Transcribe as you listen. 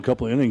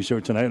couple of innings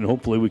here tonight, and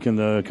hopefully we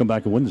can come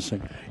back and win this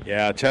thing.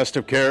 Yeah, test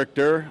of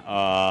character.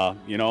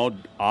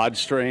 Odd,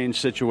 strange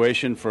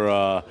situation for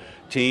a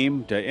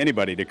team, to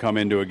anybody to come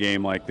into a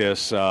game like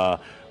this.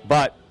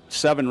 But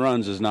 7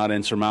 runs is not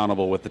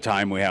insurmountable with the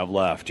time we have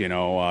left. You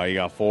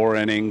got 4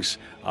 innings.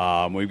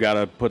 We've got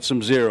to put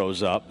some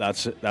zeros up.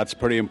 That's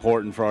pretty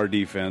important for our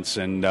defense.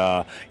 And,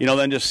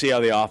 then just see how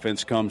the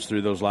offense comes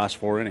through those last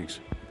 4 innings.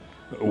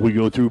 We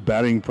go through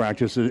batting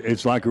practice.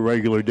 It's like a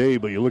regular day,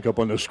 but you look up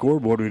on the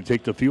scoreboard and you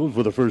take the field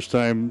for the first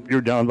time.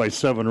 You're down by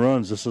 7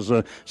 runs. This is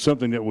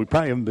something that we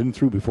probably haven't been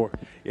through before.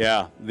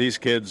 Yeah, these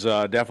kids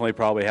definitely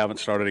probably haven't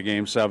started a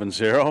game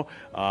 7-0.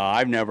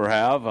 I've never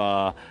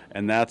have,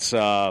 and that's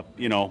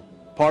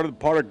part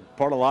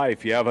of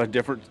life. You have a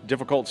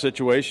difficult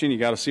situation. You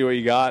got to see what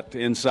you got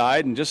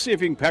inside and just see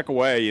if you can peck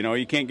away.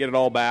 You can't get it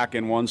all back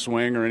in one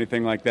swing or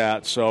anything like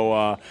that.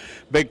 So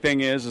big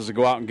thing is to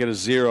go out and get a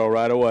 0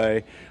 right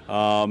away,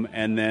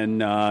 and then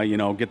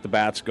get the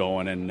bats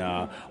going, and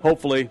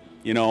hopefully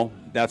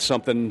that's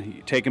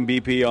something. Taking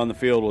BP on the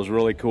field was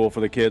really cool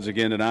for the kids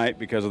again tonight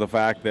because of the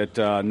fact that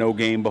no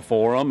game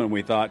before them, and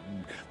we thought,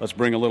 let's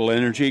bring a little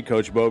energy.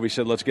 Coach Bovee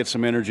said, let's get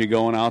some energy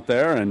going out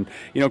there, and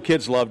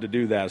kids love to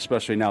do that,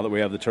 especially now that we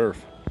have the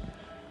turf.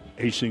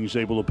 Hastings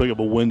able to pick up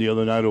a win the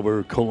other night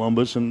over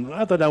Columbus, and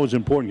I thought that was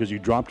important because you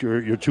dropped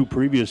your 2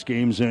 previous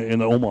games in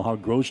the Omaha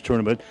Gross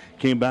tournament,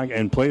 came back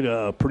and played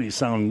a pretty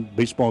sound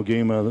baseball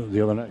game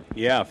the other night.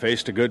 Yeah,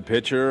 faced a good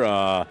pitcher.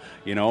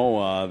 They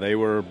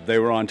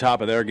were on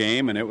top of their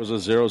game, and it was a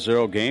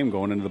 0-0 game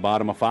going into the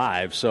bottom of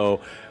 5. So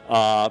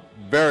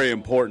very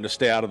important to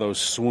stay out of those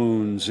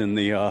swoons in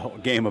the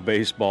game of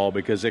baseball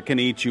because it can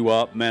eat you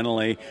up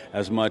mentally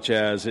as much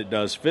as it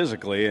does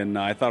physically. And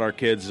I thought our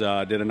kids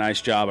did a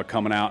nice job of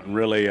coming out and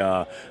really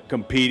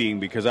competing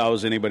because that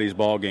was anybody's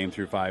ball game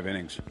through 5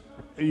 innings.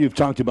 You've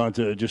talked about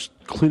just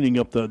cleaning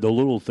up the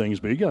little things,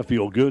 but you got to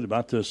feel good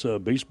about this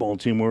baseball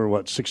team.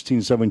 We're,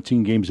 16,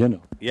 17 games in?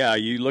 Yeah,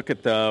 you look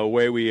at the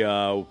way we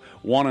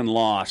won and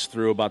lost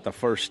through about the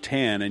first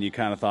 10, and you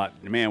kind of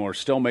thought, man, we're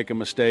still making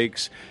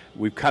mistakes.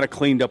 We've kind of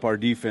cleaned up our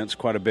defense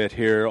quite a bit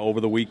here over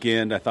the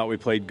weekend. I thought we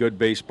played good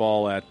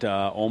baseball at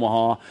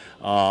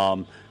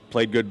Omaha.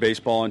 Played good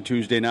baseball on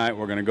Tuesday night.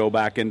 We're going to go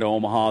back into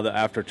Omaha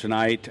after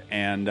tonight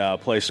and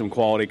play some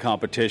quality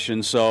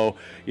competition. So,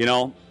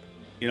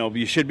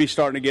 you should be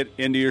starting to get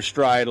into your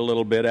stride a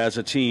little bit as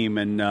a team,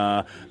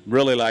 and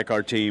really like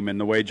our team. And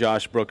the way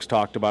Josh Brooks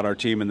talked about our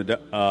team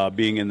and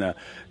being in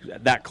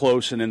that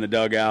close and in the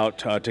dugout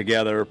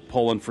together,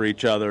 pulling for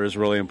each other is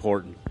really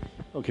important.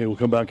 Okay, we'll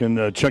come back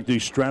and check the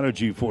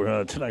strategy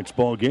for tonight's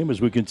ball game as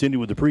we continue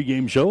with the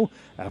pregame show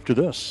after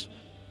this.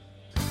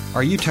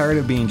 Are you tired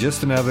of being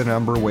just another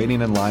number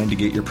waiting in line to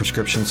get your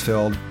prescriptions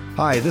filled?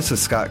 Hi, this is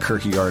Scott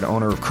Kierkegaard,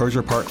 owner of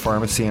Crozier Park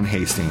Pharmacy in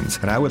Hastings,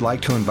 and I would like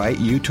to invite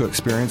you to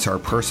experience our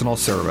personal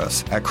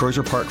service. At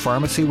Crozier Park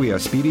Pharmacy, we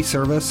have speedy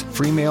service,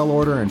 free mail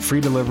order, and free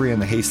delivery in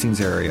the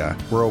Hastings area.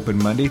 We're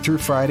open Monday through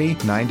Friday,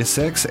 9 to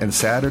 6, and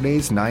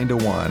Saturdays, 9 to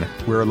 1.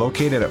 We're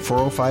located at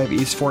 405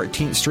 East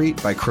 14th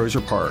Street by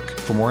Crozier Park.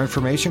 For more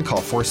information, call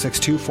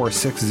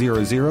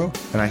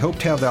 462-4600, and I hope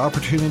to have the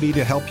opportunity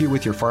to help you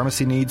with your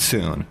pharmacy needs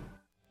soon.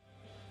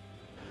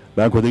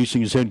 Back with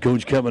Hastings head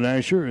coach Kevin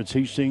Asher. It's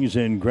Hastings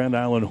and Grand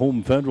Island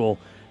Home Federal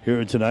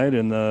here tonight,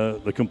 and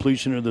the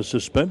completion of the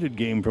suspended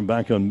game from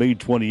back on May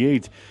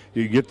 28th.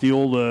 You get the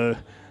old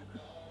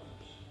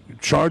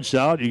charts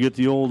out, you get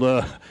the old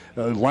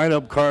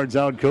lineup cards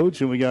out,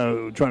 Coach, and we got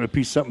to try to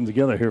piece something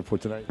together here for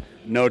tonight.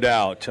 No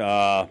doubt.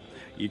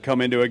 You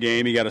come into a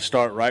game, you got to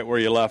start right where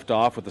you left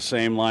off with the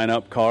same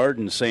lineup card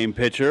and the same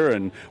pitcher,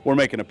 and we're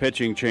making a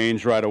pitching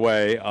change right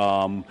away.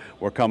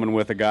 We're coming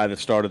with a guy that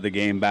started the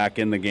game back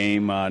in the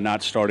game,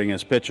 not starting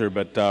as pitcher,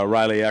 but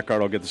Riley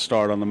Eckhart will get the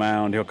start on the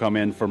mound. He'll come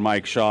in for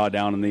Mike Shaw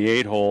down in the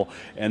 8-hole,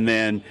 and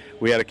then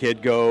we had a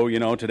kid go,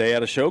 today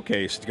at a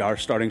showcase. Our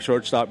starting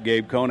shortstop,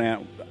 Gabe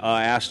Conant,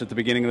 asked at the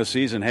beginning of the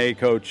season, hey,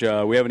 Coach,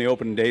 we have any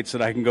open dates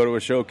that I can go to a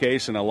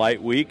showcase in a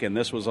light week? And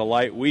this was a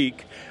light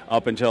week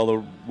up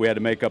until we had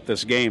to make up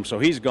this game. So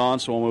he's gone,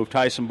 so we'll move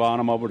Tyson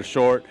Bonham over to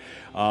short.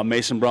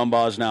 Mason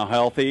Brumbaugh is now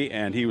healthy,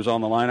 and he was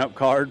on the lineup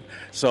card.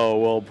 So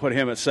we'll put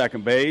him at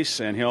second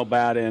base, and he'll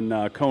bat in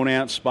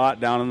Conant's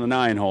spot down in the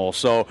 9-hole.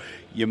 So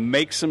you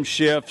make some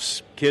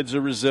shifts. Kids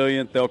are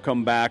resilient. They'll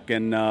come back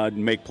and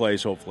make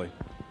plays, hopefully.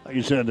 Like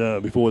you said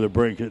before the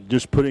break,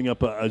 just putting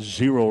up a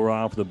 0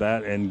 right off the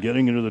bat and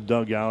getting into the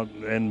dugout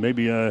and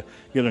maybe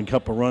getting a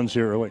couple runs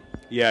here early.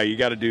 Yeah, you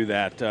got to do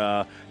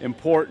that.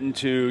 Important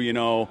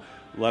to,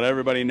 let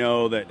everybody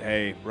know that,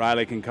 hey,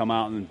 Riley can come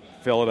out and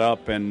fill it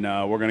up, and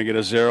we're going to get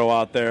a 0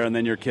 out there, and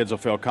then your kids will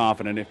feel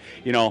confident. If,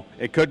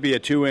 it could be a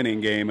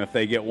 2-inning game. If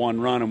they get 1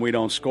 run and we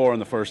don't score in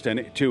the first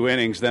 2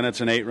 innings, then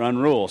it's an 8-run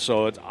rule.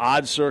 So it's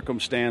odd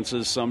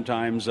circumstances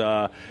sometimes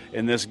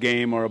in this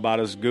game are about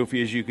as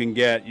goofy as you can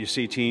get. You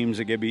see teams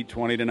that get beat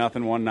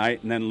 20-0 one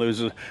night and then lose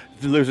a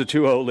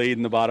 2-0 lead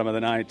in the bottom of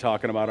the night,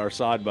 talking about our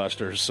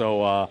sodbusters.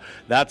 So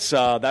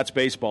that's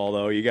baseball,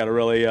 though. You got to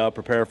really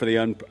prepare for the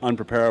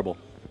unpreparable.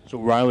 So,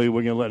 Riley,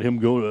 we're going to let him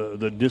go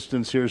the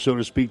distance here, so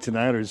to speak,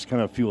 tonight, or just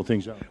kind of feel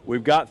things out?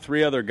 We've got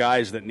 3 other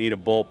guys that need a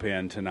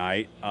bullpen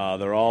tonight.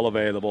 They're all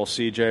available.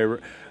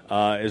 CJ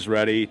is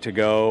ready to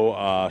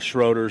go.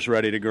 Schroeder's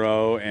ready to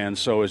go, and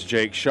so is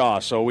Jake Shaw.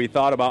 So we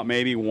thought about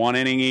maybe 1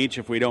 inning each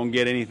if we don't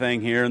get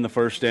anything here in the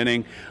first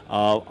inning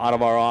out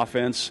of our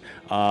offense.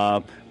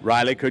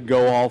 Riley could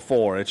go all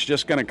 4. It's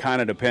just going to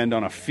kind of depend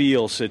on a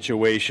feel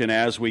situation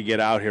as we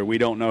get out here. We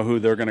don't know who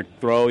they're going to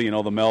throw. You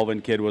know, the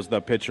Melvin kid was the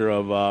pitcher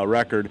of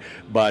record.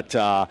 But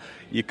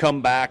you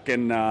come back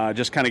and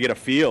just kind of get a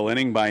feel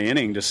inning by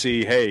inning to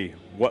see, hey,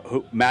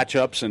 who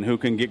matchups and who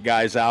can get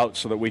guys out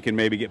so that we can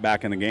maybe get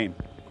back in the game.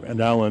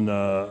 Grand Island,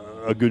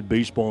 a good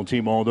baseball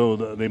team, although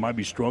they might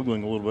be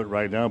struggling a little bit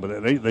right now,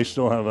 but they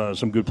still have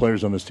some good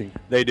players on this team.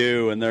 They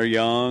do, and they're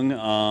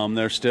young.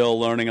 They're still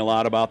learning a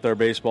lot about their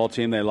baseball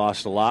team. They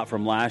lost a lot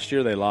from last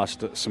year. They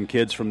lost some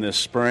kids from this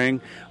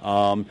spring,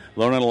 learning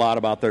a lot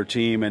about their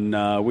team,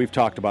 and we've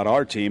talked about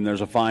our team.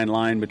 There's a fine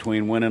line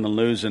between winning and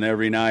losing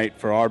every night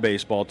for our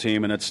baseball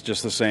team, and it's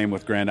just the same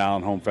with Grand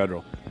Island Home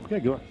Federal. Okay,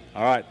 good.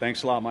 All right,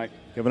 thanks a lot, Mike.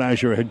 Kevin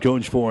Asher, head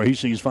coach for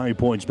Hastings 5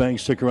 Points Bank.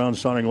 Stick around,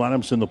 starting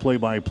lineups and the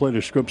play-by-play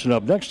description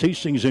up next.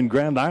 Hastings in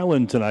Grand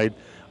Island tonight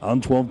on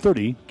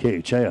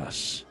 1230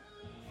 KHAS.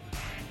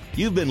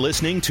 You've been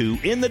listening to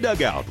In the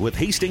Dugout with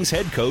Hastings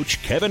head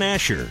coach Kevin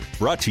Asher.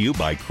 Brought to you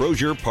by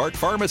Crozier Park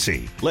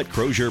Pharmacy. Let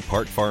Crozier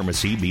Park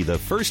Pharmacy be the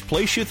first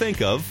place you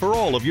think of for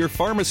all of your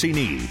pharmacy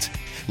needs.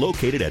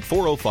 Located at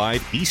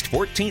 405 East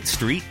 14th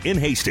Street in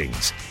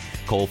Hastings.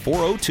 Call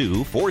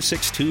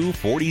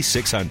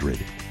 402-462-4600.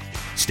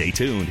 Stay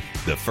tuned.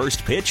 The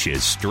first pitch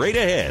is straight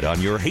ahead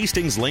on your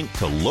Hastings link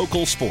to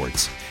local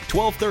sports.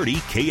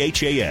 1230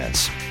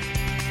 KHAS.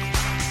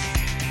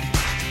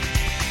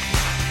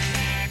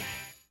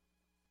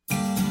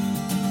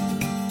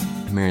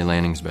 Mary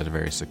Lanning's been a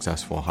very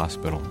successful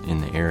hospital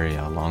in the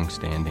area, a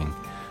long-standing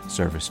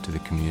service to the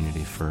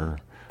community for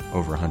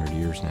over 100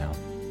 years now.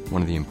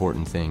 One of the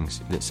important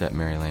things that set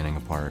Mary Lanning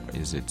apart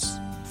is its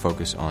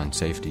focus on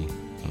safety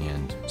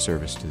and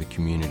service to the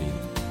community.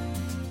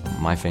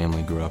 My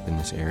family grew up in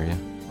this area.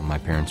 My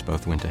parents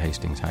both went to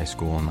Hastings High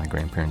School, and my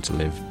grandparents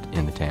lived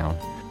in the town.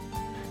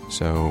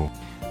 So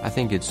I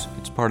think it's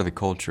part of the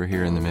culture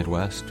here in the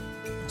Midwest.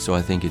 So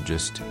I think it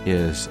just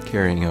is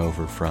carrying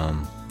over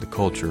from the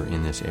culture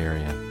in this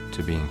area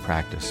to being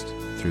practiced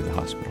through the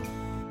hospital.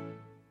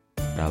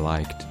 I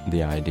liked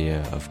the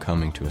idea of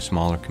coming to a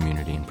smaller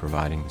community and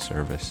providing the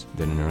service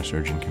that a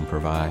neurosurgeon can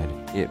provide.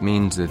 It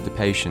means that the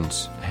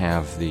patients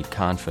have the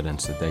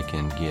confidence that they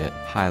can get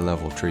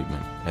high-level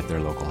treatment at their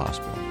local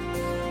hospital.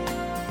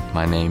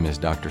 My name is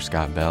Dr.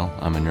 Scott Bell.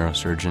 I'm a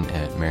neurosurgeon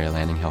at Mary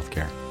Lanning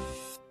Healthcare.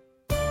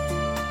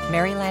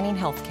 Mary Lanning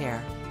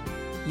Healthcare.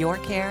 Your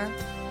care,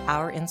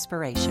 our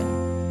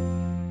inspiration.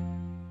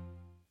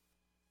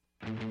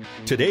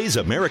 Today's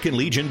American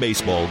Legion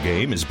baseball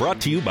game is brought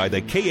to you by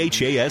the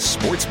KHAS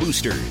Sports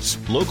Boosters,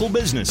 local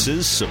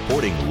businesses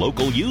supporting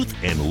local youth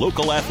and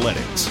local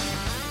athletics.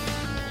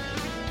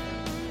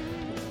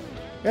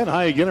 And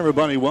hi again,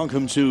 everybody.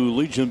 Welcome to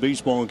Legion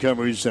Baseball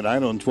coverage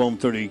tonight on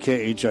 1230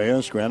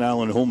 KHIS. Grand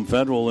Island Home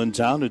Federal in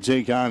town to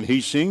take on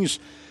Hastings.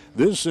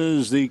 This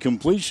is the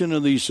completion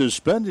of the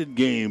suspended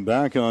game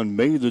back on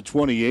May the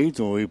 28th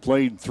when we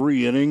played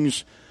 3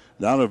 innings.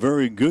 Not a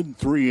very good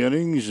 3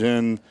 innings,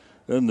 and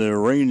then the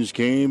rains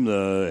came,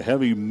 the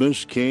heavy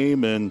mist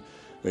came, and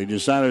they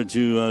decided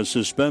to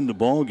suspend the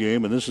ball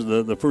game, and this is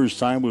the first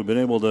time we've been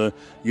able to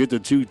get the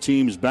 2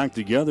 teams back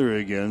together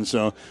again.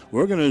 So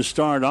we're going to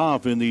start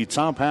off in the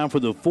top half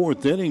of the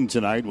 4th inning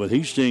tonight with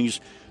Hastings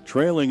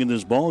trailing in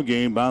this ball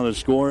game by the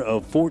score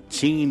of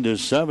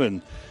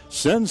 14-7.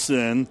 Since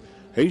then,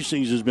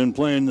 Hastings has been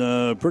playing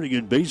pretty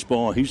good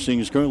baseball.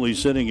 Hastings currently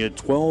sitting at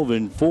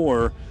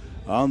 12-4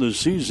 on the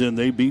season.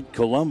 They beat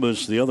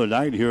Columbus the other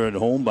night here at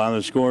home by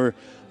the score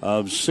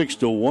of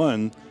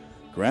 6-1.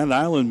 Grand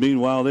Island,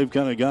 meanwhile, they've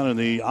kind of gone in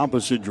the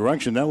opposite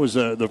direction. That was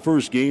the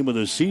first game of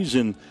the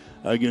season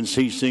against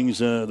Hastings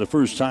the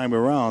first time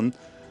around.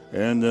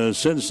 And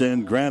since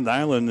then, Grand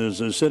Island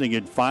is sitting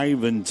at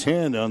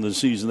 5-10 on the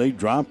season. They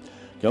dropped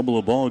a couple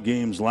of ball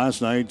games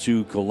last night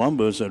to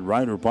Columbus at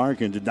Ryder Park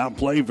and did not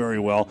play very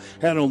well.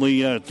 Had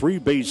only 3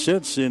 base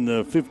hits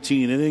in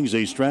 15 innings.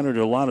 They stranded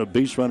a lot of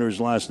base runners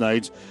last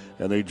night,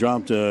 and they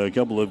dropped a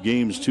couple of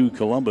games to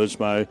Columbus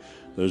by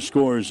the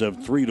scores of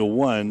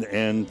 3-1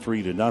 and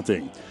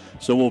 3-0.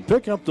 So we'll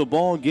pick up the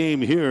ball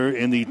game here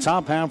in the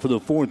top half of the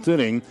 4th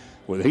inning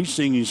with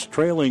Hastings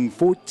trailing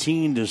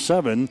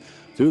 14-7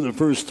 through the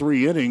first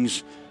 3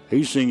 innings.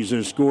 Hastings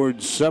has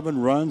scored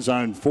 7 runs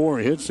on 4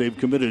 hits. They've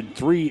committed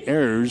 3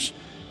 errors.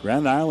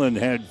 Grand Island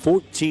had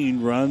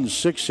 14 runs,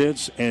 6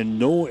 hits, and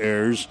no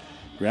errors.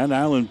 Grand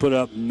Island put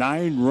up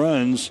 9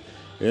 runs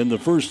in the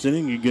first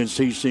inning against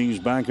Hastings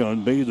back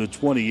on May the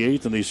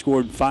 28th, and they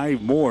scored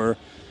 5 more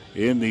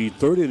in the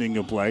 3rd inning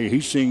of play.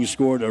 Hastings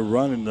scored a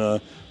run in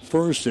the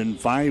first and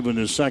 5 in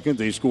the second.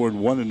 They scored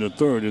 1 in the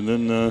 3rd, and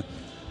then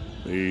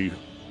the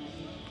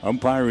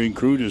umpiring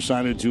crew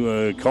decided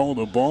to call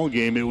the ball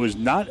game. It was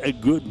not a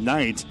good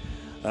night.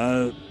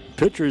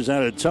 pitchers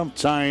had a tough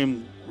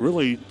time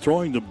really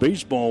throwing the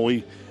baseball.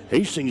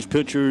 Hastings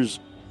pitchers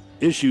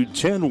issued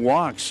 10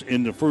 walks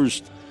in the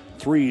first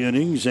 3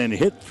 innings and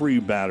hit 3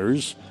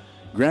 batters.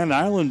 Grand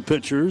Island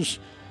pitchers,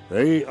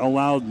 they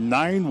allowed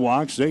 9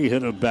 walks. They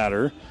hit a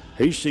batter.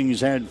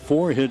 Hastings had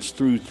 4 hits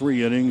through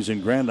 3 innings,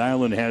 and Grand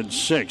Island had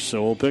 6.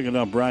 So we'll pick it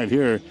up right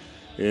here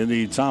in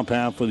the top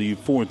half of the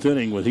 4th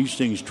inning with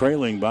Hastings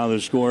trailing by the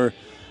score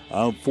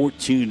of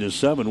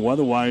 14-7.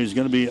 Weather-wise,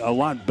 going to be a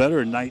lot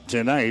better night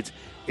tonight.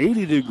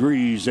 80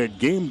 degrees at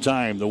game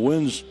time. The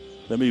winds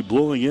going to be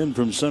blowing in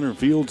from center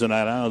field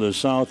tonight out of the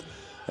south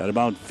at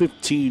about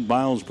 15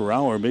 miles per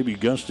hour, maybe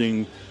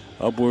gusting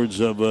upwards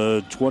of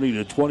 20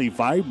 to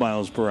 25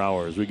 miles per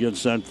hour as we get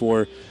set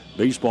for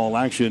baseball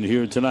action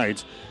here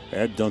tonight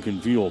at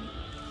Duncan Field.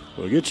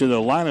 We'll get you the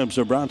lineups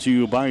are brought to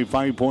you by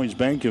 5 Points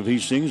Bank of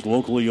Hastings,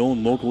 locally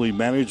owned, locally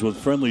managed with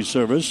friendly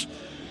service.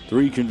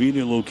 3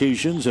 convenient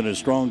locations and a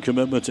strong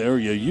commitment to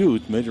area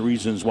youth. Many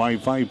reasons why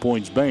 5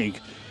 Points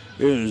Bank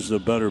is the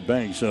better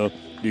bank. So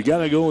you got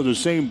to go with the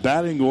same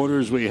batting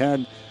orders we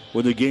had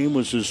when the game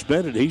was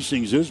suspended.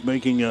 Hastings is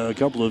making a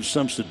couple of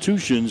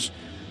substitutions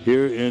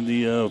here in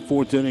the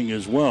 4th inning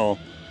as well.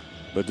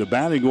 But the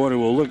batting order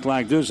will look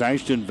like this.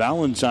 Ashton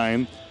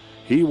Valentine,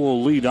 he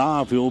will lead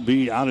off. He'll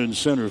be out in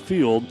center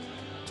field.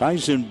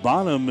 Tyson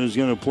Bonham is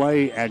going to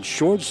play at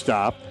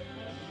shortstop.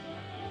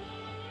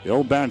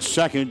 He'll bat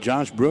second.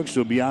 Josh Brooks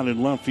will be out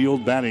in left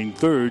field batting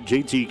third.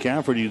 J.T.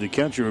 Cafferty, the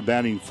catcher,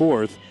 batting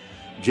fourth.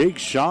 Jake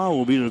Shaw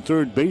will be the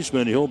third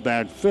baseman. He'll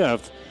bat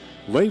fifth.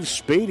 Leif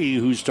Spady,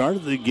 who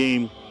started the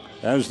game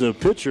as the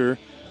pitcher,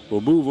 will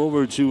move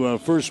over to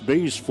first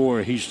base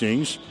for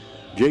Hastings.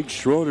 Jake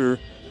Schroeder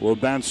will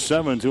bat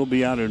seventh. He'll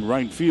be out in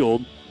right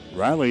field.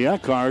 Riley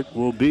Eckhart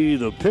will be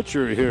the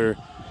pitcher here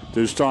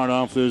to start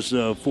off this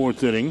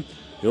 4th inning.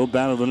 He'll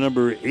bat at the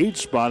number 8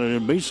 spot,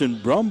 and Mason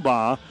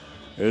Brumbaugh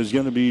is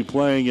going to be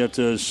playing at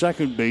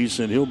second base,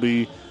 and he'll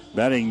be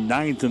batting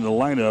 9th in the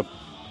lineup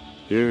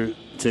here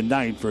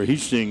tonight for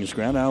Hastings.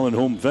 Grand Island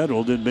Home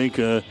Federal didn't make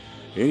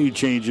any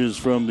changes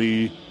from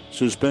the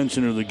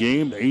suspension of the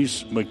game.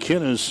 Ace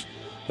McInnes,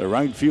 the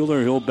right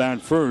fielder, he'll bat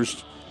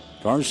first.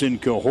 Carson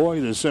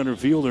Cahoy, the center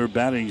fielder,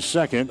 batting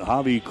second.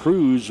 Javi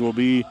Cruz will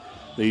be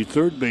the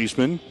third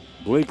baseman.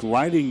 Blake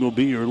Lighting will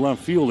be your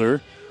left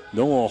fielder.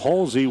 Noah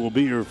Halsey will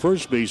be your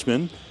first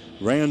baseman.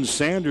 Rand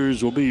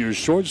Sanders will be your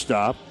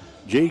shortstop.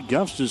 Jay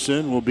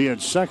Gustafson will be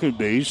at second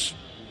base.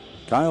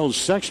 Kyle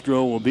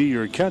Sextro will be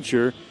your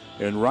catcher.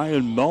 And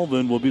Ryan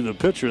Melvin will be the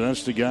pitcher.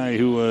 That's the guy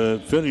who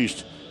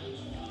finished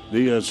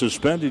the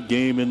suspended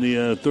game in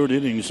the 3rd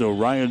inning. So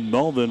Ryan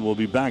Melvin will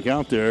be back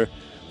out there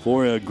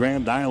for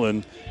Grand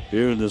Island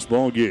here in this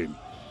ball game.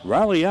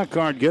 Riley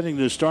Eckhart getting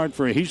the start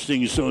for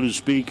Hastings, so to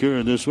speak, here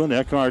in this one.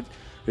 Eckhart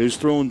has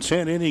thrown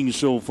 10 innings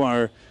so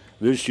far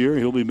this year.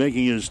 He'll be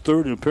making his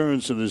 3rd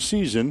appearance of the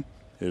season.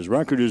 His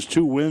record is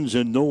 2 wins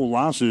and no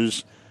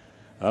losses.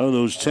 Out of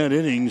those 10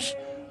 innings,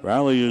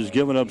 Riley has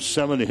given up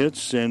 7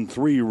 hits and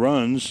 3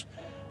 runs,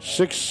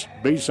 6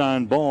 base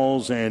on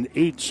balls, and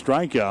 8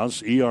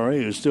 strikeouts. ERA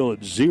is still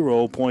at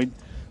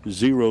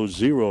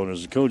 0.00. And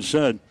as the coach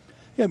said,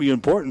 it'd be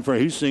important for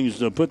Hastings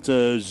to put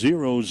the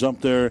zeros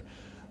up there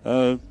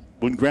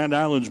when Grand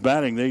Island's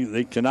batting.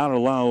 They cannot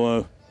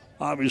allow,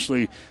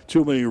 obviously,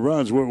 too many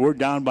runs. We're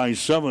down by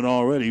 7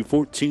 already,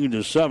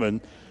 14-7,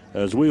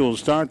 as we will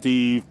start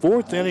the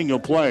 4th inning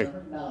of play.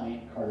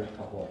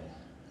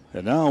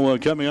 And now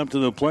coming up to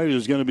the plate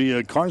is going to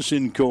be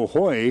Carson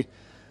Cahoy.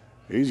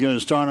 He's going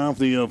to start off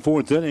the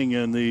 4th inning,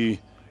 and the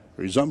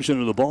resumption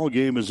of the ball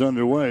game is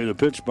underway. The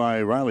pitch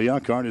by Riley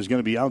Eckhart is going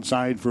to be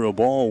outside for a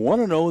ball.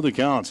 1-0 the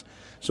count.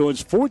 So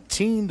it's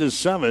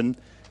 14-7.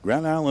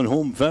 Grand Island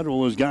Home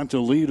Federal has got the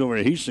lead over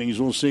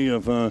Hastings. We'll see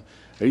if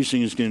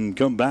Hastings can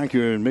come back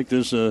here and make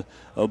this a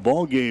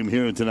ball game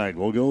here tonight.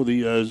 We'll go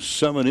the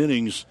 7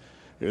 innings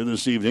here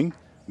this evening.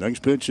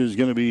 Next pitch is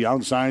going to be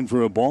outside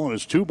for a ball, and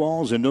it's 2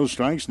 balls and no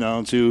strikes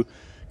now to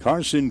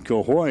Carson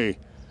Cahoy.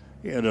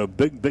 He had a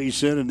big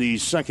base hit in the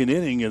 2nd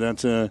inning, and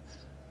that's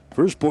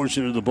first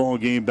portion of the ball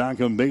game back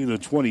on May the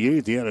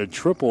 28th. He had a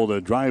triple to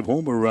drive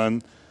home a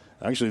run.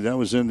 Actually, that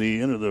was in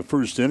the end of the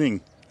 1st inning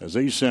as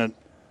they sent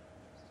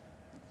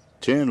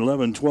 10,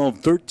 11, 12,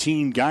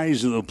 13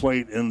 guys to the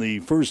plate in the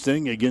 1st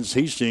inning against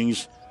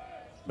Hastings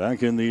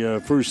back in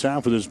the first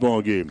half of this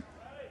ball game.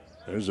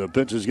 There's a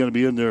pitch that's going to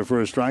be in there for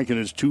a strike, and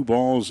it's 2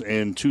 balls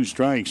and 2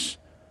 strikes.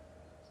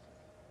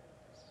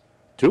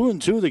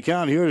 2-2 the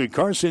count here to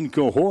Carson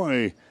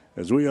Cahoy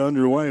as we are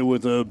underway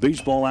with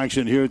baseball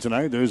action here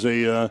tonight. There's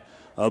a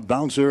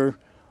bouncer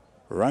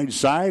right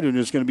side, and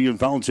it's going to be in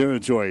foul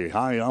territory.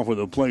 High off of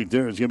the plate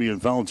there. It's going to be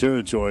in foul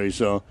territory.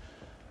 So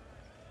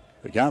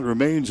the count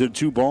remains at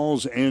 2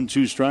 balls and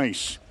 2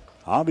 strikes.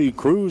 Javi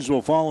Cruz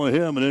will follow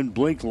him, and then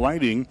Blake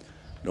Lighting.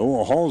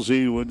 Noah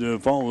Halsey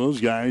would follow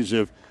those guys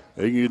if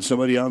they can get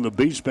somebody on the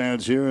base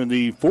pads here in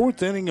the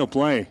 4th inning of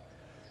play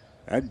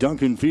at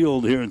Duncan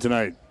Field here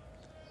tonight.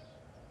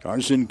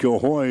 Carson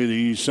Cahoy,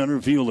 the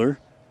center fielder.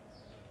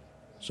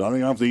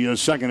 Starting off the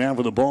second half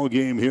of the ball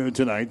game here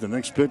tonight. The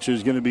next pitch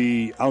is going to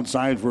be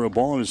outside for a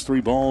ball, and it's 3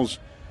 balls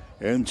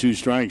and 2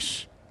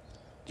 strikes.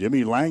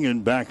 Jimmy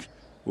Langen back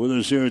with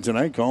us here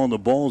tonight, calling the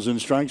balls and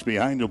strikes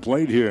behind the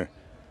plate here.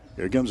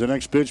 Here comes the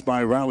next pitch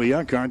by Riley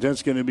Eckhart.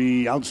 That's going to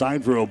be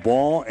outside for a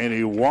ball and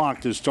a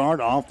walk to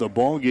start off the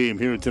ball game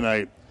here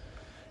tonight.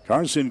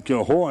 Carson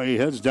Cahoy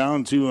heads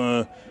down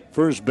to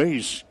first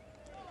base.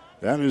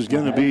 That is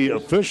going to be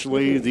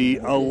officially the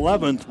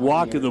 11th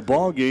walk of the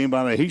ball game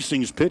by the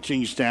Hastings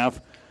pitching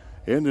staff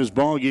in this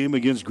ball game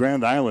against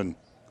Grand Island.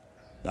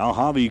 Now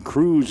Javi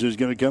Cruz is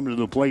going to come to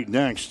the plate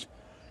next.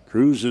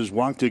 Cruz has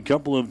walked a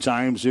couple of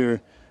times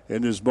here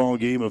in this ball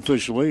game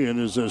officially and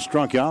has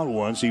struck out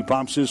once. He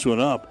pops this one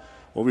up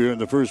over here on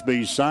the first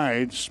base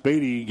side.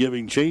 Spady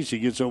giving chase. He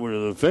gets over to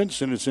the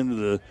fence, and it's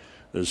into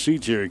the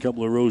seats here, a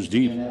couple of rows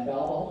deep.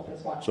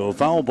 So a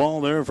foul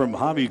ball there from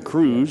Javi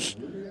Cruz.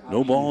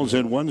 No balls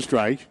and 1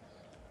 strike.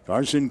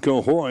 Carson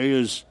Cahoy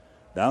is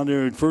down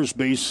there at first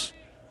base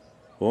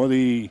for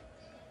the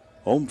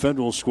Home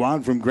Federal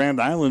squad from Grand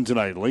Island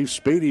tonight. Leif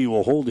Spady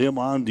will hold him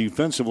on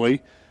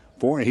defensively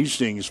for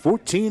Hastings.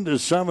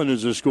 14-7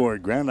 is the score.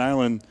 Grand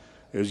Island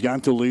has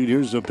got the lead.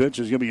 Here's the pitch.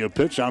 It's going to be a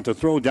pitch out to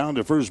throw down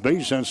to first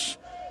base. That's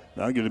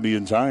not going to be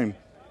in time.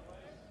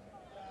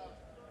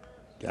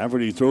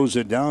 Cafferty throws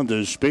it down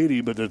to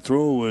Spady, but the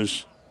throw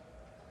was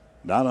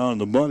not on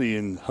the money,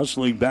 and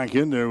hustling back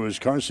in there was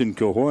Carson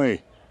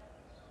Cahoy.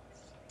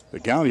 The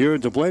count here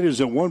at the plate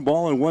is at 1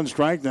 ball and 1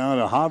 strike now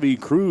to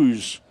Javi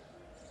Cruz.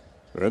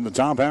 We're in the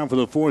top half of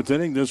the 4th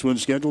inning. This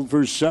one's scheduled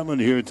for 7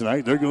 here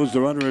tonight. There goes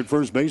the runner at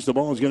first base. The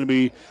ball is going to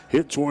be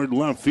hit toward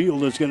left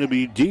field. It's going to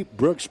be deep.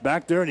 Brooks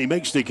back there, and he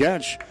makes the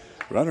catch.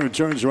 Runner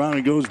turns around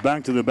and goes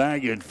back to the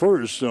bag at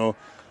first. So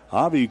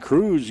Javi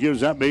Cruz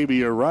gives that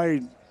baby a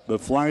ride,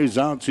 but flies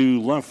out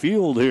to left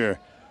field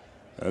here.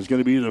 That's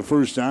going to be the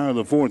first out of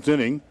the 4th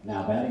inning.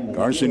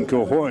 Carson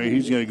Cahoy,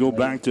 he's going to go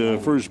back to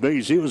first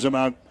base. He was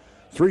about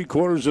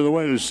 3/4 of the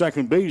way to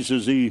second base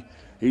as he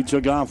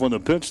took off on the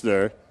pitch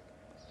there.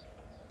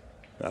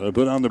 Got to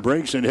put on the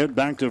brakes and head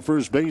back to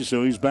first base,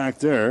 so he's back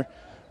there.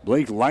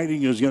 Blake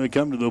Lighting is going to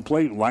come to the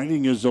plate.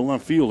 Lighting is the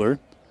left fielder.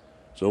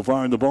 So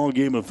far in the ball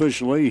game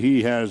officially,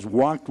 he has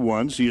walked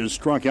once, he has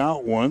struck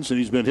out once, and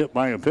he's been hit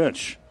by a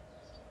pitch.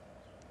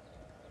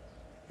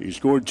 He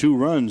scored 2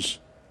 runs.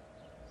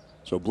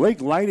 So Blake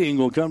Lighting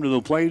will come to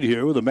the plate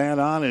here with a man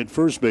on at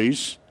first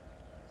base.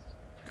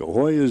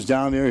 Cahoy is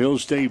down there. He'll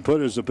stay put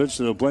as the pitch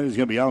to the plate is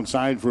going to be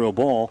outside for a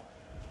ball.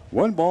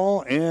 1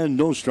 ball and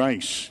no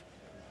strikes.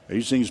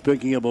 Hastings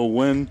picking up a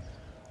win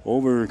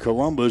over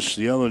Columbus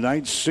the other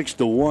night,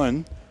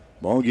 6-1.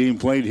 Ball game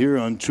played here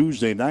on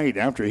Tuesday night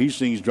after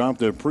Hastings dropped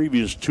their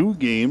previous 2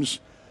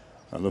 games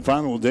on the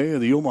final day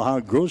of the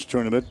Omaha Gross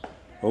Tournament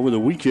over the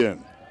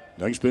weekend.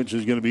 Next pitch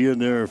is going to be in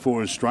there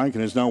for a strike,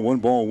 and it's now 1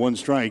 ball, 1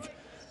 strike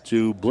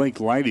to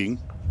Blake Lighting.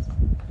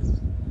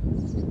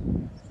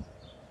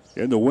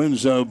 And the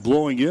wind's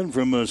blowing in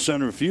from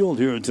center field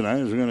here tonight,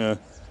 as we're going to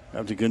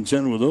have to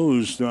contend with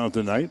those throughout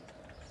the night.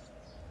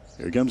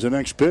 Here comes the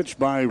next pitch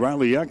by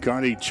Riley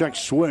Eckhart. He check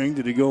swing.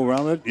 Did he go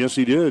around it? Yes,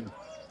 he did.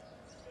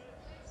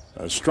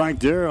 A strike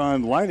there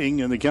on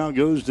Lighting, and the count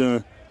goes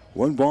to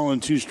 1 ball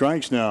and 2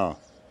 strikes now.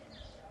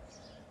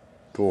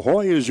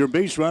 Cahoy is your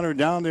base runner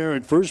down there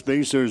at first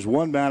base. There's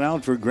 1 bat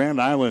out for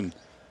Grand Island.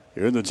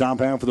 Here in the top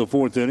half of the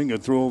 4th inning, a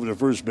throw over to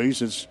first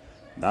base. It's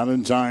not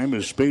in time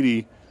as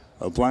Spady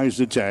applies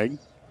the tag.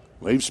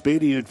 Leif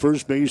Spady at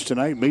first base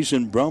tonight.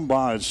 Mason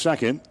Brumbaugh at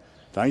second.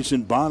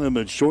 Tyson Bonham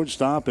at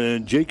shortstop,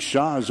 and Jake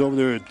Shaw is over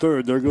there at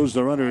third. There goes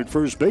the runner at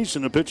first base,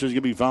 and the pitch is going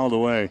to be fouled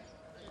away.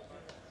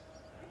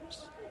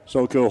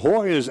 So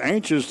Cahoy is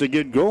anxious to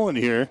get going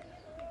here,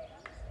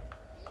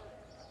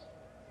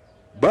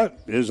 but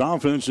his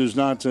offense is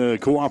not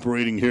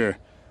cooperating here.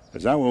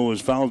 As that one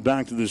was fouled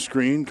back to the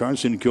screen,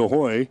 Carson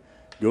Cahoy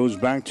goes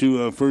back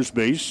to first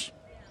base.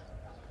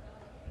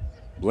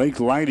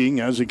 Blake Lighting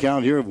has a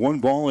count here of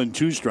 1 ball and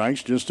 2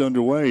 strikes, just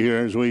underway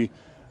here as we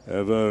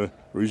have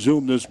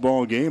resumed this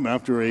ball game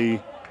after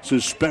a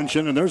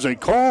suspension. And there's a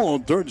call,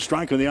 3rd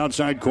strike on the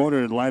outside corner,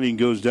 and Lighting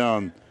goes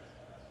down.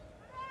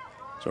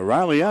 So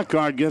Riley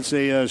Eckhart gets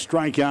a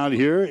strikeout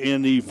here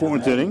in the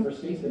 4th inning.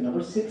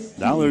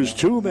 Now there's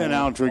 2 men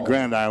out for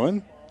Grand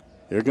Island.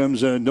 Here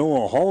comes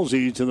Noah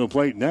Halsey to the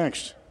plate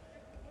next.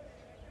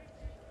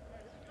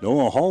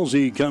 Noah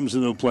Halsey comes to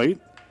the plate.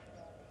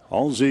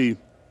 Halsey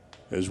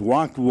has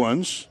walked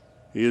once.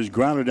 He has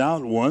grounded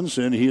out once,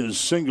 and he has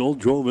singled,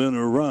 drove in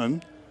a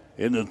run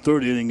in the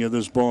 3rd inning of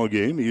this ball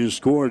game. He has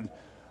scored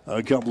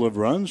a couple of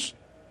runs.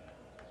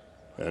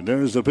 And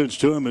there's the pitch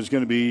to him. It's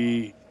going to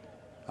be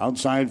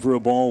outside for a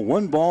ball.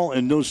 1 ball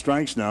and no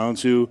strikes now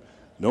to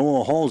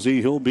Noah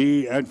Halsey. He'll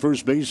be at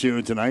first base here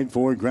tonight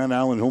for Grand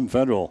Island Home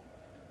Federal.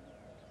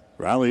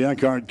 Riley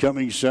Eckhart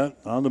coming set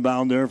on the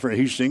mound there for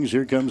Hastings.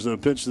 Here comes the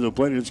pitch to the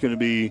plate. It's going to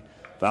be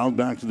fouled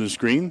back to the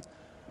screen.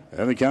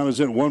 And the count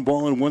is at 1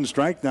 ball and 1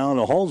 strike now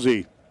to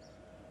Halsey.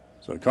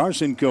 So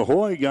Carson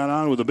Cahoy got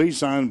on with the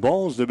base on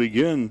balls to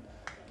begin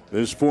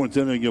this 4th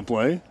inning of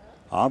play.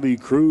 Javi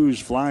Cruz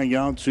flying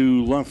out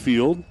to left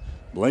field.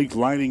 Blake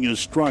Lighting is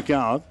struck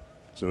out.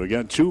 So we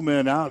got 2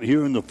 men out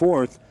here in the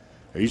fourth.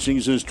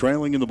 Hastings is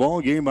trailing in the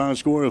ball game by a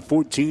score of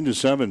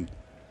 14-7.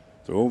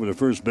 Throw over to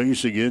first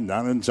base again,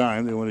 not in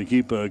time. They want to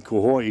keep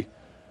Cahoy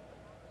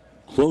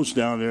close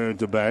down there at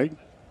the bag.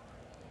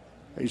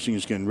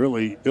 Hastings can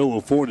really ill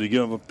afford to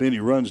give up any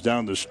runs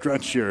down the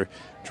stretch here,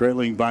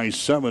 trailing by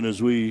 7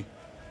 as we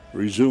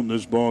resume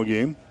this ball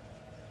game.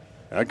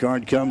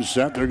 Eckhart comes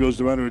set. There goes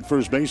the runner at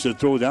first base. The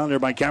throw down there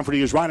by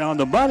Cafferty is right on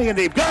the money, and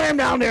they've got him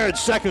down there at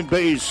second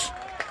base.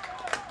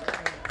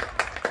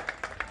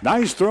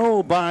 Nice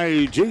throw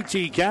by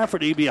J.T.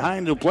 Cafferty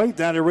behind the plate.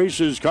 That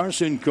erases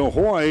Carson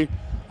Cahoy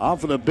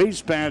off of the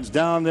base pads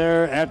down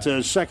there at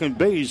second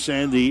base,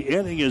 and the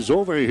inning is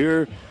over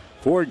here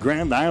for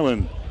Grand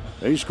Island.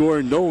 They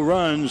scored no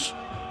runs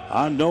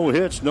on no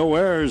hits, no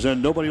errors,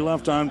 and nobody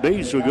left on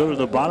base. We go to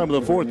the bottom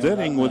of the fourth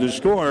inning with a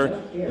score.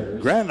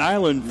 Grand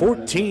Island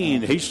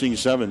 14, Hastings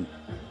 7.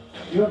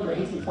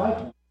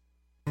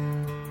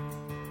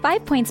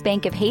 5 Points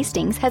Bank of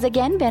Hastings has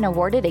again been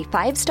awarded a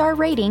 5-star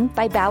rating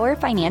by Bauer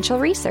Financial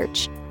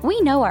Research. We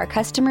know our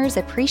customers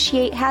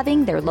appreciate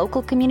having their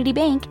local community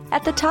bank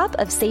at the top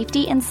of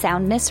safety and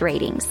soundness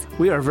ratings.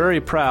 We are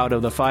very proud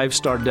of the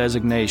 5-star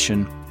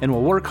designation and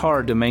will work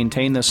hard to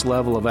maintain this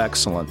level of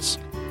excellence.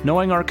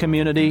 Knowing our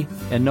community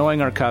and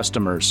knowing our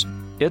customers,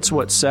 it's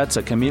what sets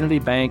a community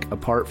bank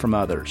apart from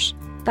others.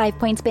 5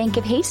 Points Bank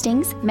of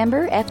Hastings,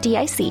 member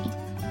FDIC.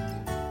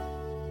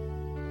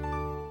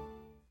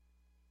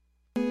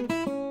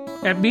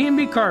 At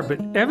B&B Carpet,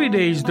 every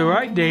day is the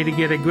right day to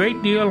get a great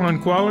deal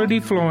on quality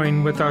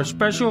flooring with our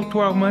special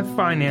 12-month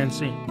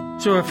financing.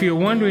 So if you're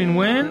wondering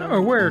when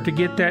or where to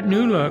get that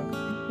new look,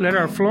 let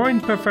our flooring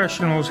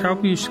professionals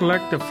help you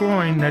select the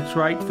flooring that's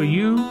right for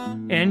you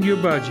and your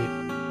budget.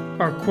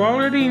 Our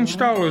quality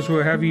installers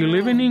will have you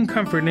living in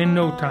comfort in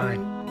no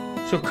time.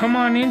 So come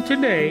on in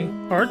today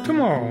or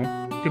tomorrow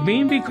to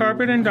B&B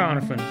Carpet in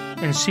Donovan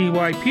and see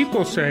why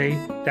people say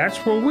that's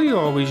where we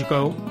always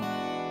go.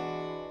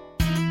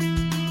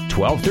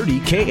 1230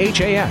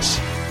 KHAS.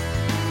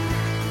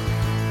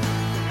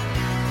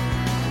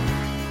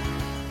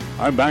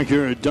 I'm back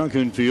here at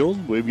Duncan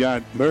Field. We've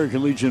got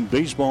American Legion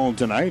baseball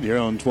tonight here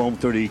on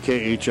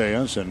 1230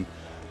 KHAS and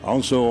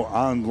also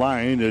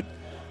online at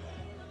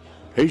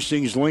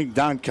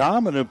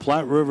HastingsLink.com and at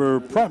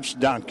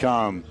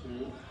PlatteRiverPreps.com.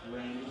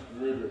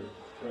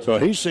 So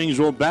Hastings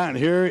will bat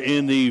here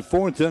in the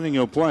fourth inning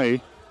of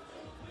play.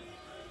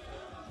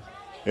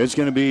 It's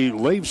going to be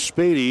Leif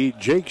Spady,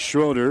 Jake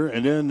Schroeder,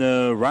 and then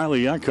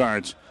Riley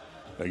Eckhart.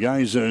 The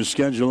guys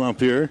scheduled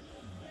up here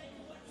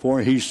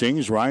for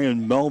Hastings.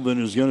 Ryan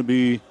Melvin is going to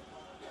be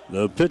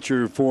the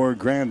pitcher for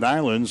Grand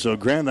Island. So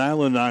Grand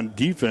Island on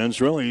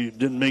defense really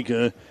didn't make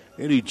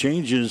any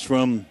changes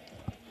from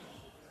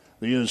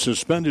the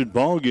suspended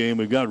ball game.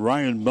 We've got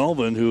Ryan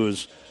Melvin, who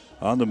is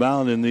on the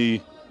mound in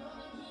the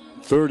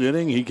third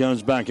inning. He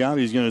comes back out.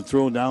 He's going to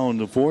throw down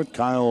the fourth.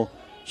 Kyle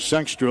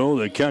Sextro,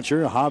 the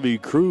catcher. Javi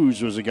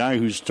Cruz was a guy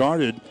who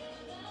started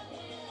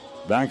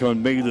back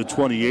on May the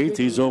 28th.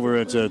 He's over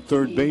at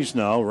third base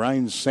now.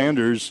 Ryan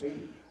Sanders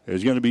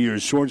is going to be your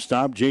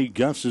shortstop. Jay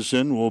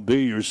Gustafson will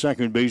be your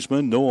second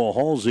baseman. Noah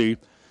Halsey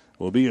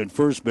will be at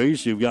first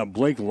base. You've got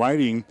Blake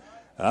Lighting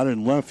out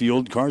in left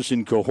field.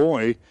 Carson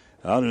Cahoy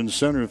out in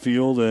center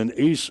field. And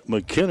Ace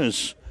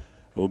McInnes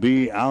will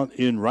be out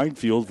in right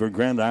field for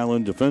Grand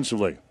Island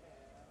defensively.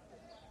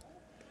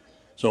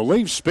 So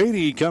Leif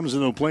Spady comes to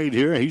the plate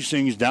here.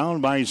 Hastings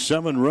down by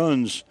 7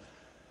 runs.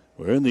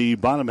 We're in the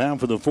bottom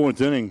half of the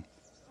fourth inning.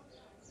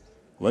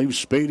 Leif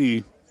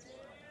Spady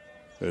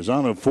is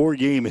on a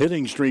 4-game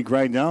hitting streak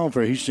right now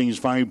for Hastings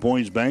 5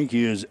 Points Bank.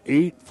 He is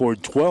 8 for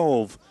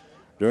 12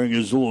 during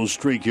his little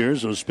streak here.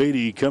 So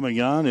Spady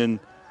coming on and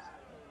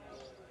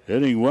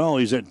hitting well.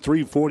 He's at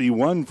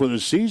 .341 for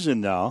the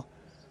season now.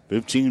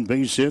 15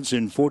 base hits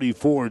and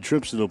 44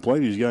 trips to the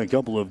plate. He's got a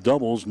couple of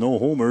doubles, no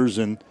homers,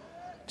 and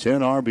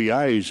 10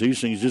 RBIs.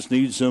 Hastings just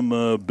needs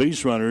some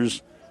base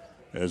runners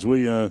as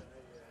we have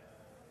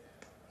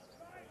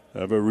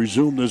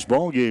resumed this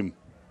ball game.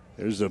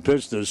 There's the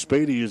pitch to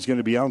Spady. Is going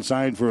to be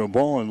outside for a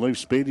ball, and Leif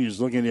Spady is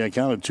looking at a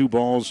count of 2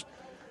 balls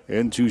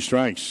and 2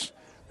 strikes.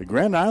 The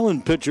Grand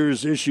Island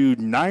pitchers issued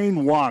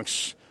 9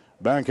 walks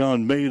back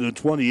on May the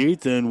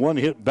 28th and 1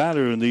 hit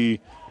batter in the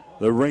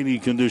rainy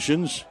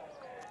conditions.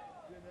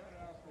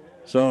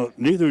 So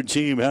neither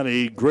team had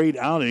a great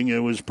outing. It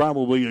was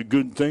probably a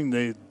good thing.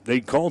 They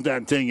called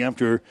that thing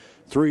after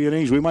 3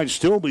 innings. We might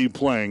still be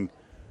playing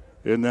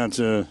in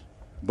that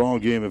ball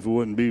game if it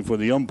wouldn't be for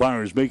the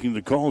umpires making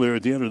the call there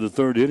at the end of the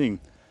third inning.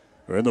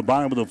 We're in the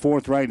bottom of the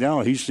fourth right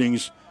now.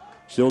 Hastings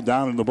still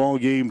down in the ball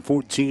game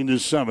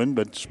 14-7,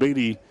 but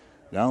Spady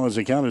now has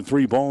a count of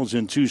 3 balls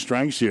and 2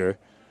 strikes here.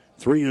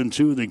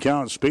 3-2 the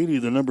count.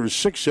 Spady, the number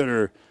 6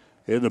 hitter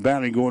in the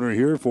batting order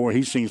here for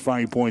Hastings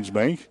 5 Points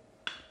Bank.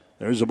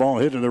 There's a ball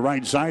hit to the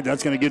right side.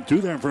 That's going to get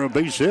through there for a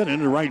base hit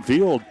into right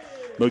field.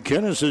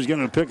 McInnes is going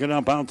to pick it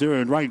up out there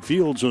in right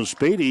field. So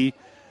Spady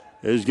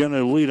is going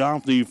to lead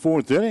off the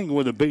fourth inning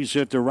with a base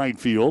hit to right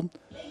field.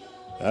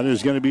 That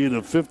is going to be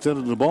the 5th hit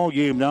of the ball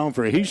game now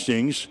for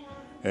Hastings.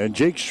 And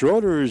Jake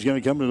Schroeder is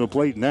going to come to the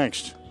plate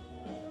next.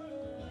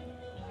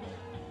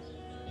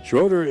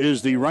 Schroeder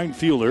is the right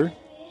fielder.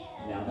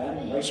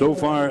 So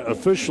far,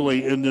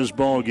 officially in this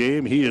ball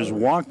game, he has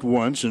walked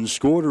once and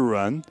scored a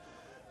run.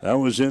 That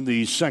was in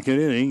the 2nd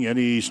inning, and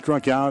he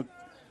struck out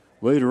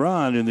later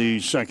on in the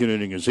 2nd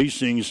inning as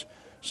Hastings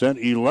sent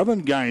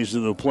 11 guys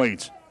to the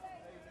plate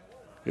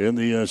in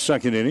the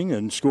 2nd inning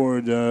and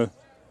scored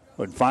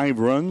 5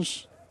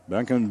 runs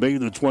back on May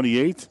the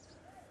 28th.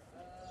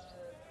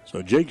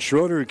 So Jake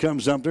Schroeder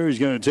comes up there. He's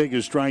going to take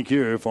a strike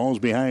here. Falls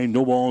behind,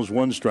 no balls,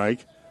 1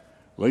 strike.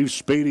 Leif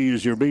Spady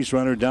is your base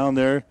runner down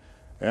there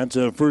at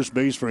first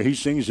base for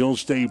Hastings. He'll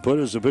stay put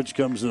as the pitch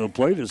comes to the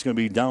plate. It's going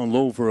to be down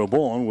low for a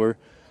ball, and we're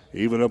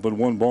even up at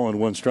 1 ball and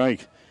 1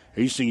 strike.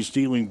 Hastings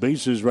stealing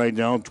bases right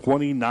now,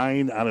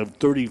 29 out of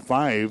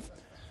 35.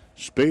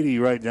 Spady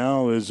right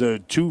now is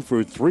 2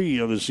 for 3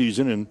 of the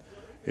season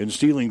in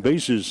stealing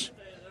bases.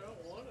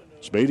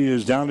 Spady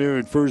is down there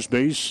at first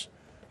base.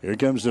 Here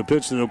comes the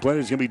pitch to the plate.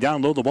 It's going to be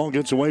down low. The ball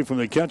gets away from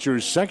the catcher,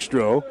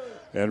 Sextro.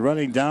 And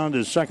running down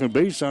to second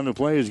base on the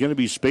play is going to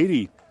be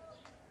Spady.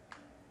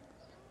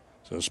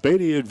 So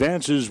Spady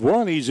advances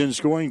 1. He's in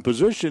scoring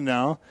position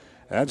now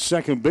at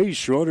second base.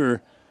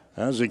 Schroeder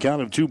has a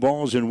count of 2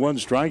 balls and 1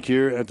 strike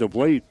here at the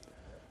plate.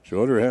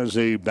 Schroeder has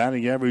a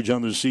batting average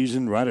on the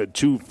season right at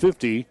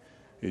 .250.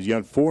 He's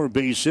got 4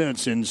 base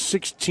hits and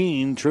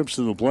 16 trips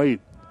to the plate.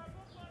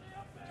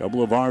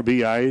 Couple of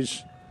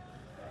RBIs.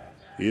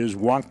 He has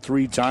walked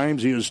 3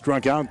 times. He has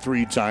struck out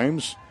 3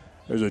 times.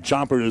 There's a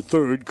chopper to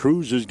third.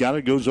 Cruz has got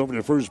it, goes over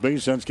to first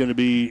base. That's going to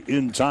be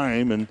in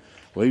time, and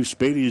Leif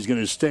Spady is going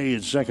to stay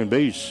at second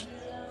base.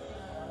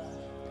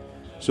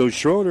 So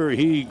Schroeder,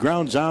 he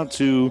grounds out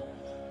to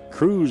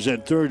Cruz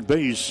at third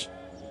base,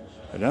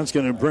 and that's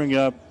going to bring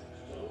up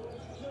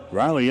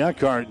Riley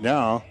Eckhart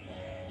now.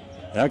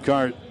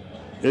 Eckhart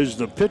is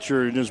the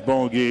pitcher in this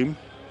ball game.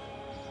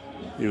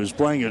 He was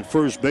playing at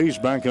first base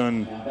back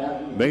on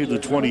May the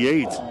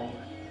 28th.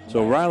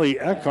 So Riley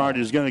Eckhart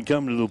is going to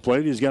come to the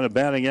plate. He's got a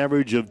batting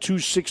average of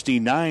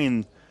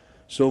 .269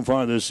 so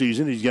far this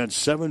season. He's got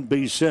 7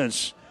 base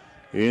hits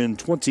in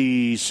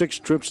 26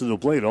 trips to the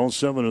plate. All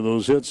 7 of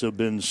those hits have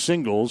been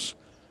singles.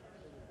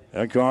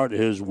 Eckhart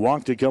has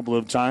walked a couple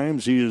of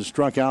times. He has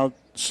struck out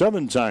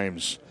 7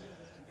 times.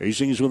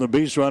 Hastings with a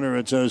base runner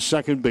at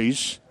second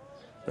base.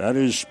 That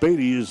is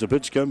Spady. As the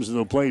pitch comes to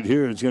the plate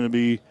here, it's going to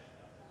be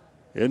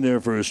in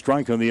there for a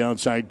strike on the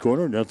outside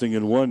corner.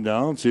 0-1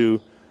 now to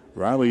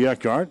Riley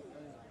Eckhart,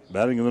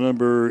 batting in the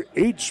number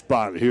 8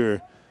 spot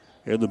here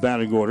in the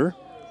batting order.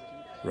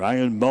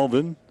 Ryan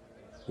Melvin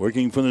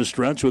working from the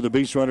stretch with a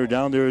base runner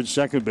down there at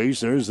second base.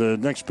 There's the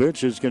next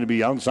pitch. It's going to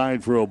be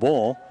outside for a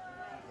ball.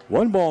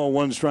 1 ball,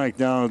 1 strike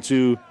now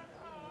to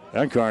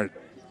Eckhart.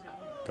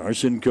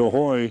 Carson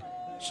Cahoy,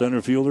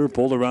 center fielder,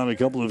 pulled around a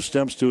couple of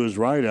steps to his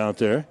right out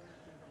there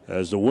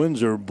as the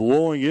winds are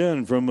blowing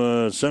in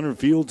from center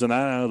field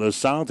tonight out of the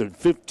south at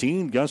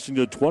 15, gusting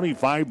to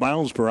 25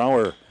 miles per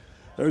hour.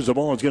 There's the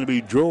ball. It's going to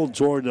be drilled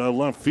toward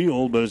left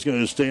field, but it's going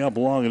to stay up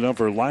long enough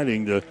for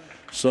Lighting to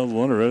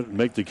settle under it and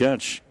make the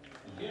catch.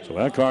 So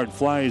Eckhart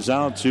flies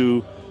out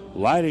to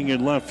Lighting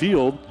in left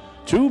field.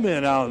 2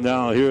 men out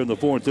now here in the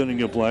 4th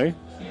inning of play.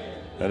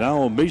 And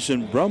now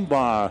Mason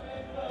Brumbaugh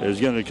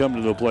is going to come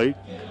to the plate.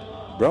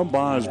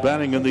 Brumbaugh is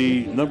batting in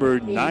the number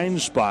 9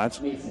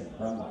 spot.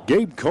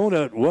 Gabe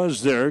Conant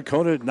was there.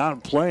 Conant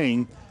not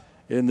playing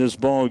in this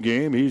ball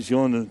game. He's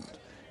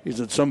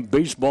at some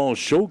baseball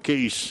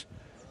showcase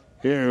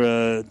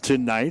here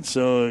tonight,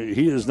 so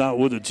he is not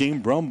with the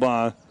team.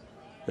 Brumbaugh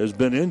has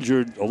been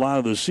injured a lot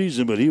of the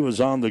season, but he was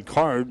on the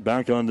card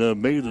back on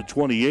May the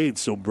 28th,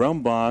 so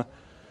Brumbaugh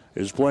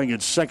is playing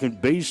at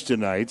second base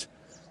tonight,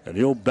 and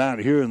he'll bat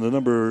here in the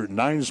number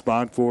 9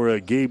 spot for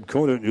Gabe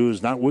Conant, who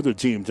is not with the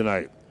team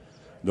tonight.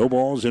 No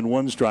balls and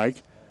 1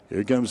 strike.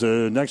 Here comes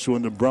the next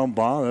one to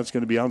Brumbaugh. That's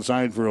going to be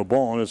outside for a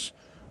ball, and it's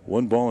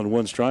 1 ball and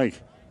 1 strike.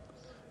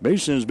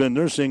 Mason has been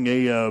nursing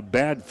a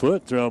bad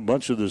foot throughout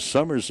much of the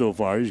summer so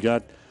far. He's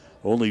got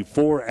only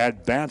 4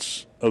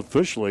 at-bats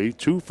officially,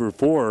 2 for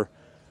 4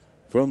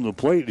 from the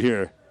plate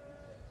here.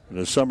 In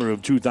the summer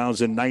of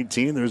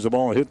 2019, there's a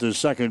ball hit to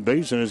second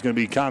base, and it's going to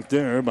be caught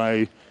there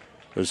by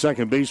the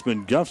second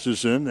baseman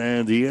Gustafson,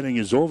 and the inning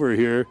is over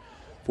here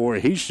for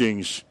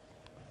Hastings.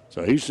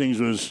 So Hastings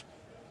was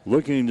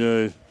looking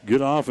to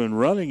get off and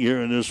running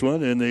here in this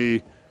one, and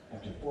they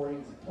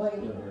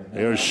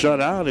are shut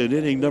out in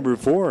inning number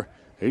 4.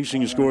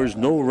 Hastings scores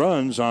no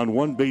runs on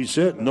 1 base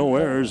hit, no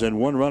errors, and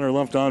 1 runner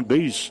left on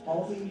base.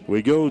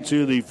 We go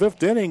to the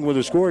 5th inning with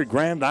a score at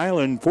Grand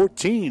Island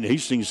 14,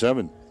 Hastings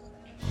 7.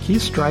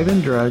 Keith's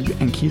Drive-In Drug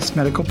and Keith's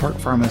Medical Park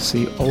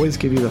Pharmacy always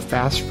give you the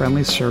fast,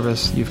 friendly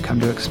service you've come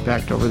to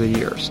expect over the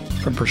years.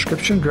 From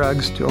prescription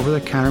drugs to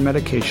over-the-counter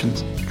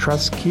medications,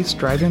 trust Keith's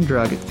Drive-In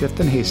Drug at 5th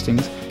and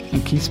Hastings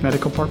and Keith's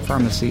Medical Park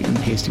Pharmacy in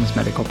Hastings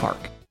Medical Park.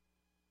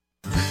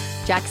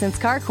 Jackson's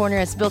Car Corner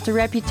has built a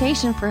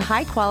reputation for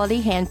high-quality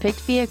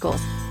hand-picked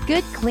vehicles.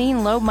 Good,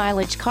 clean,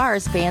 low-mileage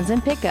cars, vans,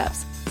 and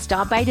pickups.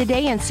 Stop by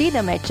today and see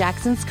them at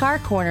Jackson's Car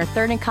Corner,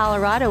 3rd and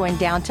Colorado in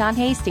downtown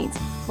Hastings,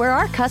 where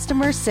our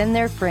customers send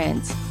their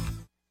friends.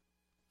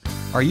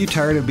 Are you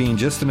tired of being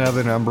just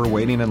another number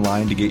waiting in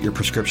line to get your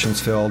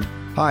prescriptions filled?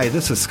 Hi,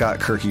 this is Scott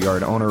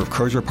Kierkegaard, owner of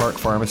Crozier Park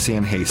Pharmacy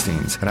in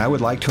Hastings, and I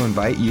would like to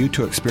invite you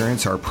to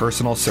experience our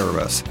personal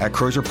service. At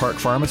Crozier Park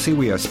Pharmacy,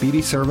 we have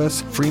speedy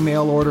service, free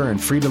mail order,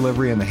 and free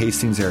delivery in the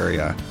Hastings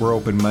area. We're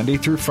open Monday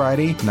through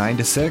Friday, 9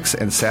 to 6,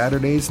 and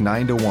Saturdays,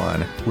 9 to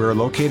 1. We're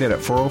located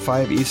at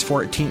 405 East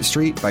 14th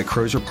Street by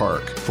Crozier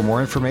Park. For more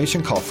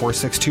information, call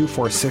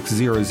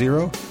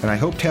 462-4600, and I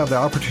hope to have the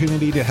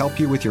opportunity to help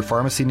you with your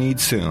pharmacy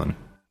needs soon.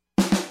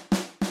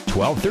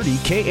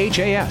 1230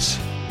 KHAS.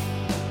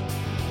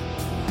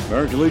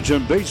 American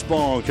Legion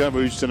baseball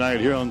coverage tonight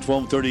here on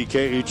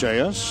 1230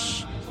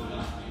 KHAS.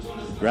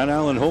 Grand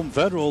Island Home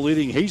Federal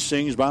leading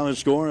Hastings by the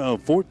score of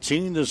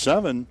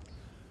 14-7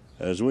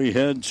 as we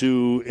head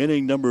to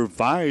inning number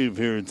 5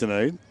 here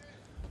tonight.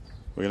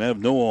 We're going to have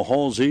Noah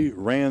Halsey,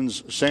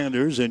 Rans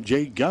Sanders, and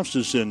Jake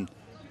Gustafson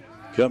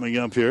coming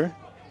up here.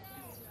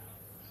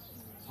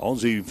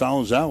 Halsey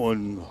fouls that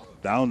one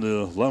down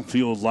the left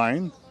field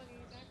line.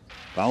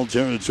 Foul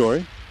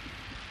territory.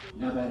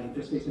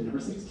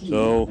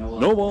 So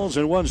no balls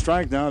and one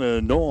strike now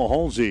to Noah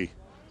Halsey.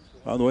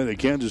 By the way, the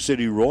Kansas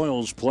City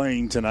Royals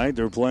playing tonight.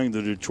 They're playing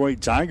the Detroit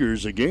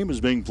Tigers. The game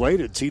is being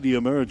played at TD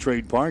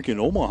Ameritrade Park in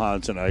Omaha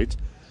tonight,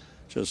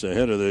 just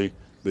ahead of the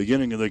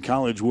beginning of the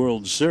College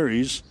World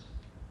Series.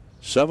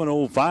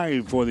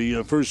 7:05 for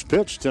the first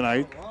pitch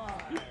tonight.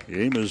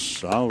 Game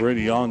is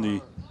already on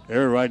the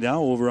air right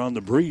now over on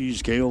the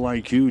Breeze,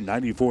 KOIQ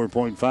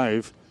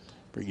 94.5.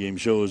 Pre-game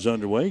show is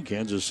underway.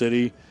 Kansas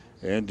City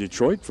and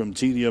Detroit from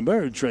TD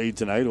Ameritrade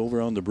tonight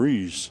over on the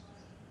Breeze.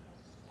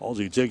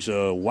 Halsey takes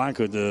a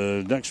whack at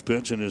the next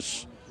pitch and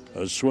is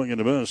a swing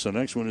and a miss. The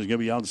next one is going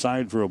to be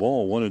outside for a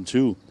ball,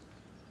 1-2.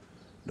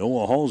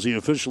 Noah Halsey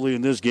officially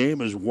in this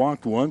game has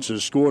walked once,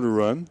 has scored a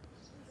run,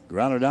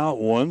 grounded out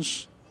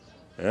once,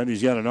 and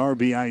he's got an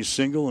RBI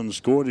single and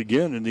scored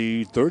again in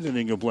the third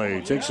inning of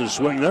play. Takes a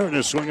swing there and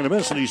a swing and a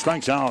miss, and he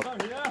strikes out.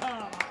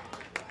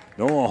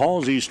 Noah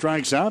Halsey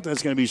strikes out.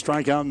 That's going to be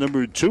strikeout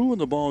number 2 in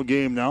the ball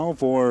game now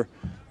for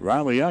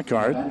Riley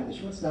Eckhart. The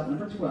shortstop,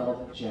 number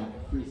 12, Jack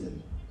Friesen.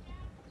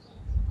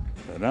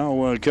 And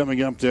now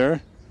coming up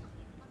there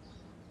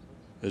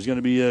is going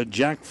to be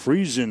Jack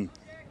Friesen.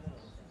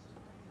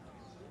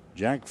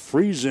 Jack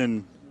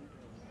Friesen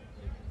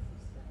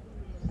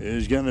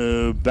is going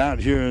to bat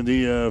here in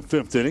the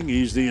 5th inning.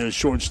 He's the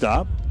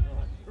shortstop.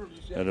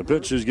 And the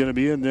pitch is going to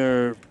be in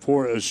there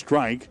for a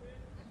strike.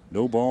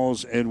 No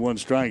balls and one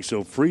strike.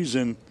 So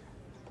Friesen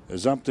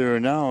is up there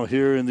now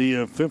here in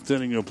the 5th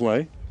inning of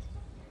play.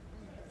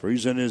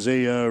 Friesen is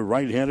a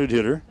right-handed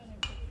hitter.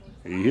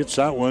 He hits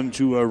that one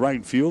to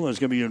right field. That's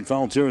going to be in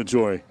foul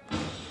territory.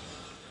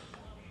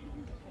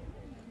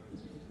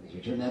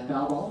 Return that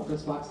foul ball.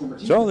 Chris Fox, number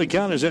 2. So the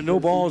count is at no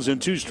balls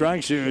and 2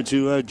 strikes here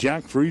to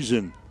Jack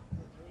Friesen.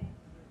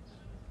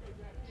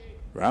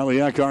 Riley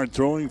Eckhart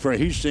throwing for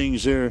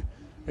Hastings here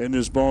in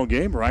this ball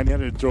game.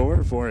 Right-handed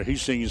thrower for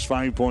Hastings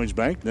 5 Points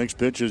Bank. Next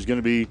pitch is going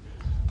to be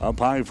up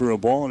high for a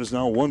ball, and it's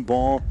now 1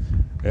 ball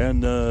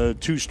and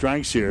 2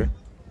 strikes here.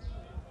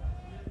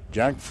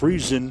 Jack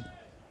Friesen,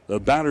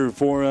 the batter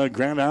for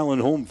Grand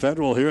Island Home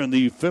Federal here in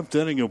the 5th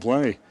inning of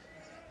play.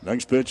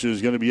 Next pitch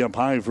is going to be up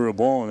high for a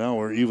ball, and now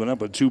we're even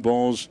up at 2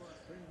 balls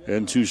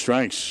and 2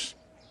 strikes.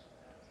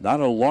 Not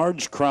a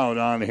large crowd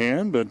on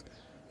hand, but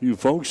you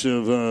folks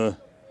have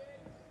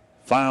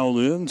filed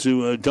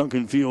into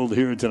Duncan Field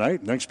here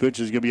tonight. Next pitch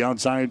is going to be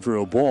outside for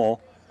a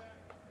ball.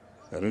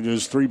 And it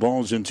is 3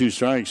 balls and 2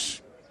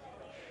 strikes.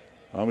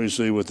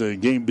 Obviously, with the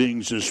game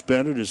being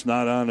suspended, it's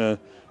not on a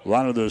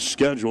lot of the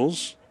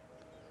schedules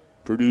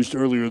produced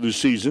earlier this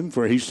season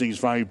for Hastings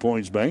 5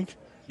 Points Bank.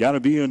 Got to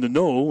be in the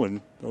know,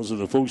 and those are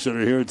the folks that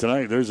are here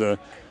tonight. There's a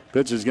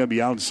pitch that's going to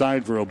be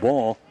outside for a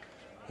ball.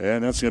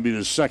 And that's going to be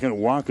the second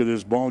walk of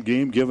this ball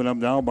game, given up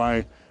now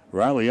by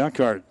Riley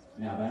Eckhart.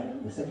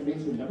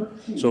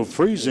 So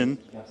Friesen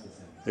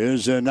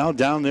is now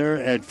down there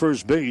at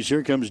first base.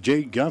 Here comes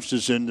Jake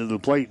Gustafson to the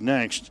plate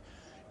next.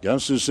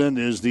 Gustafson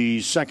is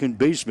the second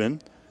baseman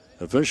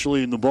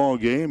officially in the ball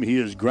game. He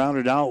has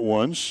grounded out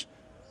once.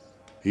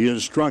 He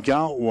has struck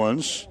out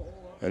once.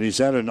 And he's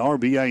had an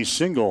RBI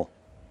single.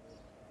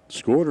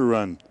 Scored a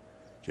run.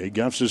 Jake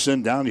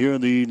Gustafson down here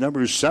in the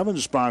number 7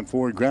 spot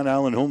for Grand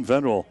Island Home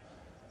Federal.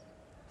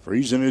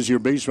 Friesen is your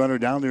base runner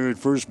down there at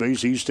first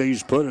base. He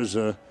stays put as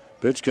a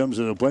pitch comes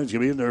to the plate. It's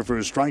going to be in there for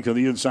a strike on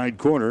the inside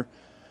corner.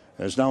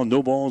 That's now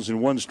no balls and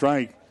 1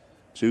 strike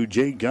to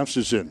Jake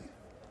Gustafson.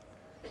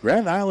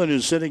 Grand Island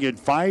is sitting at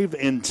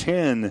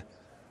 5-10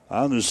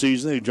 on the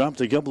season. They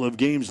dropped a couple of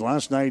games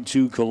last night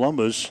to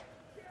Columbus,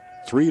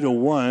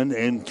 3-1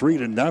 and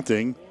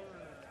 3-0.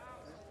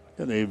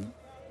 And they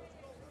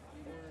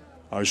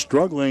are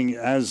struggling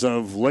as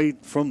of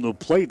late from the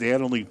plate. They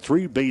had only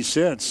 3 base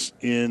hits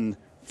in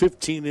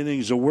 15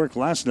 innings of work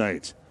last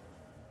night.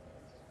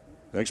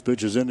 Next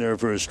pitch is in there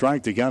for a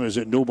strike. The count is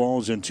at no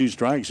balls and 2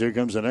 strikes. Here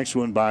comes the next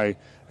one by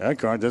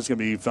Eckhart. That's going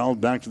to be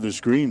fouled back to the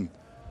screen.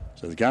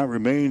 So the count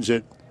remains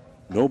at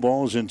no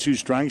balls and 2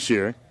 strikes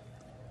here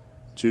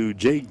to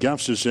Jake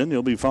Gustafson.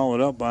 He'll be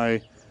followed up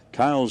by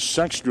Kyle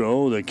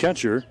Sextro, the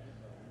catcher.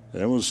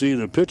 Then we'll see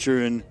the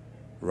pitcher in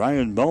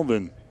Ryan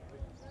Melvin.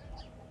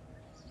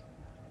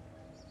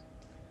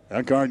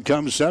 Eckhart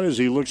comes set as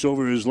he looks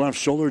over his left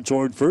shoulder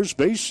toward first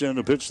base, and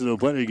the pitch to the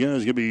plate again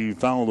is going to be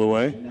fouled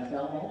away.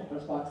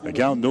 The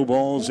count, no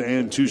balls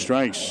and 2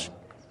 strikes.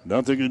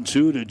 0-2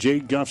 to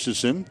Jake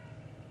Gustafson.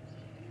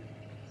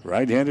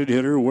 Right-handed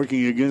hitter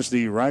working against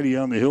the righty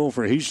on the hill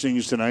for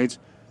Hastings tonight,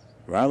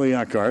 Riley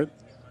Eckhart.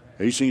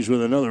 Hastings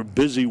with another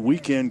busy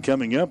weekend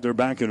coming up. They're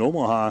back in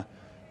Omaha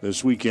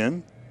this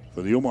weekend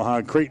for the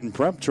Omaha Creighton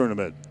Prep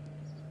Tournament.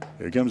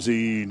 Here comes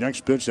the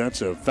next pitch.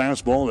 That's a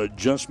fastball that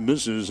just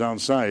misses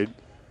outside.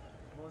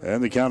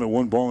 And the count at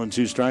 1 ball and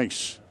 2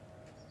 strikes.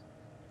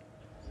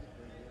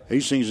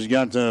 Hastings has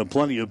got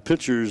plenty of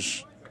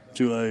pitchers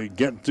to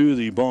get through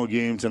the ball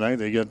game tonight.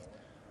 They got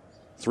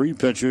 3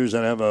 pitchers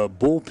that have a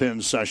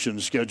bullpen session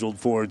scheduled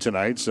for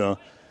tonight, so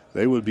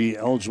they would be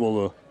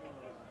eligible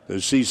to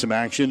see some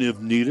action if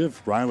needed.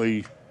 If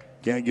Riley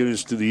can't get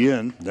us to the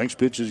end, next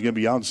pitch is going to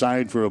be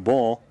outside for a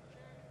ball.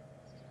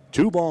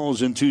 2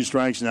 balls and 2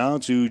 strikes now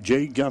to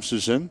Jake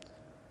Gustafson.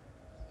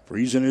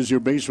 Friesen is your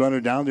base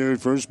runner down there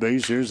at first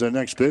base. Here's the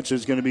next pitch.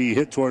 It's going to be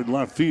hit toward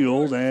left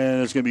field,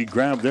 and it's going to be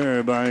grabbed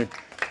there by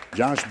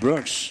Josh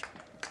Brooks.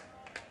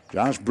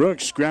 Josh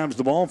Brooks grabs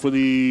the ball for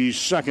the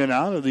second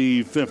out of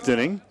the 5th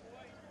inning.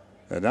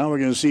 And now we're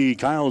going to see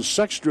Kyle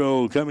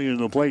Sextro coming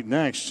into the plate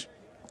next.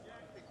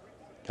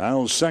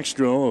 Kyle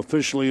Sextro,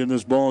 officially in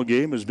this ball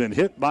game, has been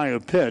hit by a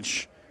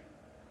pitch.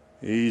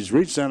 He's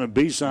reached on a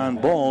base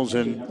on balls,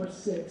 and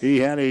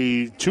he had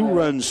a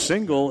 2-run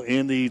single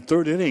in the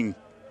 3rd inning.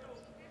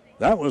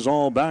 That was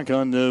all back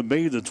on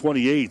May the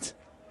 28th.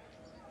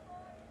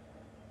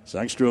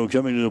 Sextro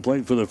coming to the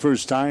plate for the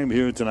first time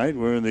here tonight.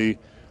 We're in the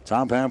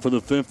top half of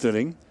the 5th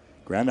inning.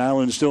 Grand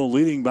Island still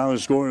leading by a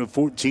score of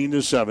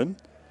 14-7.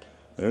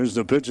 There's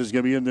the pitch. It's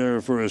going to be in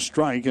there for a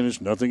strike, and it's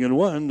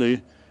 0-1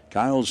 to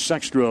Kyle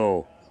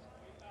Sextro.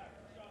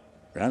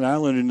 Grand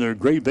Island in their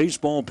gray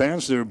baseball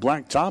pants, their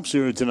black tops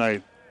here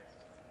tonight.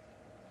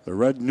 The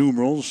red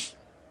numerals,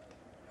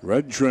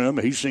 red trim.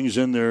 Hastings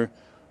in their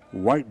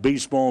white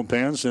baseball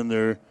pants and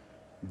their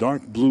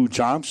dark blue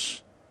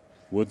tops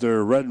with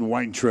their red and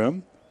white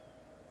trim.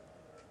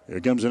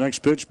 Here comes the next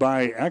pitch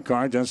by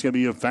Eckhart. That's going to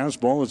be a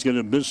fastball. It's going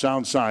to miss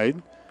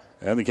outside.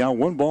 And the count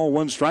 1 ball,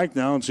 1 strike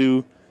now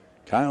to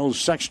Kyle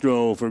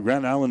Sextro for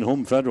Grand Island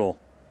Home Federal.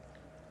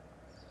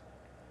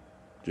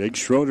 Jake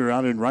Schroeder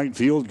out in right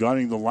field,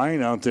 guarding the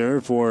line out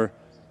there for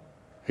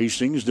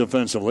Hastings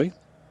defensively.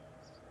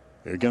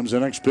 Here comes the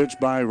next pitch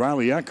by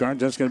Riley Eckhart.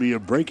 That's going to be a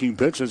breaking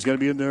pitch. That's going to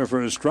be in there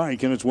for a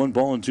strike, and it's 1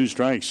 ball and 2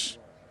 strikes.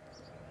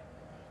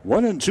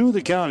 1-2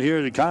 the count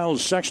here to Kyle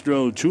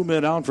Sextro. 2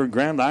 men out for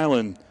Grand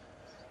Island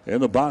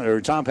in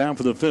the top half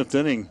of the 5th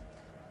inning.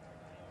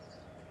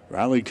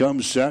 Riley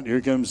comes set.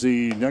 Here comes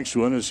the next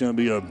one. It's going to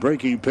be a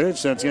breaking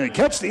pitch. That's going to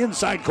catch the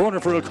inside corner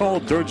for a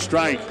called 3rd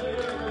strike.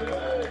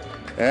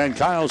 And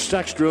Kyle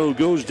Sextro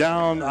goes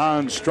down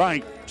on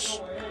strikes.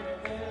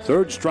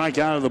 3rd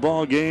strikeout of the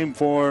ball game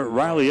for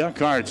Riley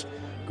Eckhart.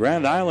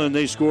 Grand Island,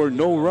 they scored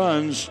no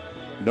runs,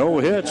 no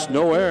hits,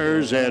 no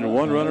errors, and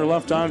 1 runner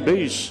left on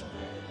base.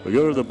 We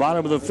go to the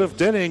bottom of the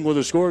 5th inning with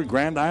a score: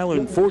 Grand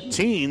Island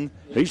 14,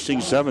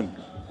 Hastings 7.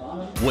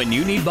 When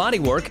you need body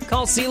work,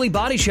 call Seeley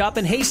Body Shop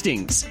in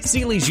Hastings.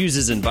 Seeley's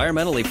uses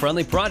environmentally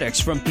friendly products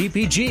from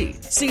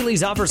PPG.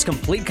 Seeley's offers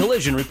complete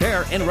collision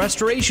repair and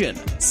restoration.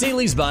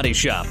 Seeley's Body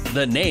Shop,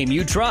 the name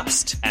you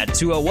trust, at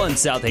 201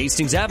 South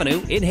Hastings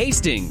Avenue in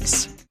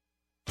Hastings.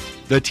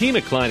 The team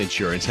at Klein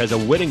Insurance has a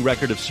winning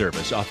record of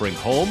service, offering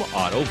home,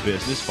 auto,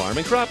 business, farm,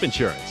 and crop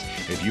insurance.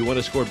 If you want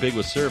to score big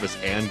with service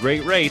and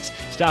great rates,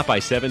 stop by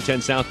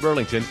 710 South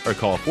Burlington or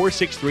call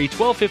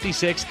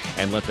 463-1256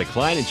 and let the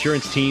Klein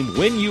Insurance team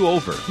win you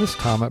over. This is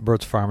Tom at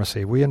Burt's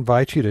Pharmacy. We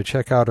invite you to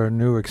check out our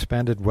new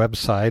expanded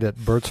website at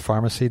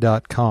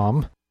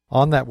burtspharmacy.com.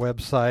 On that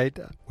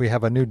website, we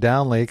have a new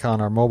downlink on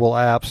our mobile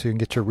app so you can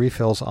get your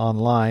refills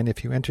online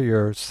if you enter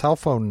your cell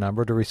phone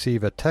number to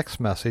receive a text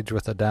message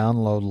with a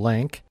download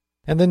link.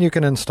 And then you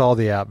can install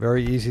the app.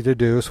 Very easy to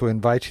do, so we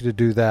invite you to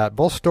do that.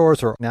 Both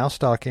stores are now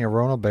stocking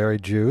Arona Berry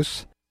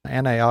juice,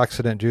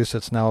 antioxidant juice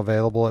that's now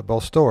available at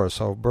both stores.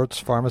 So Burt's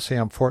Pharmacy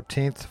on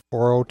 14th,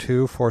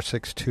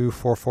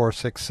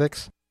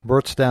 402-462-4466.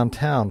 Burt's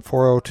downtown,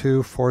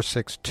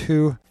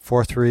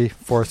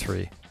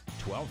 402-462-4343.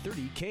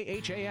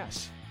 1230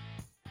 KHAS.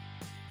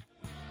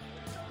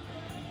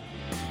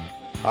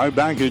 All right,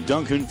 back at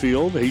Duncan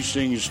Field,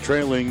 Hastings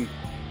trailing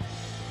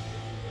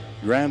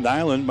Grand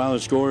Island by a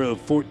score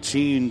of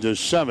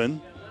 14-7.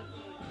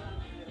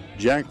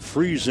 Jack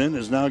Friesen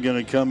is now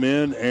going to come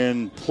in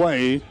and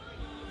play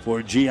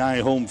for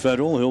GI Home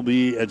Federal. He'll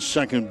be at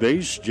second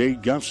base.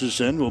 Jake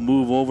Gustafson will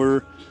move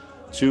over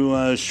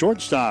to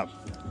shortstop.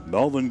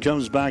 Melvin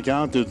comes back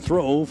out to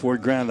throw for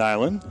Grand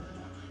Island.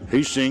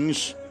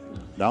 Hastings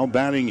now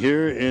batting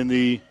here in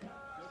the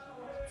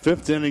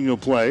 5th inning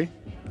of play.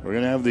 We're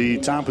going to have the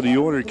top of the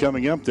order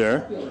coming up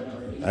there.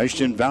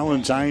 Ashton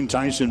Valentine,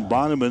 Tyson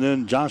Bonham, and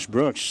then Josh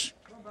Brooks.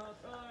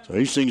 So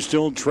Hastings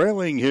still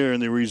trailing here in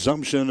the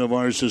resumption of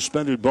our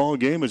suspended ball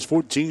game. It's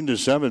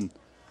 14-7.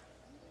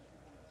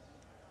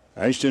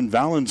 Ashton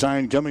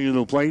Valentine coming to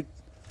the plate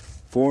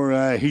for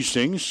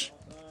Hastings.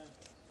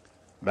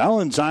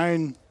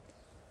 Valentine,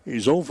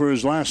 he's 0 for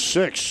his last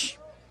 6.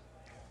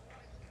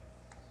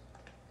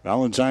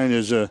 Valentine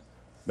is a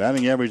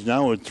batting average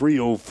now at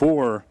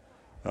 .304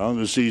 on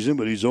the season,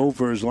 but he's 0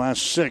 for his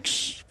last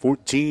 6.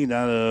 14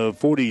 out of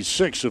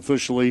 46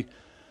 officially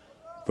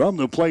from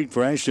the plate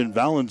for Ashton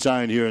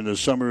Valentine here in the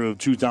summer of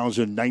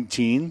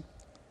 2019.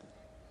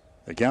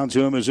 The count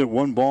to him is at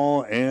 1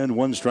 ball and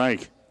 1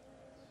 strike.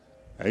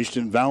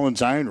 Ashton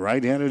Valentine,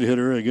 right-handed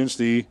hitter against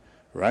the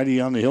righty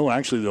on the hill,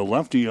 actually the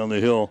lefty on the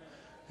hill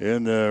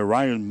in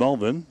Ryan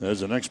Melvin, as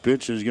the next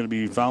pitch is going to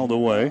be fouled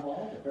away.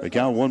 The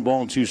count 1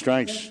 ball and 2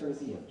 strikes.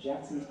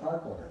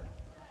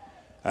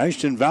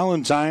 Ashton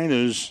Valentine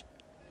has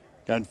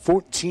got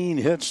 14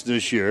 hits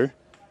this year.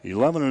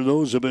 11 of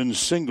those have been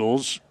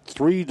singles,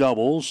 3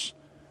 doubles.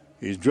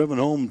 He's driven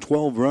home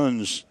 12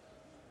 runs.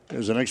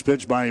 There's the next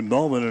pitch by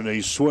Melvin, and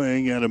a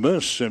swing and a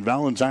miss, and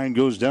Valentine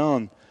goes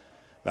down.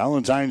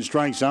 Valentine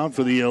strikes out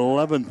for the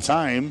 11th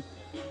time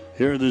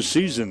here this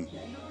season.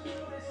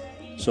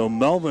 So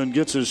Melvin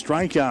gets a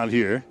strikeout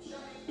here,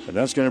 and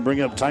that's going to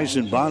bring up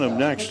Tyson Bonham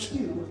next.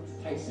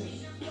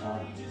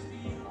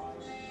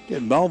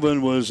 Again,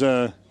 Melvin was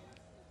out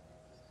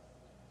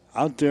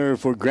there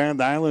for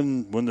Grand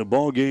Island when the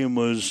ball game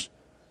was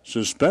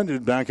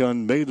suspended back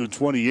on May the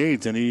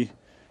 28th, and he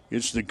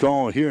gets the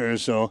call here.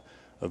 So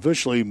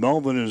officially,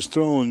 Melvin has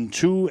thrown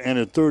 2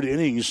 1/3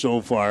 innings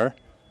so far.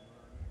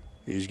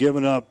 He's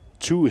given up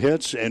 2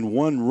 hits and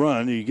 1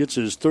 run. He gets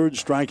his 3rd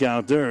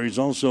strikeout there. He's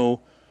also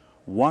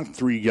walked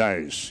 3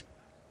 guys.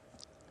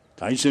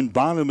 Tyson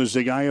Bonham is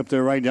the guy up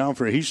there right now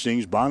for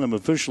Hastings. Bonham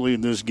officially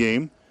in this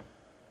game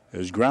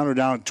has grounded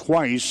out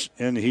twice,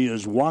 and he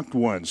has walked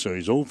 1. So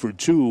he's 0 for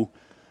 2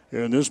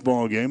 here in this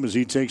ball game as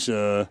he takes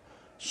a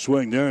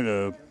swing there and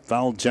a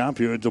foul tap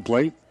here at the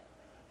plate.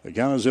 The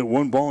count is at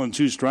 1 ball and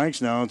 2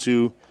 strikes now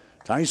to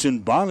Tyson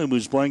Bonham,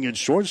 who's playing at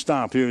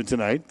shortstop here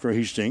tonight for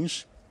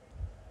Hastings.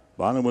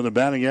 Bonham with a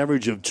batting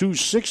average of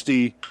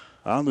 .260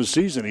 on the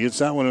season. He hits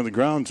that one on the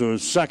ground to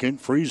second.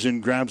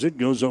 Friesen grabs it,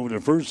 goes over to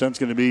first. That's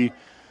going to be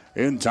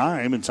in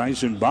time, and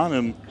Tyson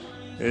Bonham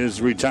is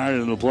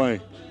retired in the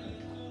play.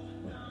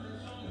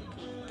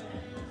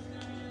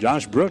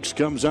 Josh Brooks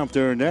comes up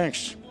there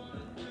next.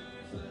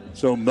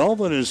 So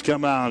Melvin has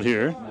come out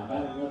here.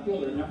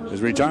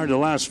 Has retired the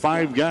last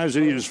 5 guys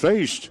that he has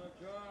faced.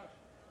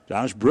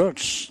 Josh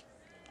Brooks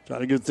trying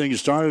to get things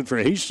started for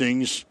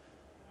Hastings.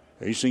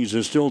 Hastings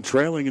is still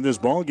trailing in this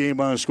ball game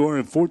by a score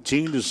of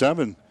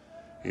 14-7.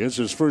 He hits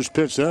his first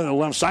pitch there on the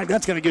left side.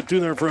 That's going to get through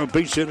there for a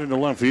base hit into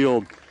left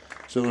field.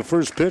 So the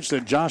first pitch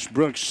that Josh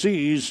Brooks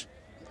sees,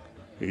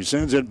 he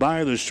sends it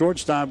by the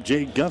shortstop,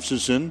 Jay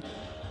Gustafson,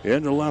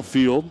 into left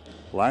field.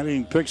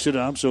 Lighting picks it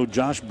up, so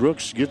Josh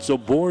Brooks gets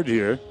aboard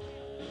here.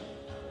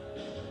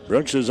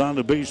 Brooks is on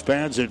the base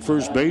pads at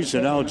first base,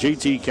 and now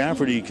J.T.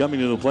 Cafferty coming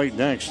to the plate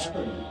next.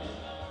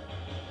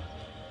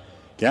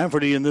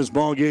 Cafferty in this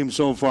ball game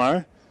so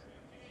far.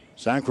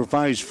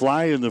 Sacrifice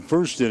fly in the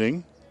first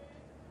inning.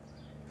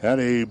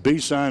 Had a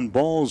base on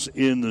balls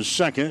in the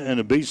second and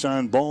a base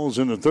on balls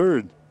in the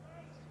third.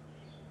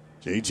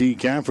 J.T.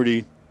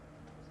 Cafferty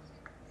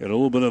in a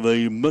little bit of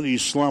a mini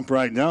slump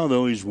right now,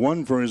 though. He's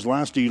 1 for his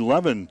last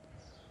 11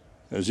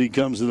 as he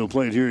comes to the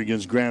plate here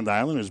against Grand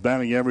Island. His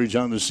batting average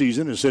on the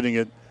season is sitting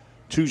at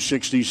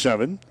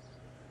 .267.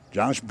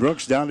 Josh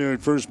Brooks down there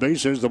at first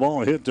base. There's the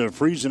ball hit to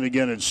Friesen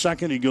again at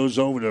second. He goes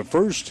over to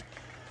first.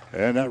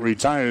 And that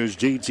retires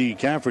J.T.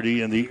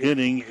 Cafferty, and the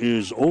inning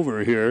is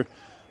over here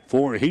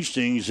for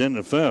Hastings in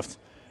the 5th.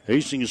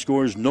 Hastings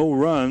scores no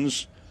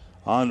runs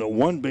on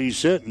 1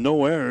 base hit,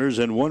 no errors,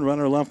 and 1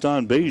 runner left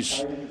on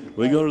base.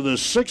 We go to the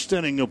 6th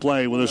inning of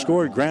play with a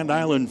score at Grand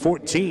Island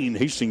 14,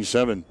 Hastings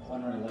 7.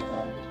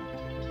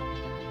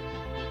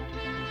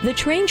 The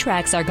train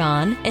tracks are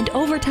gone, and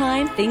over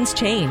time, things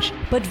change.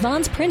 But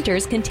Vaughn's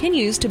Printers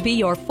continues to be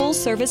your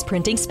full-service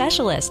printing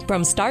specialist.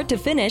 From start to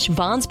finish,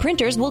 Vaughn's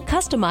Printers will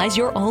customize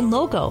your own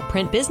logo,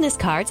 print business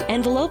cards,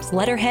 envelopes,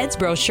 letterheads,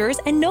 brochures,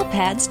 and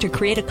notepads to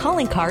create a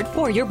calling card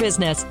for your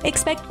business.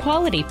 Expect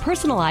quality,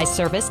 personalized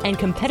service and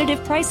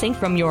competitive pricing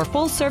from your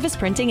full-service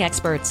printing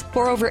experts.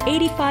 For over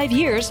 85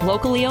 years,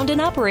 locally owned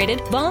and operated,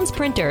 Vaughn's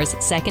Printers,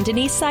 2nd and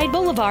East Side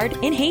Boulevard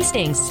in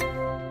Hastings.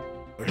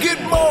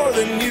 Get more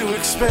than you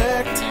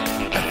expect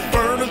at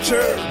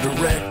Furniture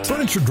Direct.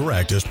 Furniture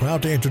Direct is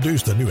proud to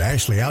introduce the new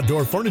Ashley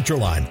Outdoor Furniture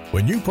line.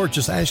 When you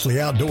purchase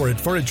Ashley Outdoor at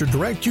Furniture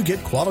Direct, you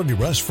get quality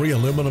rust-free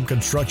aluminum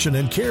construction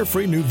and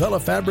carefree new Vela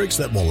fabrics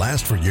that will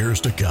last for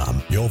years to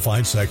come. You'll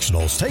find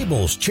sectionals,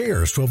 tables,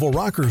 chairs, swivel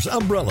rockers,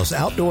 umbrellas,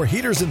 outdoor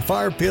heaters, and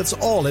fire pits,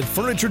 all at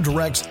Furniture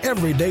Direct's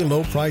everyday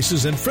low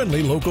prices and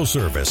friendly local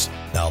service.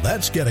 Now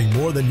that's getting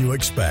more than you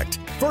expect.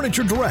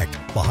 Furniture Direct,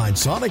 behind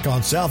Sonic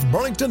on South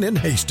Burlington in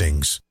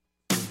Hastings.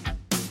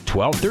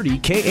 1230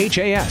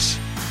 KHAS.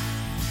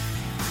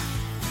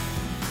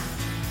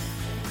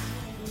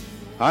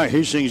 All right,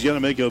 Hastings going to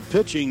make a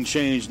pitching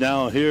change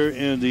now here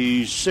in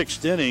the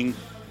 6th inning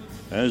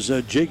as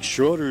Jake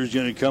Schroeder is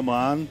going to come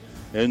on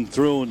and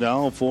throw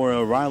now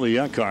for Riley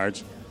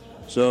Eckhart.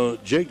 So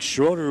Jake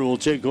Schroeder will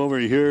take over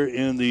here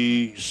in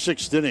the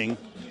 6th inning.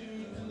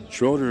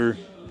 Schroeder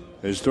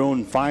has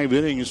thrown 5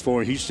 innings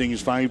for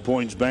Hastings 5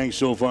 Points Bank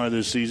so far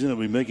this season. He'll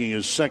be making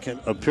his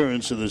 2nd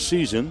appearance of the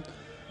season.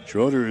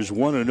 Schroeder is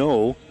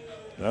 1-0.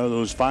 Out of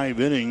those 5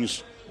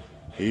 innings,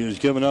 he has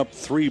given up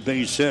 3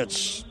 base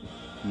hits,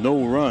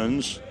 no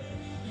runs,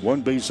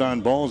 1 base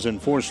on balls,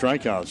 and 4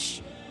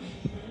 strikeouts.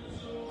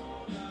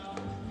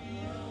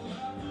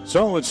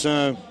 So it's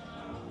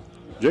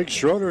Jake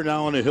Schroeder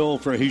now on the hill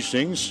for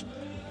Hastings.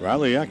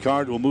 Riley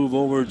Eckhart will move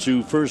over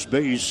to first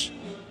base.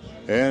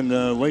 And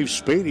Leif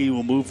Spady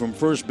will move from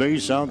first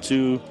base out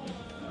to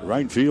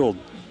right field.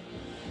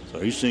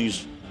 So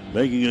Hastings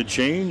making a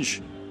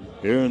change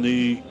here in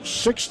the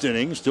 6th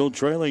inning, still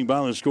trailing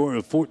by the score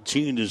of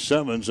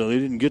 14-7. So they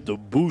didn't get the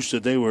boost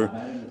that they were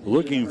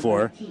looking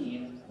for.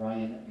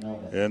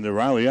 And the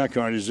Riley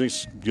Eckhart is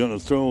just going to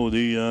throw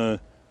the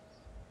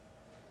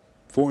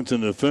 4th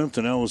and the 5th.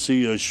 And now we'll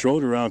see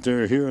Schroeder out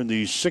there here in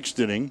the 6th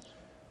inning.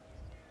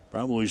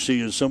 Probably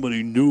see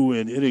somebody new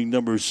in inning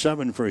number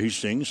 7 for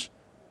Hastings.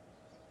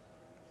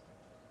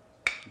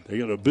 They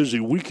got a busy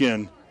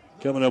weekend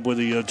coming up with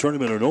the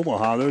tournament in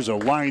Omaha. There's a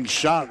line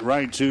shot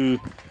right to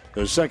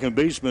the second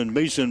baseman,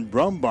 Mason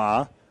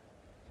Brumbaugh.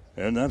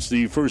 And that's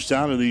the first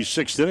out of the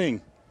 6th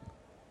inning.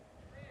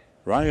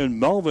 Ryan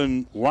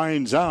Melvin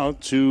lines out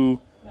to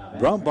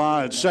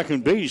Brumbaugh at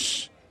second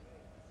base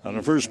on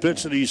the first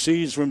pitch that he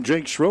sees from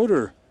Jake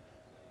Schroeder.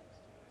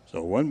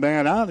 So 1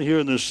 man out here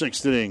in the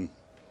 6th inning.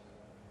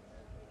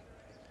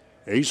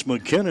 Ace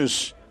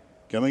McInnes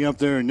coming up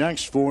there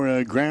next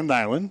for Grand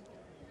Island.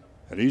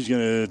 And he's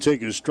going to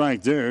take a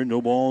strike there.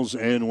 No balls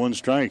and 1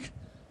 strike.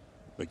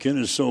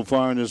 McInnes so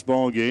far in this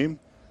ball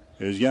game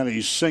has got a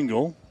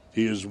single.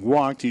 He has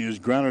walked. He has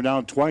grounded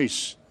out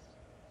twice.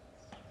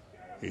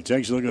 He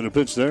takes a look at the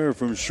pitch there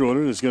from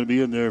Schroeder. That's going to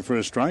be in there for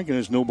a strike. And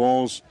it's no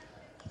balls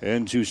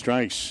and 2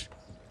 strikes.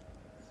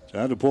 So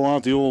I had to pull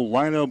out the old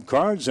lineup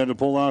cards. Had to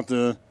pull out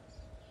the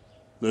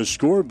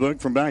scorebook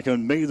from back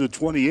on May the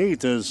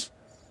 28th as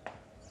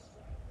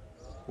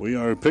we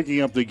are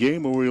picking up the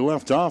game where we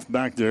left off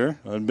back there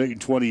on May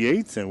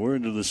 28th, and we're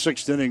into the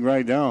 6th inning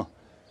right now.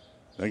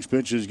 Next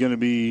pitch is going to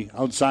be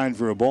outside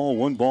for a ball.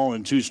 1 ball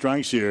and 2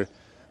 strikes here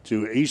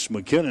to Ace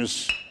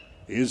McInnes.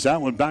 Is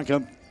that one back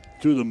up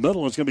through the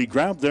middle? It's going to be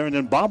grabbed there and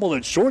then bobbled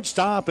at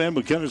shortstop, and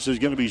McInnes is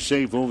going to be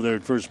safe over there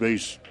at first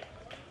base.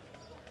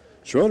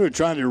 Schroeder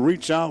trying to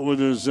reach out with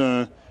his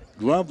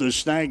glove to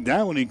snag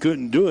that one. He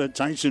couldn't do it.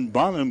 Tyson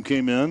Bonham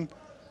came in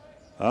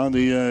on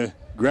the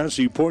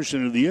grassy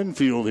portion of the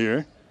infield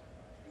here.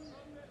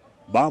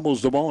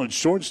 Bobbles the ball at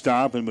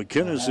shortstop, and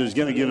McInnes is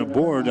going to get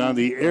aboard on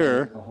the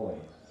error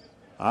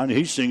on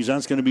Hastings.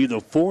 That's going to be the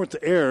 4th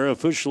error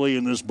officially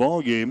in this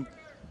ball game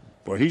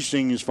for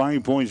Hastings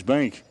 5 Points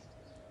Bank.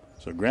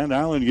 So Grand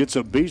Island gets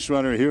a base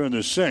runner here in the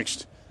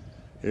 6th.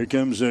 Here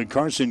comes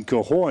Carson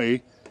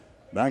Cahoy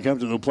back up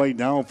to the plate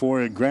now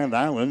for Grand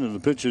Island, and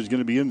the pitch is going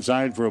to be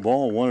inside for a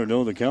ball.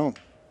 1-0 the count.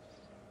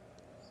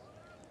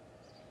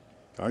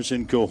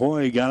 Carson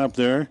Cahoy got up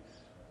there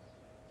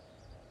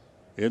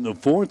in the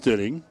 4th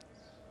inning.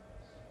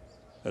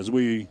 As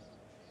we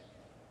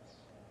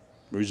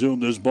resume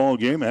this ball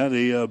game, had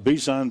a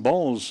base on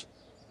balls.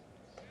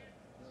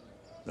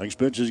 Next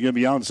pitch is going to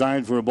be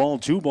outside for a ball.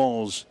 2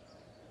 balls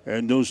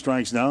and no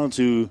strikes now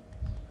to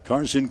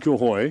Carson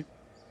Cahoy.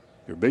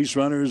 Your base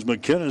runner is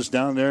McInnes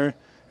down there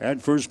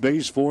at first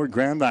base for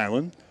Grand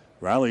Island.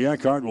 Riley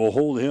Eckhart will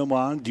hold him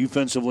on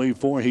defensively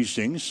for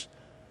Hastings.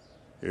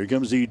 Here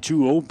comes the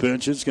 2-0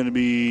 pitch. It's going to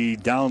be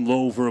down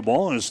low for a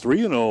ball, and it's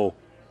 3-0.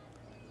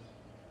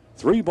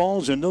 3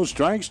 balls and no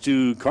strikes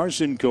to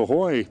Carson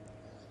Cahoy.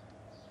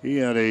 He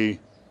had a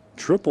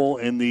triple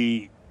in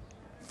the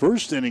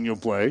 1st inning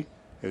of play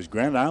as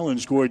Grand Island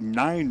scored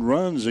 9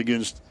 runs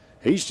against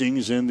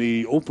Hastings in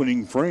the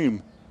opening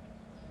frame.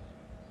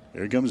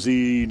 Here comes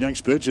the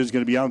next pitch. It's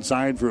going to be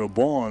outside for a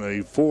ball, and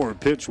a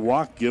 4-pitch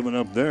walk given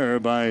up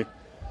there by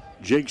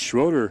Jake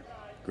Schroeder.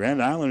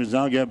 Grand Island has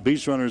now got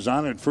base runners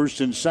on at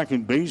first and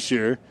second base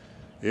here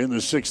in the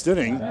 6th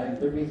inning.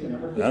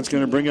 That's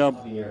going to bring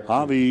up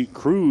Javi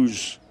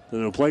Cruz to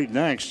the plate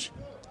next.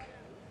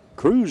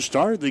 Cruz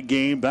started the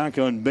game back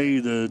on May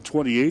the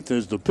 28th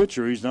as the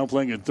pitcher. He's now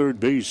playing at third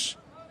base.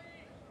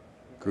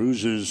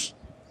 Cruz has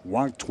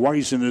walked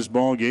twice in this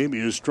ball game.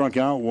 He has struck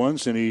out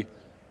once, and he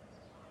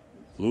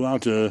flew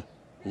out to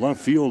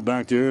left field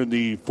back there in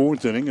the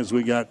 4th inning as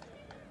we got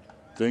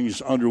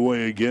things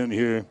underway again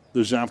here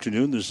this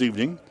afternoon, this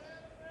evening.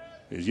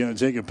 He's going to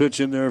take a pitch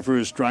in there for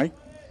a strike.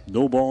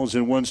 No balls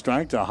and 1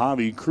 strike to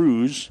Javi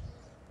Cruz.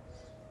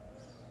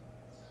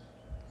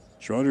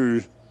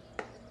 Schroeder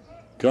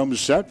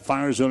comes set,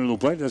 fires under the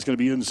plate. That's going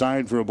to be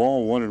inside for a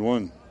ball,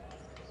 1-1.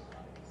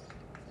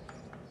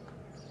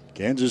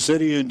 Kansas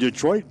City and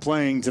Detroit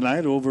playing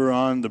tonight over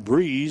on the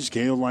Breeze.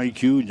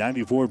 KLIQ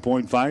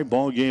 94.5.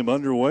 Ball game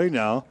underway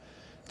now.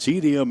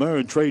 TD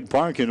Ameritrade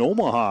Park in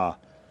Omaha.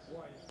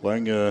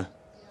 Playing out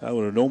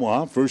in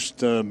Omaha.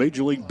 First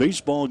Major League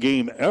Baseball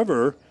game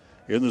ever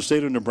in the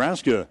state of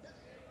Nebraska.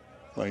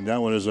 Playing that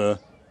one as a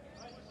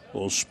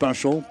little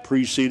special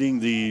preceding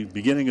the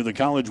beginning of the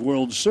College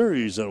World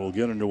Series that will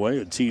get underway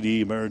at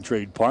TD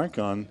Ameritrade Park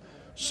on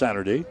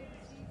Saturday.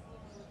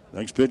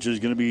 Next pitch is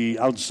going to be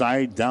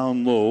outside,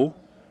 down low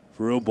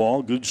for a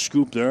ball. Good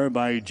scoop there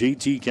by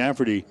J.T.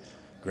 Cafferty.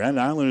 Grand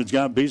Island has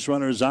got base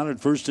runners on at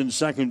first and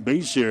second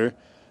base here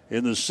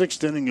in the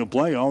 6th inning of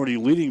play, already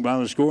leading by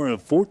the score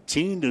of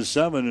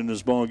 14-7 in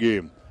this ball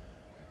game.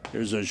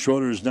 Here's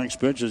Schroeder's next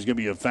pitch. Is going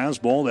to be a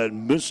fastball that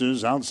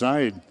misses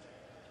outside.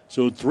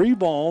 So 3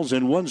 balls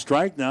and 1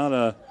 strike now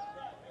to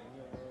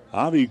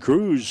Javi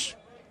Cruz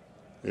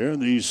here in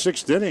the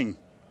 6th inning.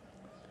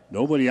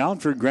 Nobody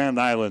out for Grand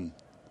Island.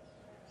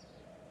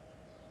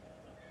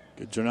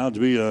 Could turn out to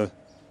be a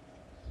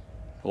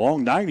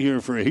long night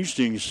here for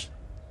Hastings,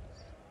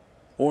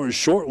 or a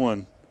short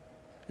one.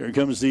 Here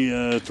comes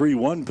the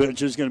 3-1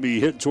 pitch. It's going to be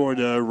hit toward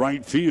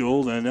right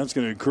field, and that's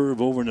going to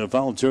curve over into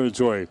foul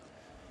territory.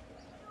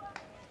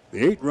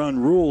 The 8-run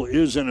rule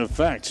is in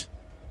effect.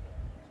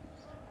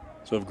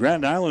 So if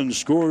Grand Island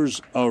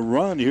scores a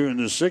run here in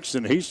the 6th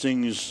and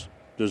Hastings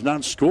does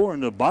not score in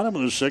the bottom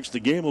of the 6th, the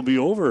game will be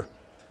over.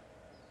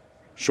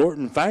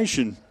 Shortened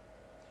fashion.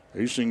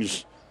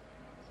 Hastings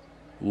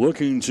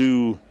looking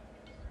to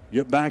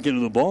get back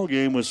into the ball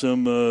game with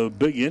some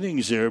big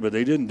innings here, but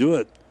they didn't do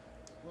it.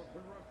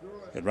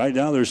 And right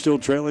now they're still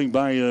trailing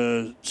by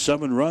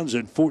 7 runs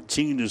at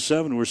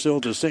 14-7. We're still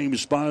at the same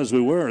spot as we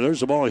were.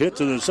 There's the ball hit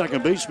to the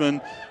second baseman,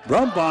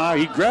 Brumbaugh.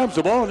 He grabs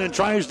the ball and then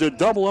tries to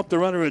double up the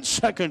runner at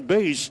second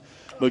base.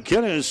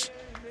 McKinnis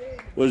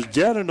was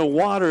dead in the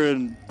water,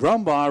 and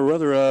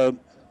Brumbaugh,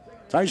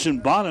 Tyson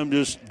Bonham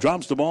just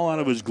drops the ball out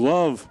of his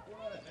glove.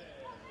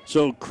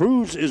 So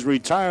Cruz is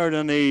retired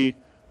on a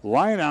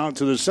line out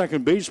to the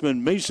second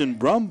baseman, Mason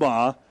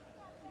Brumbaugh.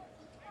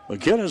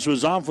 McKinnis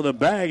was off with a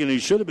bag, and he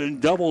should have been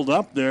doubled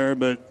up there,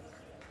 but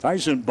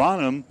Tyson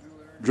Bonham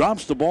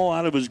drops the ball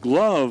out of his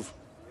glove.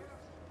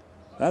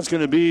 That's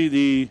going to be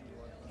the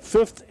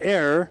 5th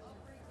error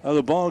of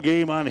the ball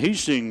game on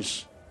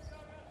Hastings.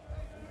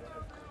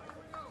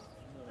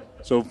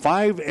 So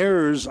 5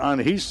 errors on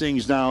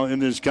Hastings now in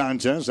this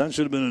contest. That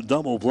should have been a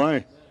double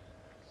play.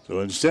 So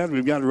instead,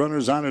 we've got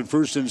runners on at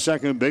first and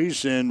second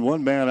base and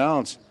 1 man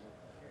out.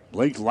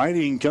 Blake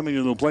Lighting coming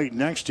to the plate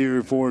next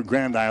here for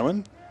Grand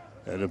Island.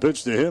 And the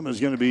pitch to him is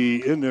going to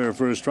be in there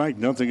for a strike,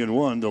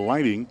 0-1 to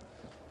Lighting.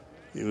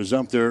 He was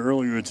up there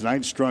earlier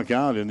tonight, struck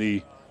out in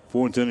the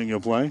 4th inning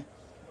of play.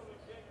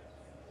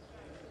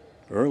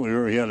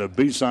 Earlier, he had a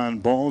base on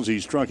balls. He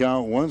struck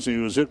out once, and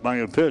he was hit by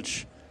a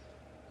pitch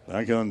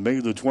back on May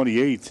the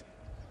 28th.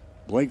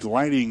 Blake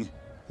Lighting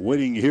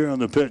waiting here on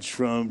the pitch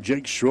from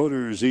Jake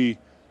Schroeder as he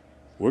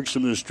works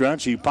from the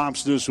stretch. He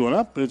pops this one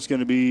up. It's going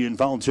to be in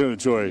foul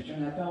territory.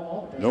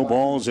 No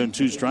balls and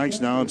 2 strikes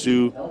now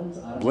to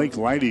Blake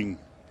Lighting.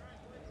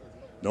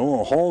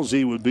 Noah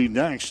Halsey would be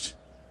next.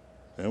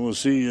 And we'll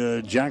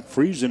see Jack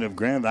Friesen if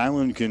Grand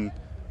Island can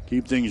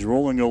keep things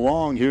rolling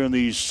along here in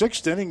the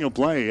 6th inning of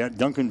play at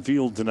Duncan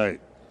Field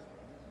tonight.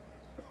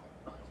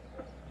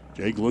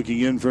 Jake looking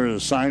in for a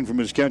sign from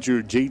his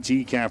catcher,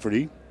 J.T.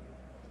 Cafferty.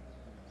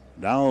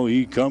 Now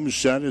he comes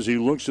set as he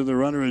looks to the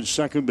runner at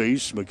second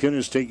base.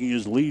 McKinnis taking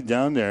his lead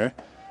down there.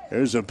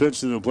 There's a pitch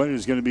to the plate.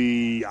 It's going to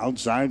be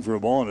outside for a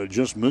ball, and it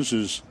just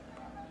misses.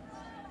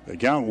 They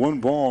count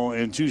 1 ball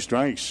and 2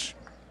 strikes.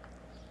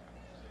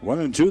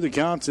 1-2 the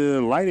count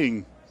to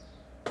Lighting.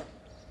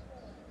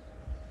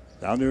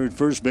 Down there at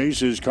first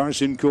base is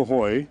Carson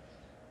Cahoy.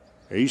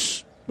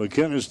 Ace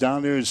McKinnis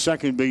down there at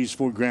second base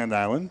for Grand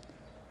Island.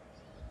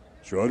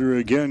 Schroeder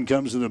again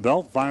comes to the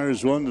belt,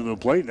 fires one to the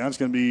plate. That's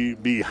going to be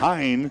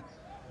behind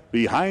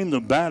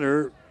the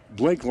batter,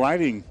 Blake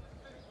Lighting.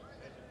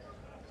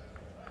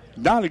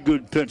 Not a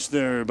good pitch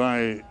there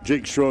by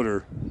Jake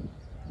Schroeder.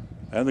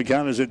 And the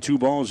count is at 2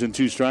 balls and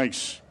 2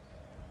 strikes.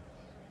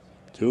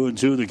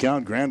 2-2 the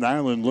count. Grand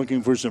Island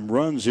looking for some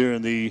runs here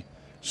in the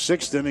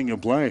 6th inning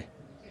of play.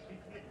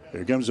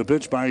 Here comes a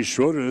pitch by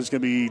Schroeder. That's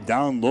going to be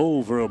down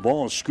low for a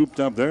ball, scooped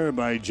up there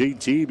by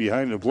JT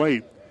behind the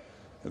plate.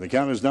 And the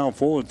count is now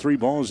full at 3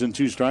 balls and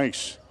 2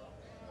 strikes.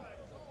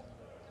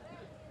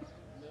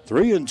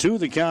 3-2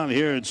 the count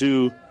here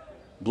to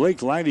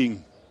Blake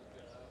Lighting.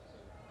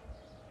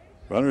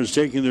 Runners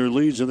taking their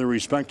leads in their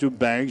respective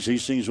bags.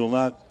 Hastings will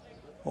not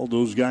hold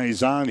those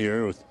guys on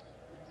here with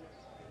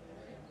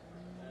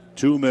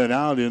 2 men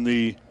out in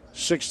the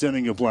 6th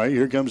inning of play.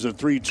 Here comes a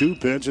 3-2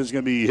 pitch. It's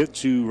going to be hit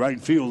to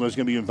right field. That's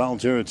going to be in foul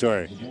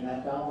territory.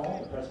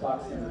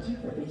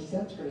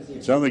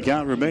 So the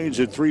count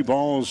remains at 3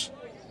 balls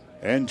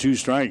and 2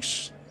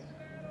 strikes.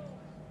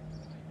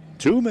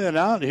 2 men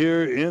out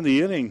here in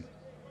the inning.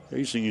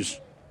 Hastings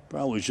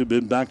probably should have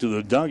been back to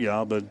the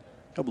dugout, but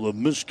a couple of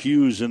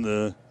miscues in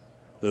the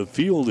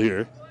field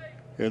here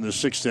in the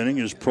 6th inning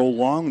has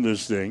prolonged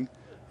this thing.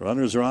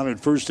 Runners are on at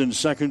first and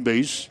second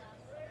base.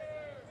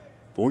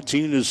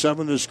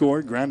 14-7 to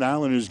score. Grand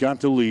Island has got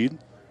the lead.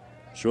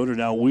 Schroeder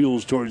now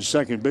wheels towards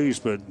second base,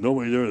 but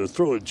nobody there to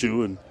throw it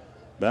to. And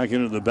back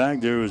into the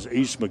bag there is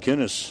Ace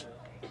McInnes.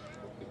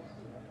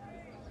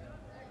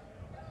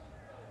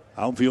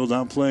 Outfield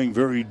not playing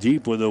very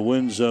deep with the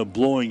winds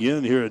blowing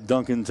in here at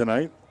Duncan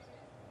tonight.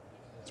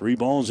 3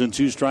 balls and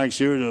 2 strikes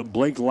here to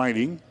Blake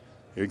Lighting.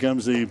 Here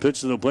comes the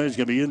pitch to the plate. It's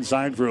going to be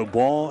inside for a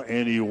ball,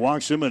 and he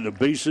walks him, and the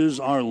bases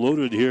are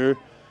loaded here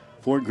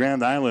for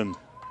Grand Island.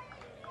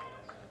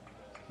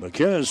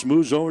 McInnes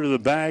moves over to the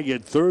bag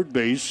at third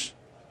base.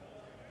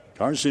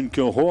 Carson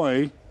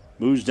Cahoy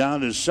moves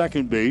down to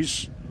second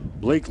base.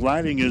 Blake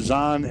Lighting is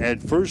on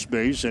at first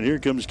base, and here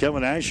comes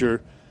Kevin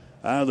Asher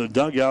out of the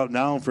dugout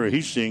now for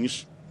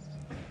Hastings.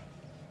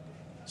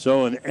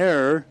 So an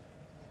error.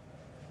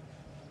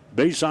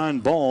 Base on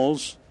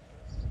balls.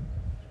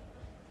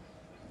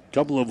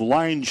 Couple of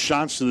line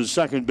shots to the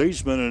second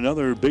baseman.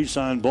 Another base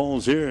on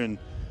balls here, and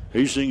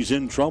Hastings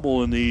in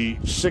trouble in the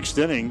 6th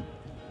inning.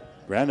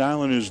 Grand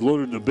Island has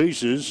loaded the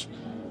bases.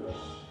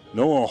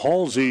 Noah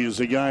Halsey is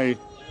the guy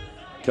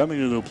coming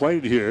to the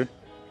plate here.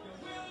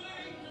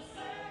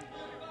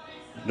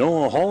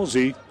 Noah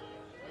Halsey,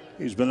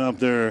 he's been up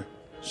there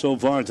so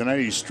far tonight.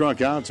 He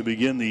struck out to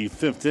begin the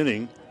 5th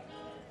inning.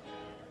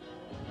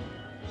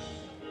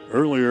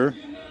 Earlier,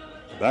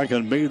 back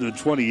on May the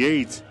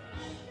 28th,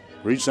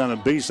 reached on a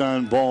base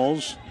on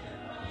balls.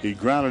 He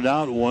grounded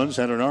out once,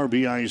 had an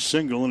RBI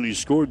single, and he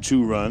scored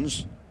 2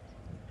 runs.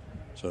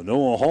 So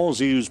Noah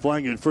Halsey, who's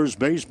playing at first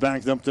base,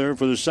 backed up there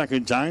for the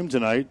second time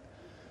tonight.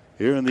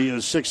 Here in the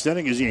 6th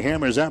inning as he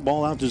hammers that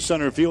ball out to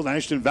center field.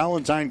 Ashton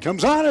Valentine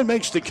comes on and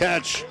makes the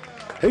catch.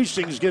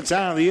 Hastings gets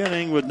out of the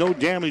inning with no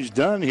damage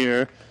done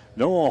here.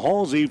 Noah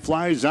Halsey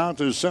flies out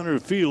to center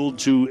field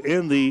to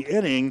end the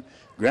inning.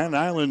 Grand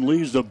Island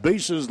leaves the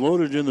bases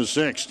loaded in the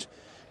 6th.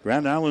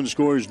 Grand Island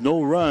scores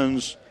no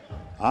runs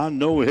on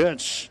no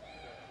hits.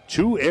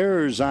 2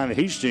 errors on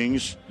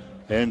Hastings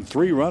and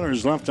 3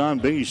 runners left on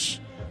base.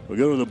 We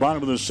go to the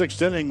bottom of the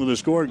 6th inning with a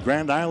score: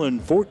 Grand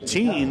Island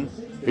 14,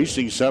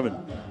 Hastings 7.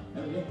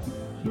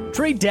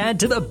 Treat Dad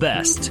to the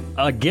best.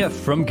 A gift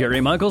from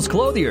Gary Michaels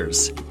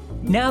Clothiers.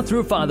 Now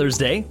through Father's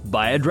Day,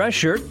 buy a dress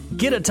shirt,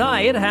 get a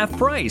tie at half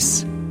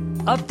price.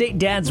 Update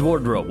Dad's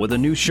wardrobe with a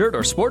new shirt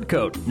or sport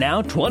coat,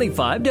 now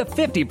 25 to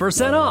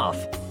 50% off.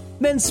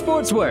 Men's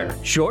sportswear,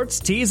 shorts,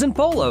 tees, and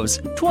polos,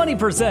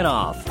 20%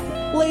 off.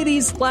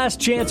 Ladies, last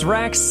chance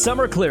racks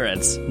summer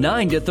clearance,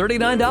 $9 to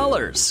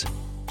 $39.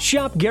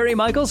 Shop Gary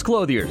Michaels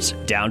Clothiers,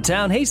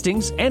 downtown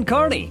Hastings and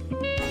Kearney.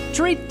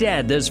 Treat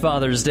Dad this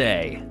Father's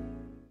Day.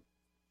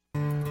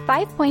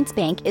 5 Points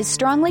Bank is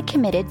strongly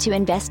committed to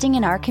investing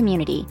in our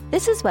community.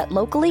 This is what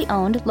locally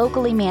owned,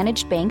 locally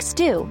managed banks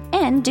do,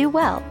 and do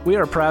well. We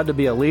are proud to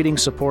be a leading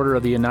supporter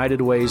of the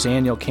United Way's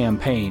annual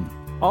campaign.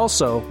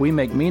 Also, we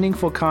make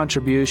meaningful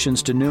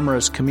contributions to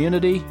numerous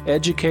community,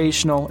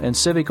 educational, and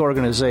civic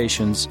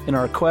organizations in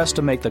our quest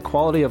to make the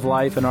quality of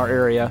life in our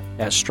area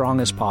as strong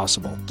as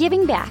possible.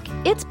 Giving back.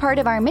 It's part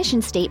of our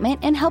mission statement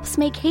and helps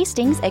make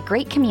Hastings a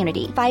great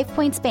community. 5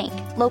 Points Bank.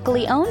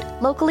 Locally owned,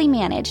 locally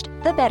managed.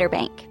 The better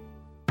bank.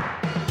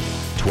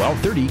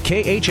 1230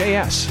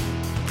 KHAS.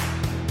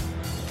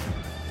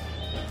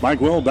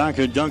 Mike Will back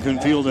at Duncan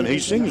Field in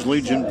Hastings.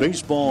 Legion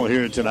Baseball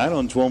here tonight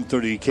on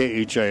 1230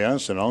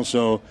 KHAS, and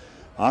also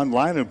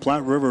online at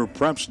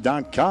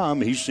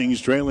PlatteRiverPreps.com. Hastings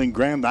trailing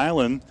Grand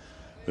Island.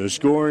 The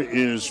score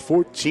is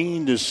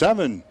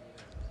 14-7.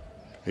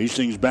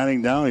 Hastings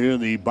batting down here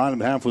in the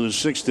bottom half of the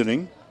 6th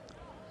inning.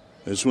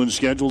 This one's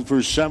scheduled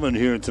for 7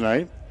 here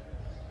tonight.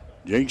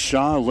 Jake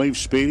Shaw, Leif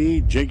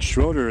Spady, Jake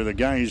Schroeder, the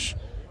guys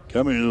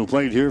coming to the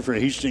plate here for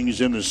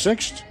Hastings in the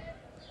 6th.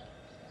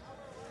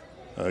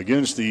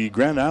 Against the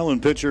Grand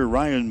Island pitcher,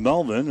 Ryan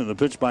Melvin. And the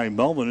pitch by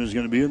Melvin is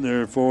going to be in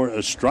there for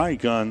a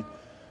strike on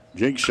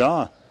Jake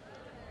Shaw.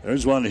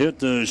 There's one hit.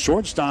 The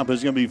shortstop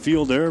is going to be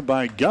fielded there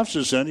by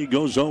Gustafson. He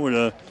goes over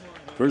to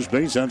first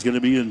base. That's going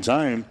to be in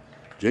time.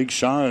 Jake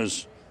Shaw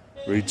is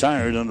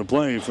retired on the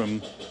play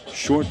from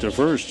short to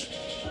first.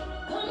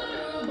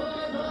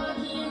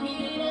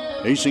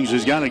 Hastings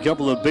has got a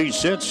couple of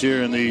base hits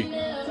here in the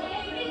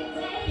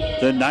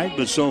night,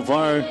 but so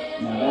far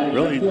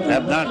really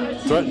have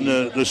not threatened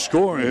the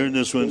score here in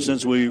this one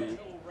since we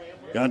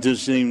got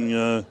this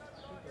thing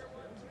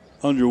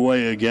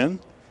underway again.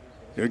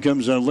 Here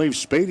comes Leif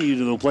Spady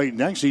to the plate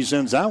next. He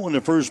sends that one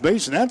to first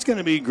base, and that's going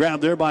to be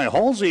grabbed there by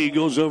Halsey. He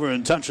goes over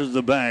and touches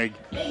the bag.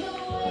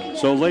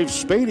 So Leif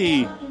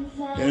Spady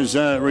is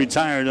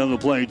retired on the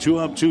play. 2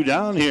 up, 2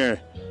 down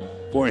here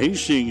for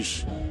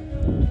Hastings.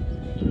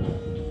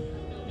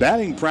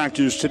 Batting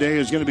practice today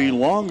is going to be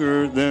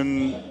longer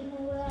than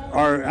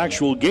our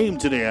actual game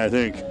today, I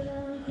think.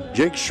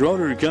 Jake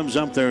Schroeder comes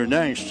up there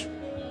next.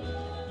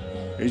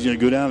 He's going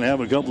to go down and have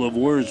a couple of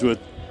words with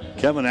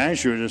Kevin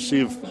Asher to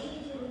see if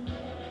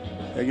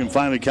they can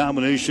find a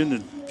combination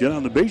to get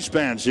on the base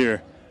paths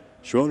here.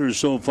 Schroeder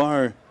so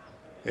far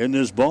in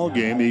this ball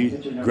game, he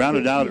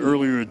grounded out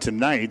earlier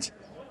tonight.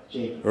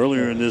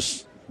 Earlier in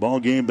this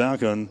ball game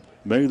back on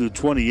May the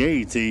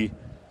 28th, he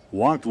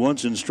walked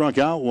once and struck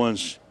out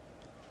once.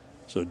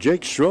 So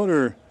Jake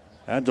Schroeder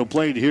at the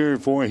plate here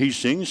for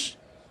Hastings.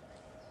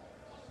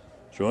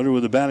 Schroeder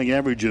with a batting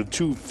average of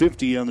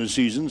 .250 on the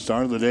season.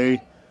 Start of the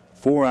day,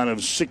 4 out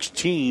of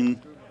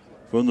 16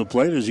 from the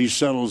plate as he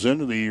settles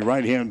into the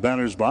right-hand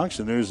batter's box.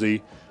 And there's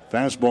the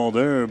fastball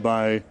there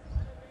by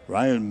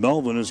Ryan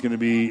Melvin. Is going to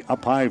be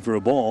up high for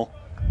a ball.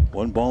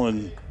 1 ball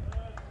and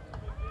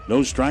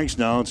no strikes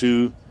now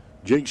to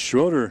Jake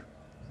Schroeder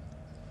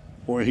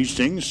for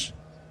Hastings.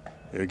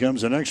 Here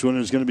comes the next one.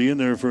 It's going to be in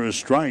there for a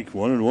strike.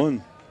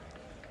 1-1.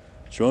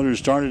 Schroeder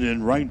started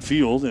in right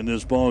field in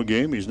this ball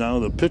game. He's now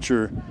the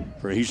pitcher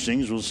for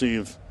Hastings. We'll see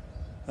if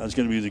that's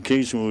going to be the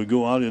case when we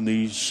go out in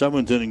the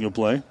 7th inning of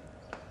play.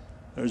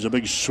 There's a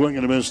big swing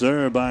and a miss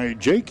there by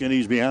Jake, and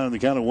he's behind the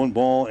count of 1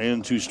 ball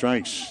and 2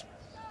 strikes.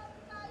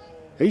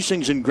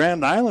 Hastings and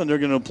Grand Island are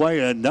going to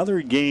play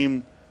another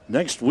game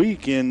next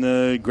week in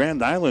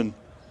Grand Island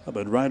up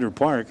at Ryder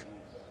Park.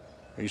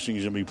 Hastings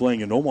is going to be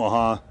playing in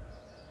Omaha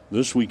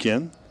this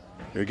weekend.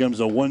 Here comes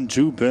the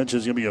 1-2 pitch.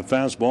 It's going to be a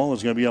fastball.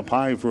 It's going to be up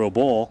high for a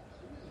ball.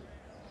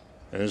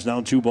 And it's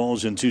now 2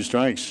 balls and 2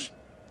 strikes.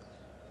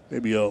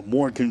 Maybe a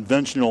more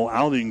conventional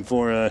outing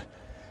for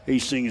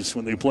Hastings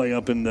when they play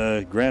up in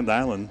Grand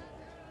Island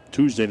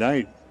Tuesday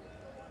night.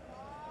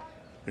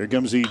 Here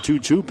comes the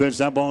 2-2 pitch.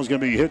 That ball is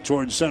going to be hit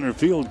towards center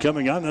field.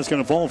 Coming out, and that's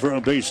going to fall for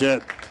a base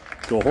hit.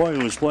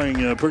 Cahoy was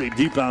playing pretty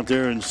deep out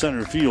there in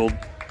center field.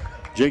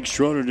 Jake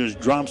Schroeder just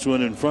drops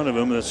one in front of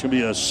him. That's going to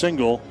be a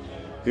single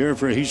here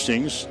for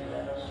Hastings.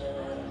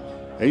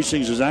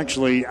 Hastings has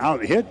actually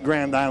out-hit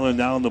Grand Island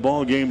now in the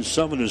ball game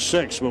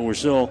 7-6, but we're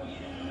still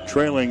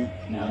trailing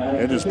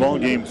in this ball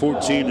game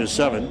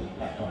 14-7.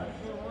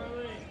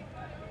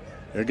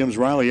 Here comes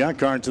Riley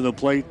Eckhart to the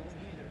plate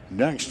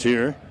next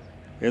here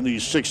in the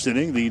 6th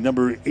inning. The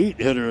number 8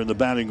 hitter in the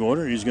batting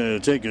order. He's going to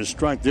take a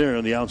strike there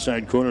in the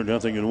outside corner,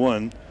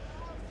 0-1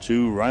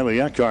 to Riley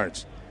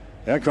Eckhart.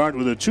 Eckhart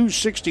with a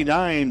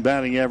 .269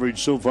 batting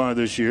average so far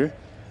this year.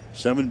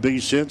 7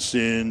 base hits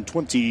in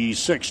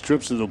 26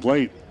 trips to the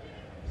plate.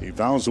 He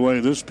fouls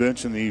away this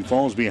pitch, and he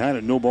falls behind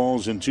it. No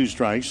balls and 2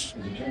 strikes.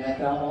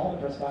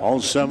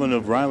 All 7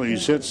 of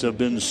Riley's hits have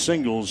been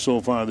singles so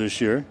far this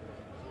year.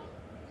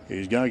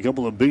 He's got a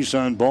couple of base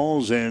on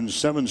balls and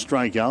 7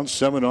 strikeouts,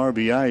 7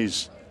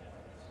 RBIs.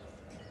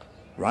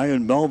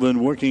 Ryan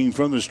Melvin working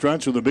from the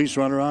stretch with a base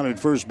runner on at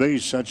first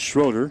base. That's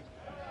Schroeder.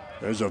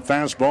 There's a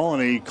fastball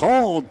and a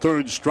called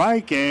 3rd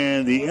strike,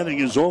 and the inning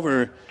is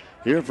over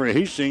here for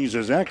Hastings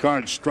as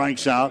Eckhart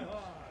strikes out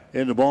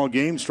in the ball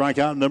game.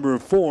 Strikeout number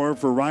 4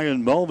 for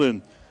Ryan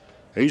Melvin.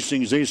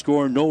 Hastings, they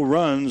score no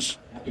runs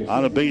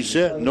on a base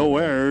hit, no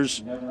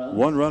errors.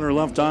 1 runner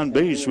left on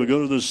base. We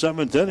go to the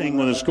 7th inning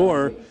with a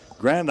score.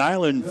 Grand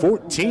Island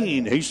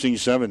 14,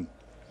 Hastings 7.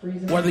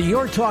 Whether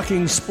you're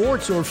talking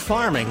sports or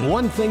farming,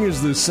 one thing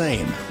is the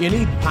same. You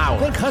need power.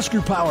 Think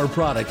Husker Power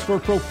products for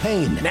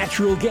propane,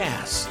 natural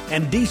gas,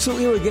 and diesel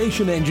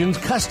irrigation engines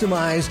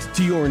customized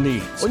to your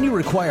needs. When you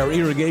require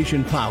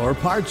irrigation power,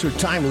 parts, or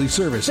timely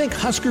service, think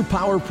Husker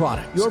Power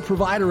products, your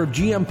provider of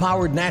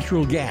GM-powered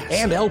natural gas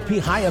and LP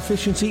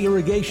high-efficiency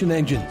irrigation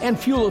engine and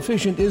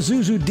fuel-efficient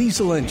Isuzu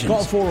diesel engines.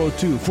 Call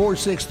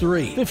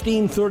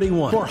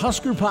 402-463-1531 for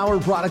Husker Power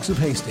products of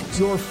Hastings,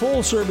 your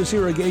full-service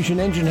irrigation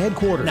engine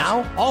headquarters.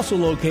 Now, also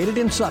located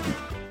in Sutton.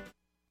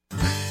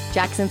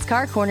 Jackson's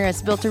Car Corner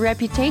has built a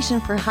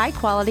reputation for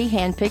high-quality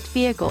hand-picked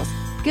vehicles.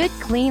 Good,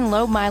 clean,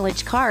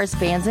 low-mileage cars,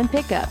 vans, and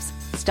pickups.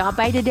 Stop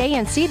by today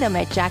and see them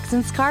at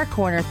Jackson's Car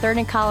Corner, 3rd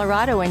and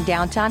Colorado in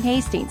downtown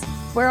Hastings,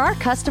 where our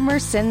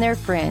customers send their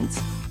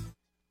friends.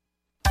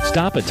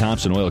 Stop at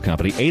Thompson Oil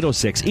Company,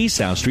 806 East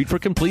South Street for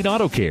complete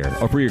auto care.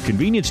 Or for your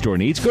convenience store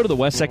needs, go to the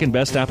West 2nd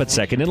Best Stop at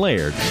 2nd and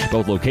Laird.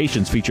 Both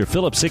locations feature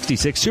Phillips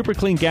 66 Super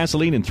Clean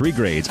gasoline in 3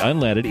 grades,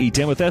 unleaded,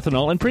 E10 with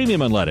ethanol, and premium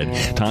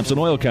unleaded. Thompson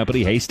Oil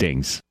Company,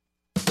 Hastings.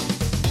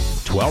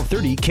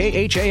 1230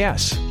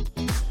 KHAS.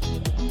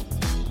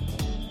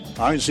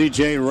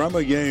 CJ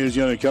Remigay is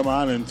going to come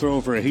on and throw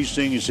for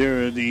Hastings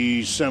here in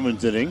the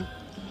 7th inning.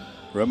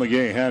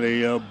 Remigay had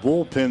a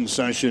bullpen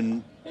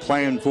session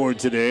planned for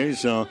today,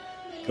 so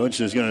Coach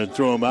is going to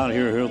throw him out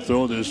here. He'll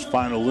throw this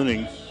final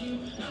inning.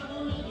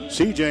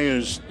 CJ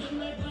has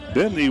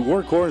been the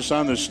workhorse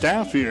on the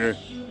staff here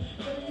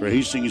for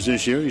Hastings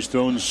this year. He's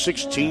thrown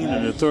 16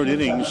 in the 3rd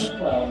innings.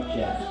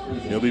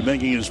 He'll be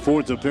making his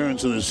 4th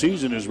appearance of the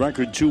season. His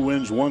record 2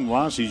 wins, 1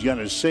 loss. He's got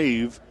a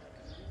save.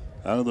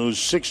 Out of those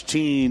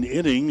 16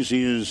 innings,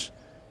 he has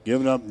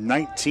given up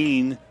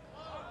 19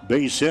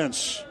 base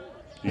hits,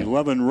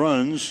 11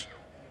 runs.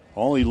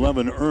 All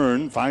 11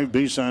 earned, 5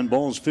 base on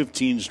balls,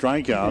 15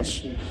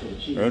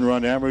 strikeouts. Earned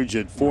run average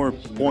at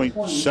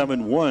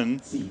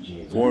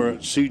 4.71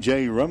 for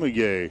C.J.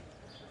 Remigay.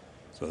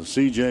 So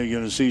C.J.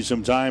 going to see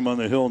some time on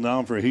the hill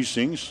now for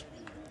Hastings.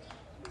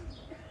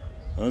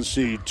 Let's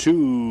see,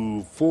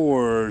 2,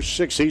 4,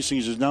 6.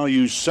 Hastings has now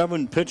used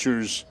 7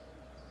 pitchers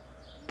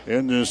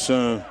in this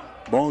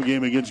ball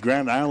game against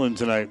Grand Island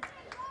tonight.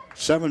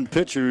 7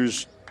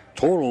 pitchers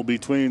total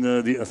between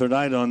the other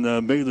night on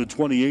May the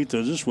 28th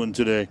of this one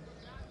today.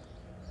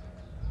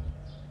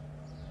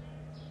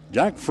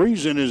 Jack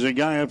Friesen is a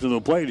guy up to the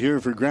plate here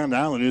for Grand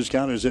Island. His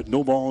count is at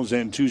no balls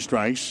and 2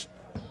 strikes.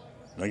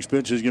 Next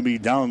pitch is going to be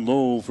down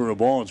low for a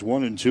ball. It's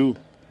 1-2.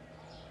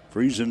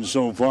 Friesen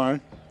so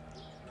far.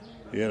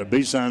 He had a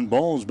base on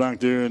balls back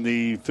there in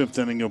the 5th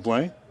inning of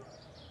play.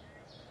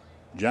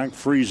 Jack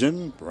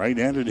Friesen,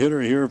 right-handed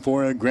hitter here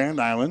for Grand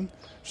Island.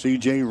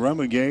 C.J.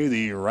 Rumigay,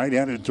 the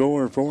right-handed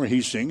thrower for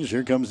Hastings.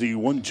 Here comes the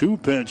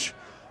 1-2 pitch.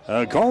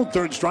 Called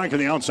third strike in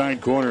the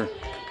outside corner.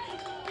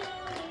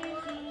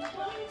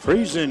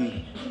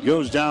 Friesen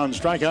goes down,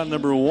 strikeout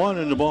number 1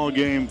 in the ball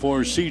game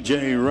for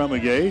C.J.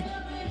 Rumigay.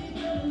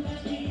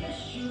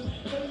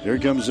 Here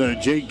comes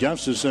Jake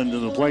Gustafson to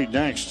the plate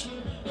next.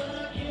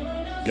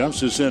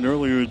 Gustafson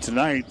earlier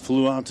tonight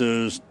flew out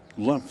to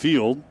left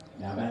field.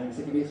 Now batting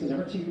second baseman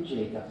number 2,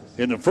 Jake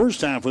Gustafson. In the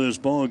first half of this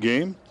ball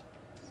game,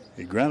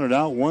 he grounded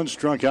out once,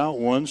 struck out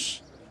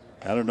once,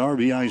 had an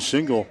RBI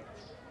single.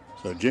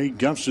 So Jake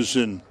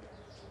Gustafson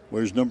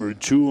wears number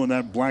 2 on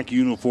that black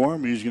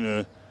uniform. He's going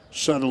to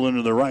settle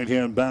into the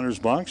right-hand batter's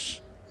box.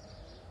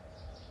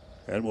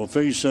 And will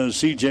face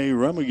C.J.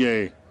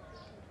 Rumigay.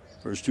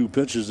 First 2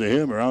 pitches to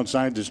him are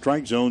outside the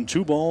strike zone.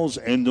 2 balls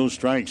and no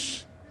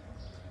strikes.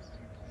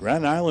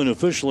 Grand Island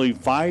officially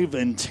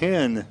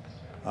 5-10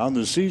 on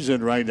the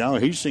season right now.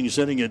 Hastings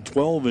sitting at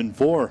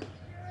 12-4.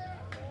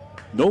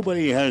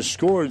 Nobody has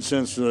scored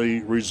since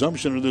the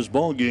resumption of this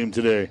ball game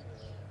today.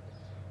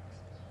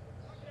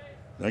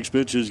 Next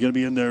pitch is going to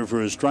be in there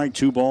for a strike.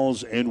 2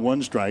 balls and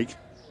 1 strike.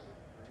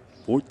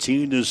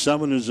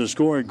 14-7 is the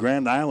score.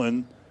 Grand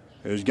Island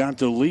has got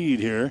the lead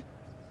here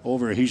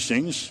over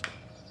Hastings.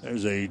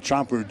 There's a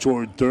chopper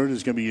toward third.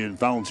 It's going to be in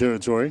foul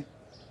territory.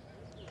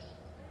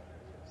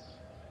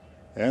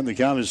 And the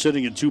count is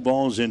sitting at 2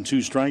 balls and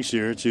 2 strikes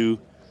here to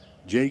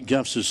Jake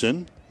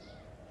Gustafson.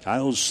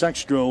 Kyle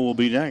Sextro will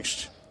be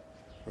next.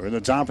 We're in the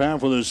top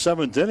half of the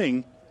 7th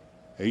inning.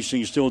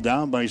 Hastings still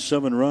down by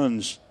 7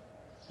 runs.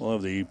 We'll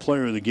have the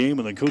player of the game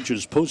and the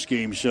coach's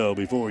post-game show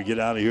before we get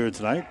out of here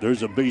tonight.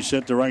 There's a base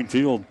hit to right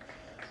field.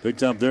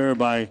 Picked up there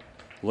by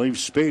Leif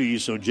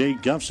Spady. So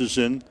Jake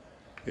Gustafson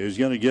is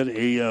going to get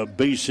a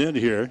base hit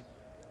here.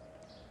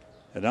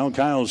 And now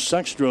Kyle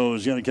Sextro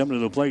is going to come to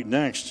the plate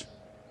next.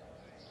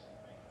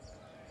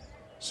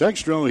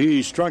 Sextro,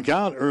 he struck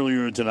out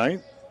earlier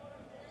tonight.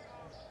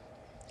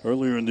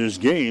 Earlier in this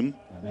game,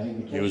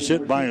 he was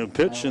hit by a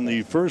pitch in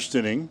the first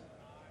inning,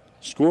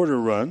 scored a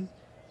run,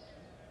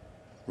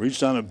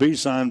 reached on a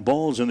base on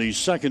balls in the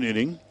second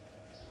inning,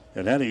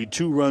 and had a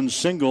 2-run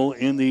single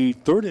in the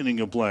 3rd inning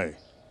of play.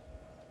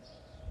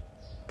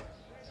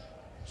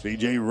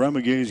 C.J.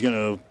 Rumigay is going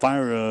to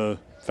fire a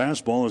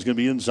fastball. It's going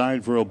to be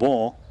inside for a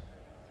ball.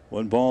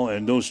 1 ball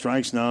and no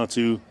strikes now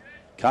to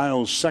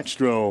Kyle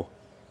Sextro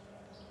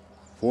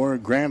for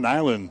Grand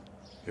Island.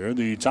 Here in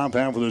the top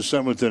half of the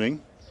 7th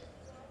inning.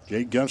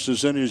 Jake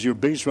Gustafson is your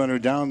base runner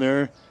down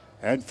there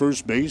at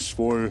first base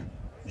for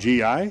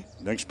GI.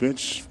 Next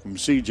pitch from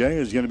CJ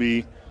is going to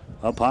be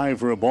up high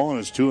for a ball, and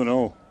it's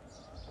 2-0.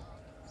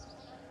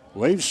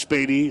 Leif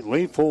Spady,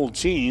 Leif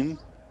Holteen,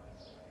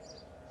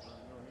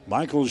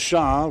 Michael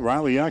Shaw,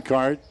 Riley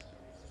Eckhart,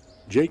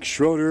 Jake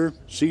Schroeder,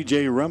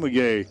 CJ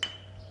Rumigay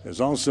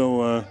has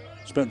also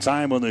spent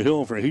time on the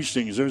hill for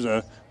Hastings. There's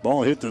a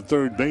ball hit to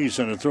third base,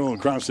 and a throw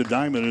across the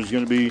diamond is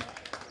going to be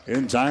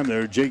in time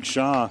there. Jake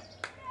Shaw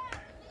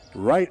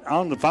right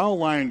on the foul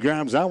line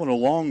grabs that one, a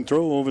long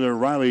throw over there,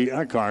 Riley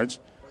Eckhart.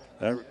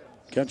 That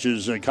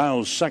catches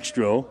Kyle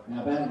Sextro.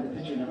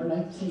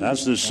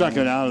 That's the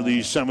second out of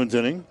the 7th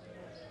inning.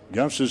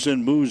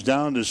 Gustafson moves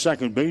down to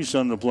second base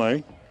on the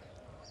play.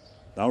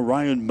 Now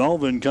Ryan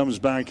Melvin comes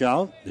back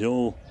out.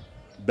 He'll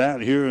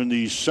bat here in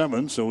the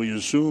 7th, so we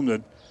assume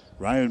that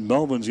Ryan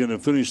Melvin's going to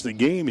finish the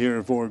game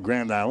here for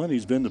Grand Island.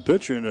 He's been the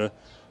pitcher and a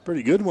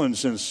pretty good one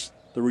since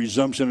the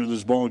resumption of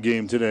this ball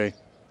game today.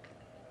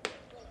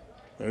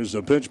 There's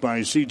the pitch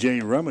by C.J.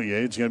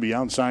 Rumigay. It's going to be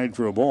outside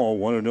for a ball.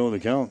 1-0 the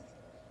count.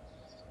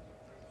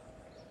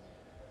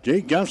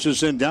 Jake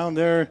Gustafson down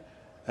there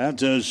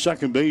at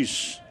second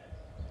base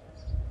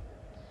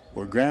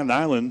for Grand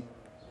Island.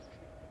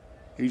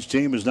 Each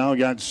team has now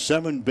got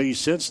 7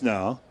 base hits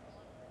now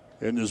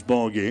in this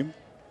ball game.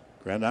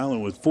 Grand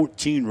Island with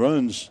 14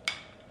 runs.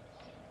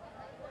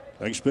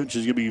 Next pitch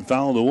is going to be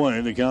fouled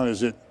away. The count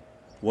is at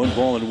 1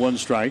 ball and 1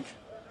 strike.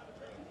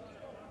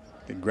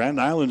 And Grand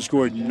Island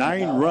scored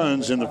 9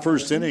 runs in the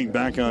first inning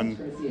back on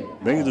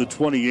May the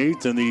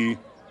 28th in the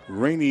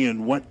rainy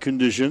and wet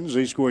conditions.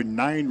 They scored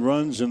 9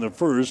 runs in the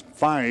first,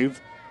 5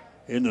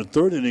 in the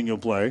 3rd inning of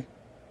play.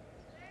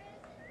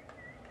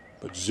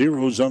 But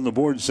zeros on the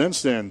board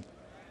since then.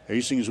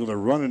 Hastings with a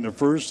run in the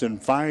first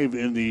and 5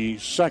 in the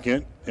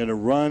second and a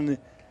run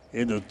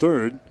in the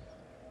 3rd.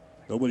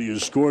 Nobody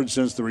has scored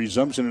since the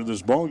resumption of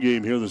this ball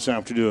game here this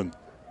afternoon.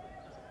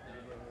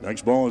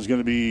 Next ball is going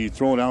to be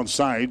thrown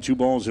outside. 2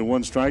 balls and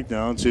 1 strike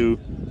now to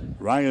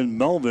Ryan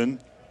Melvin.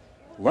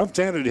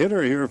 Left-handed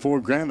hitter here for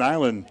Grand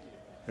Island.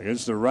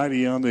 Against the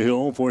righty on the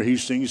hill for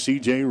Hastings,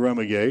 C.J.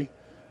 Rumigay.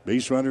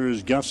 Base runner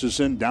is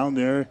Gustafson down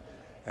there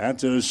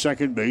at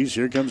second base.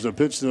 Here comes the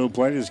pitch to the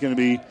plate. It's going to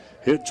be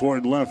hit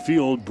toward left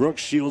field.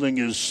 Brooks shielding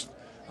his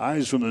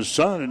eyes from the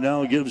sun and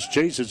now gives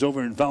chase. It's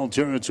over in foul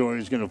territory.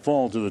 He's going to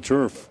fall to the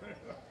turf.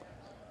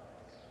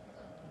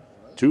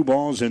 2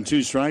 balls and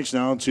 2 strikes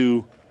now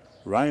to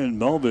Ryan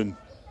Melvin.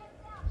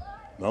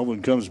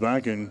 Melvin comes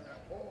back and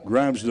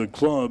grabs the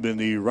club in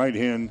the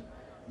right-hand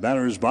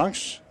batter's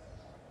box.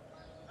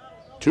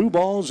 2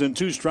 balls and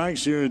 2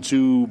 strikes here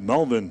to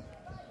Melvin.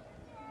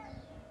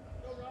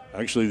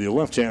 Actually, the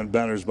left-hand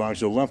batter's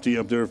box, a lefty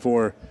up there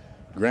for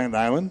Grand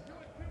Island.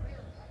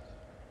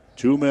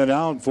 2 men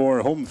out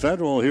for Home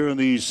Federal here in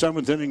the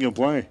 7th inning of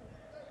play.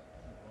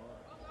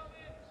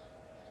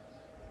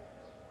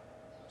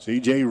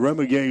 C.J.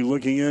 Remigay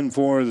looking in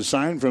for the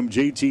sign from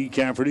J.T.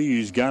 Cafferty.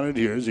 He's got it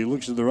here as he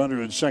looks at the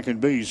runner at second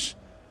base.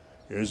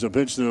 Here's the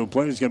pitch to the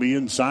plate. It's going to be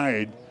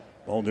inside.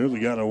 Ball nearly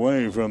got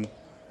away from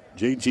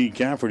J.T.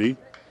 Cafferty.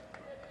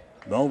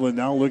 Melvin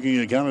now looking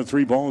at a count of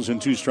 3 balls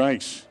and 2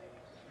 strikes.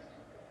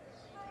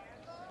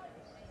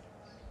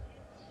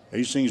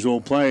 Hastings will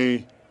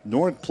play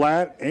North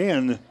Platte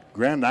and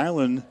Grand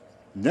Island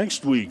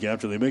next week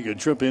after they make a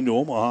trip into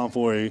Omaha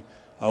for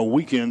a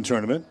weekend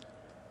tournament.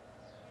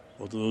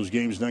 Both of those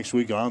games next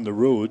week on the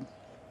road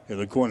in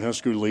the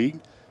Cornhusker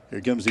League.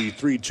 Here comes the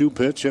 3-2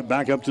 pitch. Hit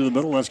back up to the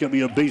middle. That's going to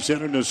be a base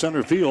hit into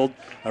center field.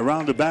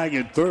 Around the bag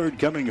at third.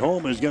 Coming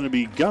home is going to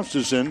be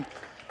Gustafson.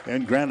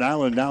 And Grand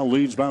Island now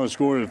leads by a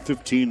score of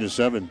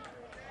 15-7.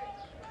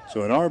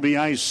 So an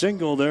RBI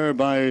single there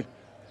by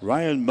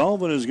Ryan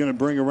Melvin is going to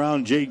bring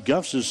around Jake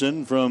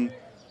Gustafson from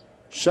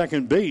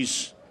second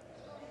base.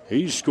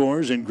 He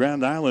scores, and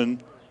Grand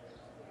Island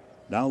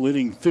now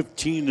leading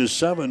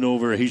 15-7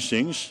 over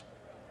Hastings.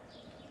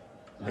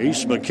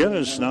 Ace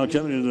McKinnis now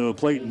coming to the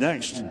plate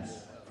next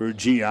for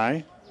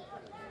GI.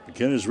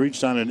 McKinnis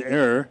reached on an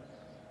error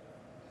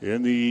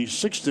in the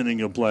 6th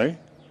inning of play.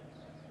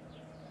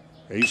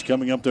 Ace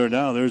coming up there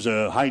now. There's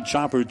a high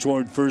chopper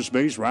toward first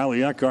base.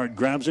 Riley Eckhart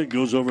grabs it,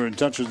 goes over and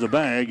touches the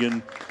bag,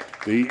 and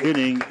the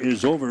inning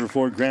is over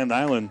for Grand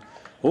Island.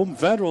 Home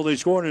Federal, they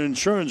scored an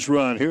insurance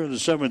run here in the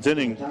 7th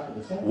inning.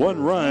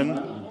 1 run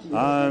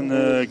on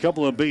a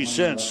couple of base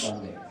hits.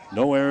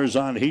 No errors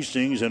on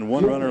Hastings and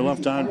 1 runner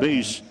left on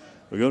base.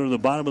 We go to the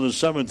bottom of the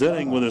 7th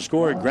inning with a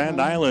score at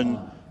Grand Island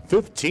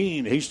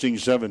 15,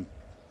 Hastings 7.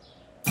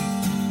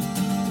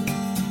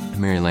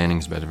 Mary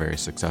Lanning's been a very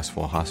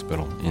successful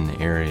hospital in the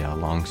area, a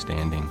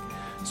long-standing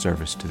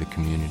service to the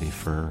community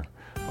for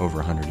over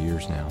 100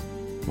 years now.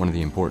 One of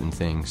the important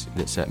things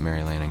that set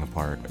Mary Lanning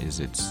apart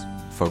is its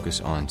focus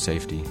on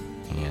safety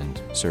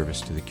and service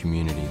to the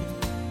community.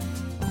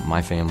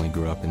 My family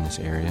grew up in this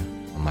area.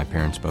 My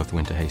parents both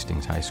went to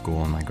Hastings High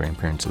School, and my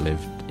grandparents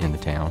lived in the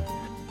town.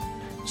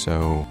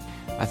 So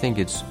I think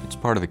it's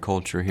part of the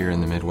culture here in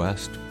the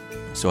Midwest.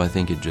 So I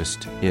think it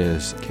just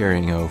is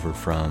carrying over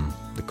from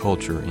the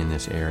culture in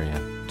this area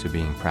to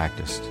being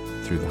practiced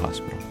through the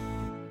hospital.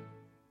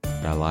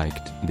 I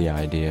liked the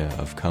idea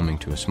of coming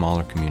to a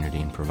smaller community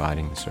and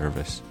providing the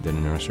service that a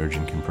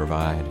neurosurgeon can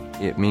provide.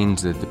 It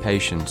means that the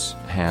patients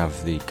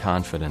have the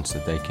confidence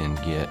that they can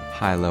get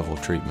high-level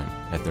treatment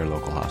at their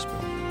local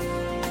hospital.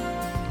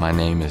 My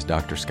name is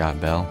Dr. Scott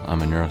Bell.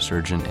 I'm a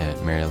neurosurgeon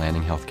at Mary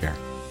Lanning Healthcare.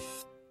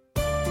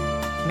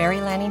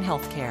 Mary Lanning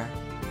Healthcare.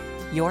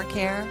 Your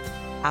care,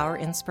 our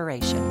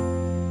inspiration.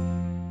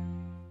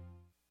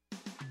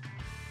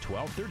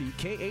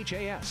 1230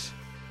 KHAS.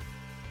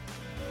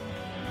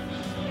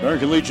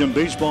 American Legion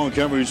baseball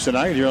coverage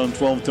tonight here on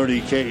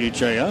 1230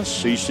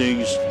 KHAS.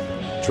 Hastings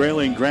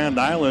trailing Grand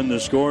Island. The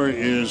score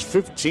is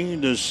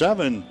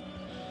 15-7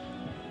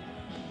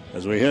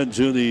 as we head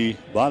to the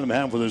bottom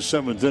half of the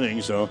 7th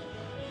inning. So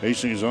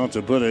Hastings ought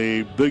to put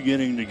a big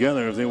inning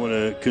together if they want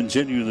to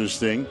continue this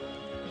thing.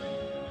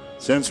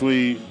 Since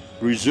we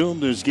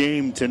resumed this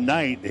game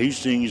tonight,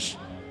 Hastings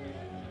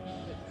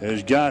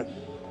has got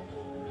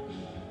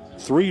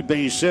 3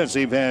 base hits.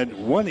 They've had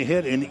 1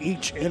 hit in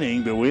each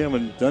inning, but we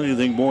haven't done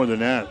anything more than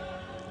that.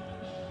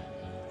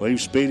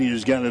 Leif Spady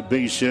has got a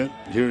base hit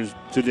here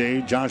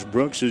today. Josh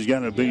Brooks has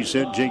got a base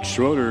hit. Jake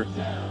Schroeder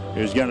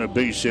has got a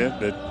base hit,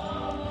 but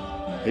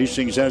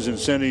Hastings hasn't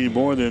sent any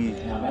more than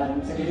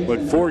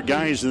 4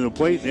 guys to the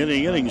plate in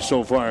any inning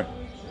so far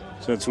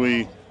since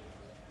we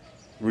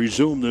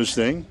resumed this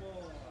thing.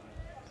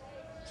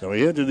 So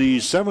we head to the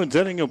 7th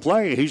inning of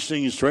play.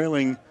 Hastings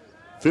trailing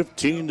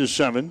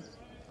 15-7.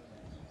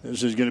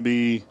 This is going to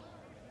be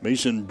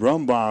Mason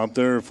Brumbaugh up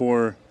there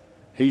for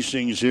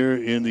Hastings here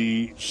in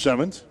the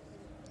 7th.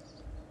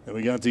 And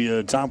we got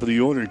the top of the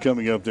order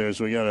coming up there,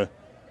 so we got to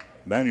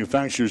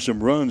manufacture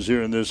some runs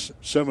here in this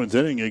 7th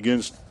inning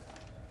against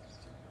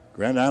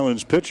Grand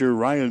Island's pitcher,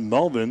 Ryan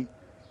Melvin,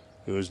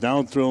 who has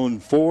now thrown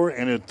 4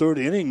 1/3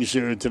 innings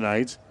here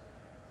tonight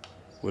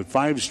with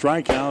 5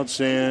 strikeouts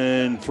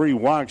and 3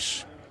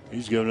 walks.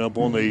 He's given up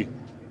only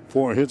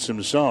 4 hits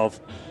himself.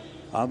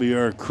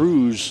 Javier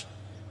Cruz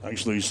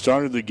actually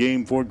started the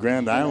game for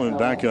Grand Island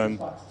back on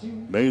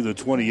May the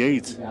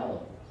 28th.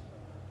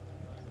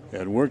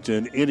 Had worked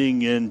an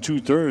inning and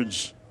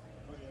 2/3.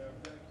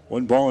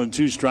 1 ball and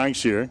 2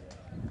 strikes here.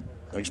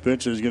 Next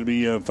pitch is going to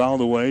be fouled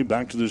away,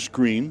 back to the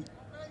screen.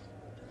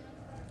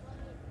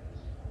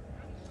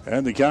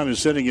 And the count is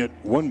sitting at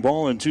 1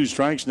 ball and 2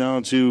 strikes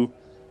now to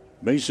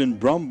Mason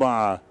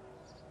Brumbaugh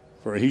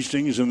for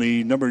Hastings in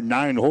the number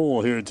 9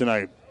 hole here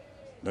tonight.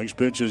 Next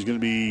pitch is going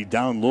to be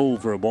down low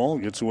for a ball.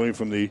 Gets away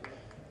from the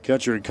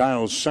catcher,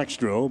 Kyle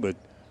Sextro, but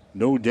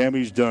no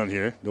damage done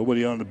here.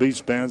 Nobody on the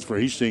base paths for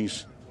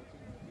Hastings.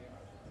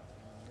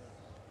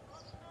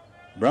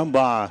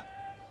 Brumbaugh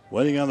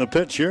waiting on the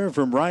pitch here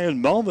from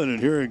Ryan Melvin, and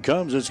here it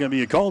comes. It's going to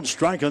be a called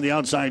strike on the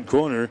outside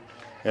corner,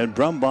 and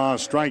Brumbaugh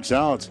strikes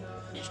out.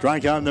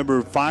 Strikeout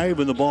number 5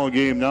 in the ball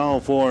game now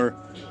for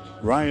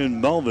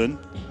Ryan Melvin.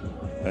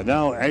 And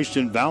now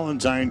Ashton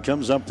Valentine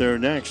comes up there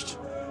next.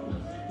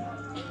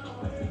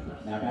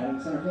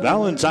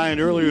 Valentine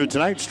earlier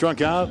tonight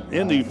struck out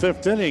in the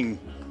 5th inning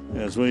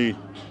as we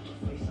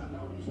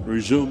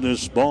resume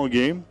this ball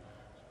game.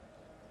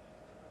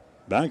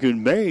 Back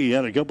in May, he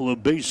had a couple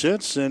of base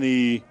hits, and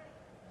he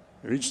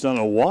reached on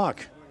a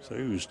walk. So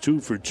he was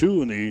 2 for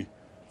 2 in the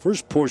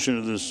first portion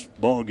of this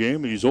ball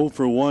game. He's 0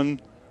 for 1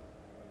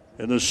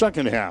 in the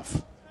second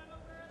half.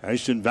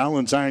 Ashton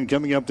Valentine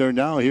coming up there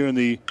now here in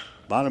the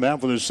bottom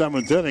half of the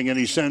 7th inning, and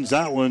he sends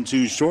that one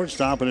to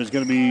shortstop, and it's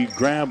going to be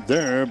grabbed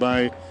there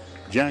by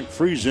Jack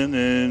Friesen,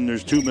 and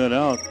there's 2 men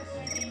out.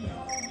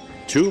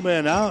 2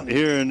 men out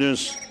here in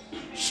this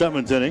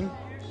 7th inning.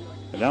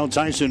 And now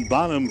Tyson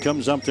Bonham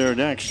comes up there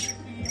next.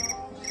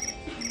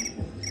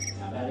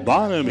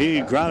 Bonham,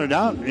 he grounded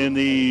out in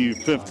the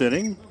 5th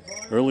inning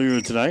earlier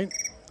tonight.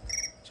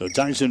 So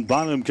Tyson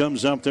Bonham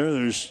comes up there.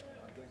 There's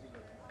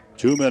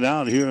 2 men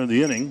out here in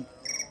the inning.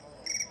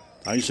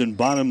 Tyson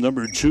Bonham,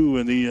 number 2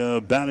 in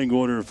the batting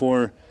order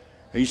for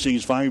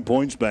Hastings 5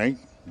 Points Bank.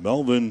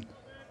 Melvin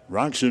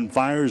rocks and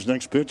fires.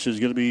 Next pitch is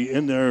going to be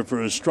in there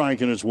for a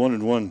strike, and it's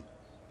 1-1.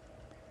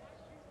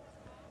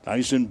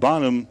 Tyson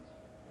Bonham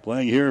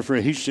playing here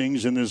for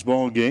Hastings in this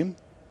ball game.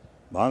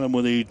 Bonham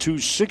with a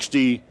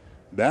 .260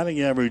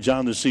 batting average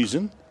on the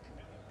season.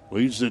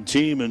 Leads the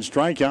team in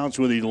strikeouts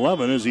with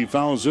 11 as he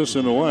fouls this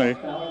one away.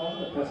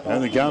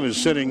 And the count is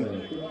sitting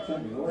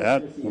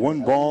at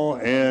 1 ball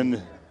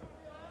and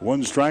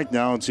 1 strike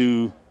now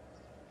to,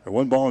 or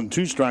 1 ball and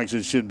 2 strikes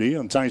it should be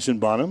on Tyson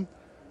Bonham.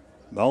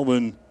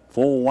 Melvin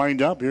full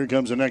wind up. Here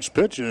comes the next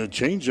pitch. A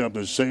changeup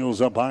that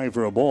sails up high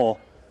for a ball.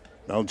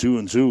 Now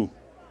 2-2.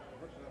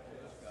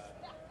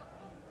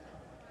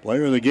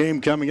 Player of the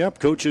game coming up.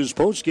 Coach's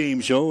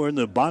post-game show. We're in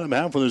the bottom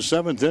half of the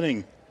 7th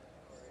inning.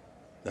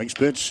 Next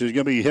pitch is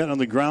going to be hit on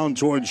the ground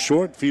towards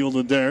short,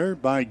 fielded there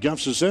by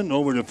Gustafson.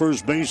 Over to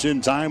first base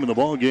in time, and the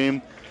ball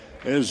game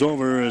is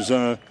over as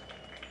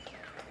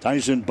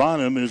Tyson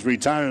Bonham is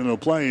retiring the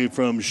play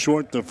from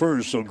short to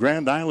first. So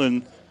Grand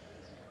Island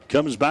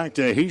comes back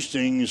to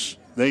Hastings.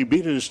 They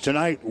beat us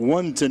tonight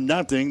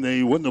 1-0.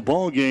 They win the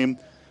ball game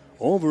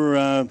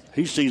over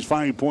Hastings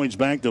 5 Points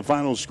Bank. The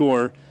final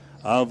score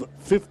of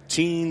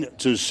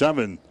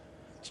 15-7.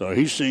 So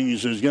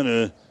Hastings is going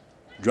to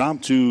drop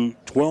to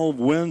 12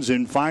 wins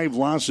and 5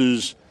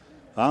 losses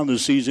on the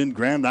season.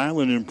 Grand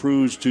Island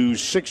improves to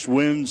 6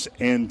 wins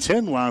and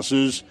 10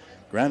 losses.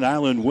 Grand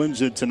Island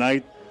wins it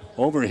tonight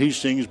over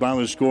Hastings by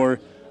the score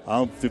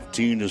of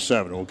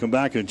 15-7. We'll come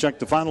back and check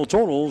the final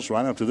totals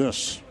right after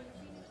this.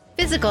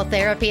 Physical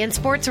Therapy and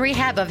Sports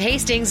Rehab of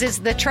Hastings is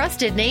the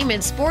trusted name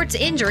in sports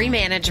injury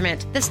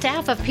management. The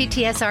staff of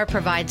PTSR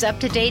provides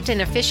up-to-date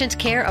and efficient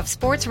care of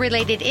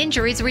sports-related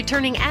injuries,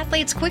 returning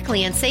athletes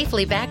quickly and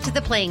safely back to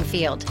the playing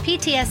field.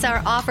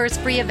 PTSR offers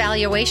free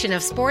evaluation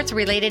of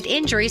sports-related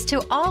injuries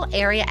to all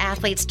area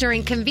athletes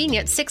during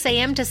convenient 6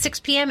 a.m. to 6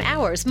 p.m.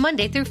 hours,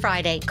 Monday through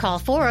Friday. Call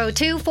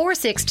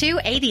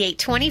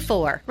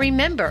 402-462-8824.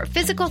 Remember,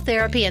 Physical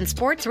Therapy and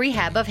Sports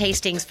Rehab of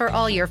Hastings for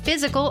all your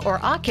physical or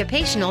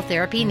occupational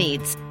therapy needs.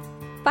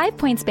 5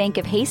 Points Bank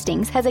of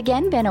Hastings has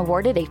again been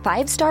awarded a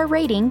 5-star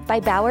rating by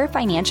Bauer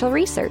Financial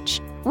Research.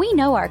 We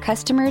know our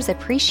customers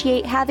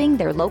appreciate having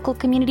their local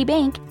community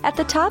bank at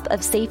the top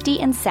of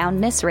safety and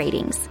soundness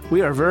ratings.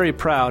 We are very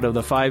proud of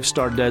the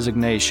 5-star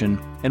designation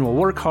and will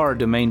work hard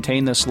to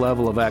maintain this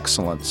level of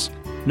excellence.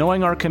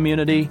 Knowing our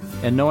community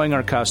and knowing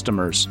our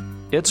customers,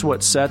 it's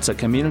what sets a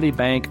community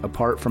bank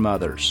apart from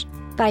others.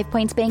 5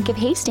 Points Bank of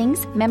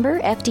Hastings, member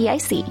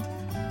FDIC.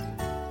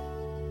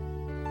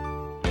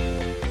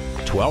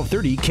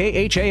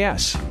 1230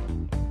 KHAS.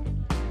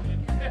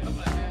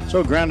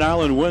 So Grand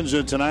Island wins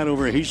it tonight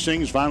over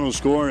Hastings. Final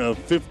score of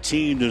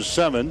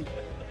 15-7.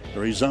 The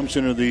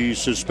resumption of the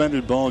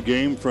suspended ball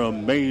game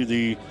from May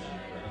the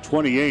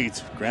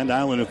 28th. Grand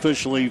Island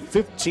officially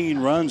 15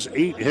 runs,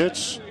 8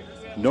 hits,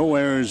 no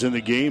errors in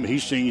the game.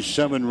 Hastings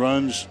 7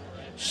 runs,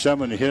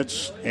 7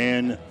 hits,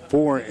 and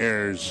 4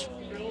 errors.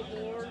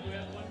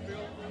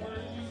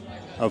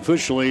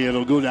 Officially,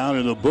 it'll go down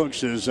in the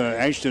books as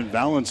Ashton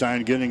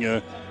Valentine getting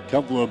a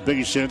couple of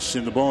base hits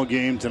in the ball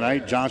game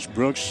tonight. Josh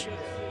Brooks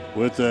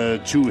with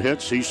 2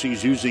 hits.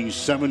 Hastings using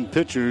 7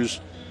 pitchers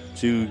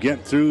to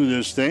get through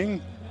this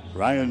thing.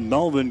 Ryan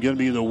Melvin going to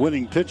be the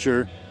winning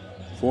pitcher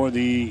for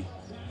the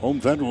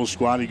Home Federal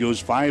squad. He goes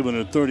 5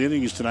 1/3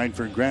 innings tonight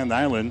for Grand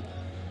Island.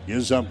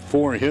 Gives up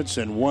 4 hits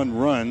and 1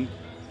 run,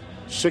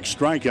 6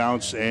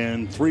 strikeouts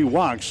and 3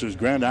 walks as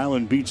Grand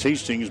Island beats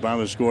Hastings by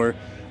the score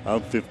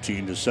of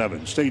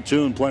 15-7. Stay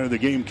tuned. Player of the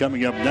game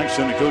coming up next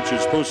in the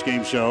Coach's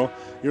Postgame Show.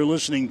 You're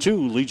listening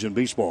to Legion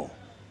Baseball.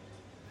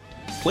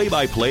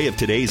 Play-by-play of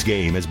today's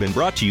game has been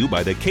brought to you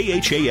by the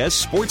KHAS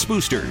Sports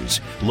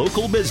Boosters,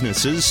 local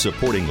businesses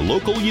supporting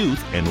local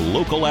youth and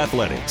local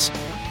athletics.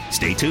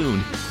 Stay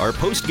tuned. Our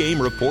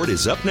post-game report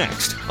is up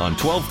next on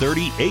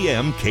 1230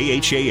 AM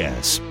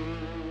KHAS.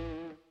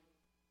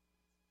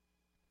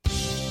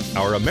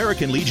 Our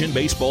American Legion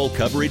baseball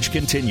coverage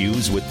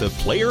continues with the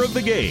player of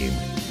the game.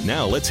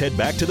 Now let's head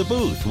back to the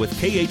booth with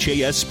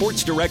KHAS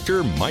Sports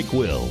Director Mike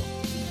Will.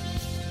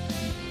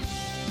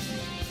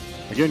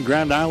 Again,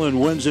 Grand Island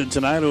wins it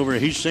tonight over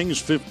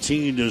Hastings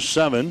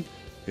 15-7.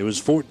 It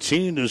was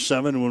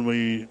 14-7 when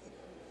we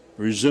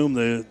resumed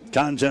the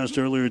contest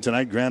earlier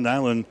tonight. Grand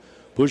Island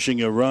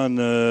pushing a run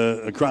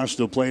across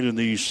the plate in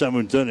the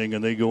 7th inning,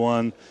 and they go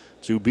on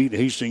to beat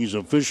Hastings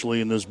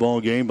officially in this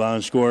ball game by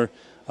a score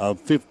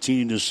of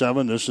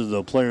 15-7. This is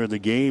the player of the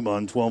game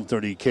on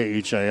 1230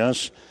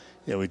 KHIS.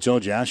 Yeah, we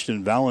told you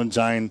Ashton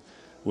Valentine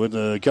with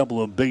a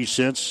couple of base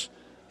hits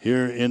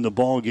here in the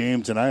ball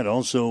game tonight.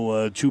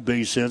 Also 2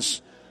 base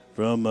hits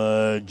from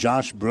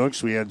Josh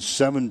Brooks. We had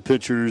 7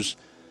 pitchers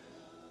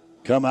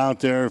come out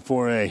there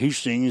for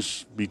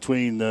Hastings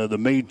between the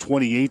May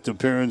 28th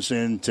appearance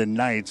and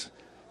tonight.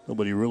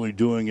 Nobody really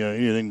doing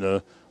anything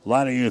to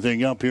line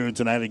anything up here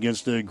tonight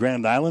against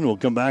Grand Island. We'll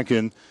come back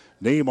and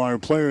name our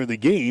player of the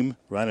game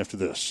right after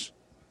this.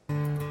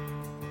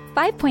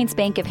 5 Points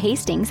Bank of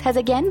Hastings has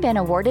again been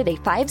awarded a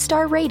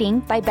 5-star rating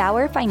by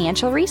Bauer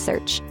Financial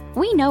Research.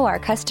 We know our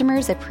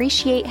customers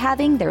appreciate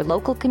having their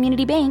local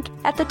community bank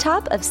at the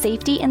top of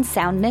safety and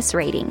soundness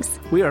ratings.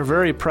 We are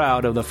very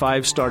proud of the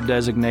 5-star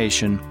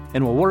designation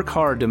and will work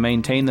hard to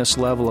maintain this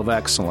level of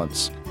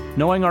excellence.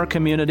 Knowing our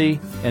community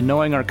and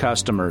knowing our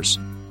customers,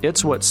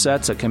 it's what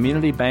sets a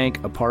community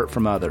bank apart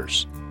from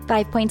others.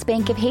 5 Points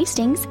Bank of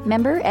Hastings,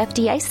 member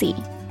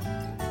FDIC.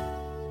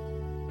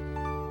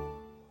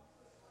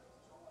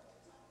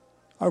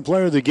 Our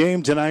player of the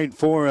game tonight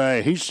for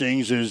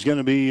Hastings is going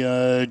to be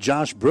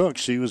Josh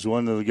Brooks. He was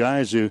one of the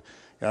guys who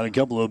got a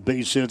couple of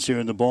base hits here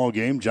in the ball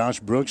game.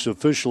 Josh Brooks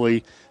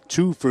officially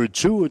 2 for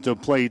 2 at the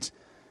plate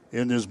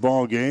in this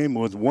ball game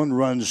with 1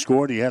 run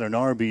scored. He had an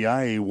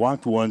RBI. He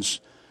walked once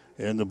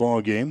in the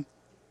ball game.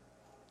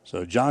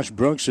 So Josh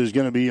Brooks is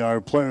going to be our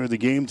player of the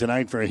game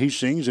tonight for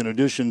Hastings, in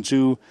addition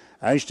to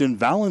Ashton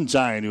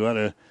Valentine, who had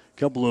a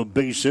couple of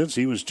base hits.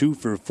 He was 2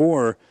 for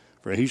 4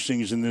 for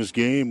Hastings in this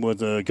game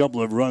with a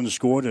couple of runs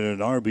scored and an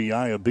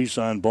RBI, a base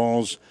on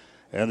balls,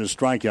 and a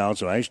strikeout.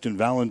 So Ashton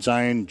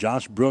Valentine,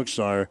 Josh Brooks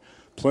are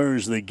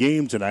players of the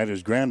game tonight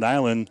as Grand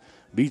Island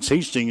beats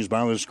Hastings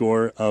by the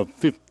score of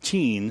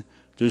 15-7.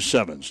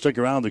 Stick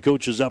around. The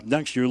coach is up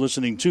next. You're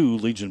listening to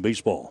Legion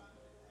Baseball.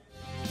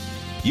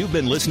 You've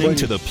been listening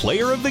to the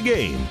player of the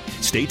game.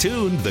 Stay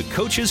tuned. The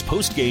Coach's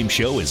Post-Game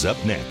Show is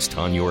up next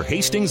on your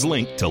Hastings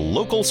link to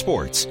local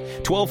sports,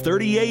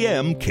 1230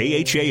 AM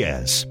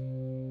KHAS.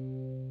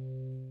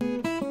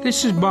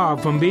 This is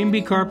Bob from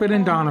B&B Carpet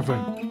and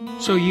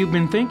Donovan. So you've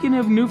been thinking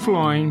of new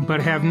flooring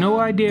but have no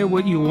idea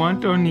what you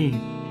want or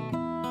need.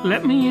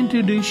 Let me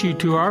introduce you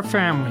to our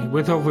family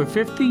with over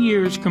 50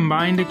 years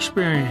combined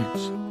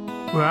experience.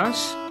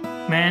 Russ,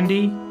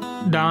 Mandy,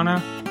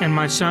 Donna, and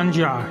my son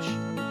Josh.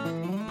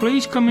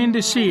 Please come in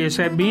to see us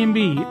at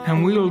B&B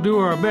and we will do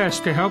our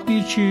best to help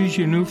you choose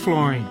your new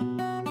flooring.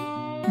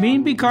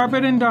 B&B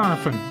Carpet and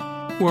Donovan,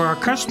 where our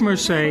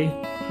customers say,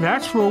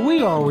 that's where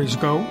we always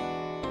go.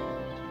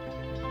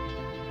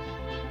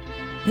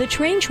 The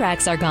train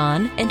tracks are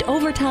gone, and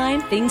over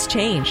time, things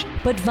change.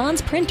 But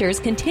Vaughn's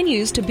Printers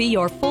continues to be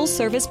your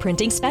full-service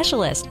printing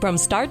specialist. From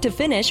start to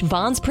finish,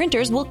 Vaughn's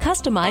Printers will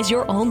customize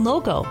your own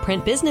logo,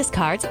 print business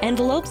cards,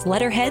 envelopes,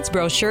 letterheads,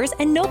 brochures,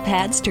 and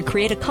notepads to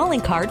create a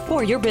calling card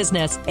for your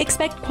business.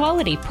 Expect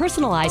quality,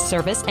 personalized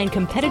service and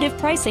competitive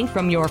pricing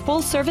from your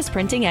full-service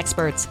printing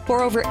experts.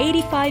 For over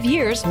 85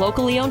 years,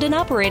 locally owned and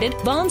operated,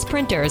 Vaughn's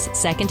Printers,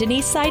 2nd and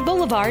East Side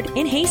Boulevard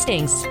in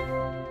Hastings.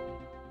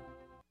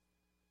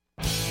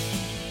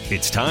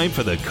 It's time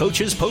for the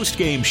Coach's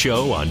Post-Game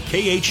Show on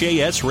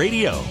KHAS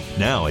Radio.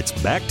 Now it's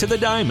back to the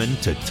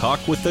diamond to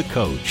talk with the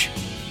coach.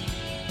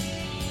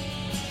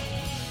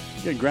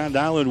 Yeah, Grand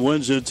Island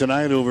wins it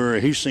tonight over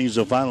Hastings.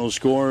 The final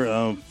score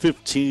of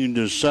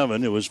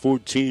 15-7. It was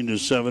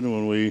 14-7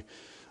 when we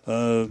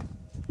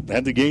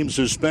had the game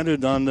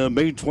suspended on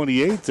May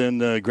 28th,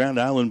 and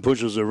Grand Island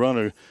pushes a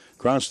runner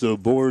across the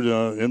board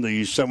in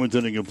the 7th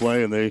inning of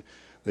play, and they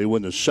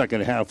win the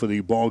second half of the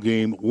ball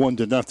game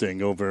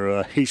 1-0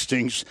 over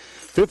Hastings.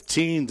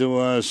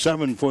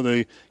 15-7 for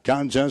the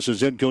contest as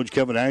head coach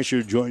Kevin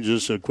Asher joins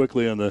us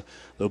quickly on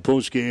the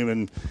post game,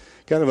 and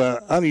kind of an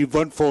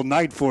uneventful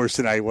night for us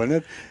tonight, wasn't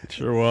it? It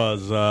sure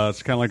was.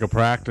 It's kind of like a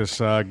practice,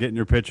 getting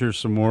your pitchers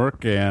some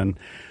work and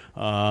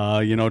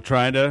trying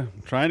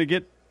to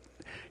get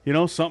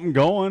something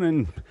going,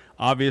 and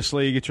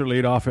obviously you get your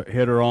leadoff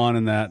hitter on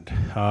in that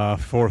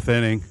 4th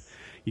inning.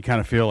 You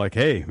kind of feel like,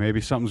 hey, maybe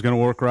something's going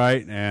to work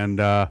right, and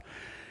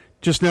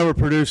just never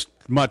produced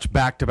much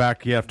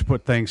back-to-back. You have to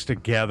put things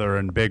together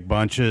in big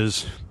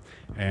bunches,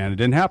 and it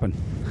didn't happen.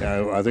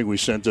 I think we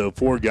sent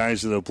 4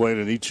 guys to the plate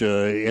in each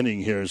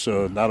inning here,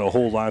 so not a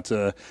whole lot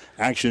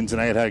action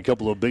tonight. Had a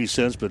couple of base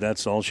hits, but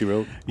that's all she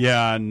wrote.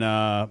 Yeah, and,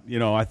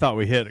 I thought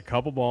we hit a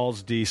couple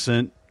balls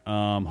decent,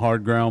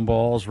 hard ground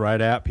balls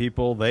right at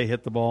people. They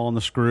hit the ball on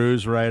the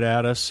screws right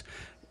at us.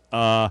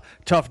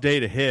 Tough day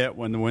to hit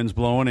when the wind's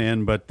blowing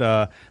in, but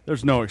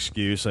there's no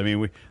excuse. I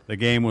mean, the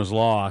game was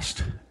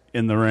lost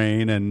in the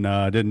rain and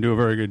didn't do a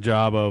very good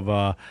job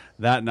of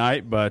that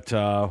night, but,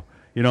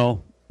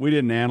 we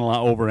didn't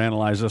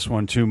overanalyze this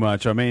one too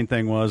much. Our main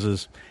thing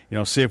was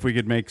see if we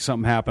could make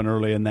something happen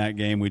early in that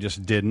game. We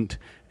just didn't,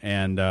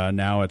 and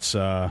now it's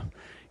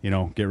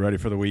get ready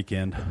for the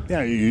weekend.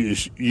 Yeah,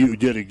 you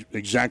did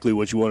exactly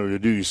what you wanted to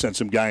do. You sent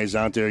some guys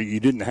out there.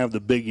 You didn't have the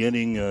big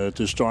inning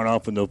to start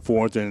off in the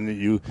 4th, and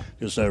you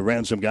just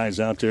ran some guys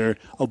out there.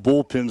 A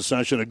bullpen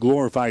session, a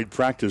glorified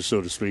practice,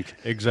 so to speak.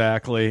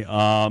 Exactly.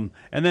 And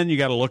then you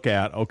got to look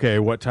at,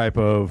 what type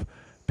of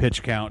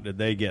pitch count did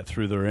they get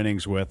through their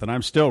innings with? And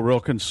I'm still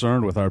real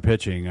concerned with our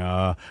pitching.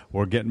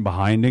 We're getting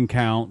behind in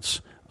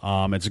counts.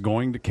 It's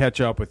going to catch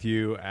up with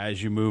you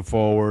as you move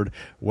forward,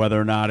 whether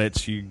or not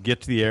it's you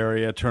get to the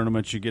area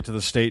tournaments, you get to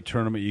the state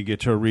tournament, you get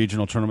to a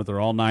regional tournament.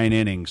 They're all 9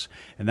 innings,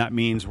 and that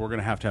means we're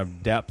going to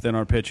have depth in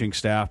our pitching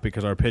staff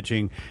because our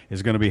pitching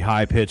is going to be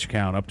high pitch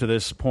count. Up to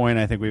this point,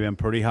 I think we've been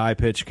pretty high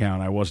pitch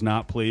count. I was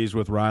not pleased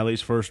with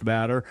Riley's first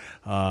batter.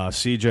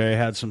 CJ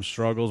had some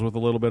struggles with a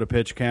little bit of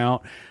pitch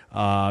count.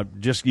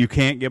 You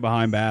can't get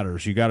behind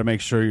batters. You got to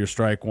make sure your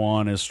strike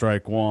one is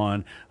strike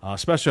one,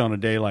 especially on a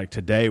day like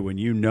today when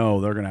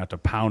they're going to have to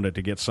pound it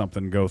to get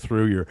something to go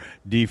through your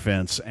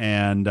defense.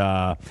 And,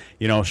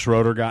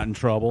 Schroeder got in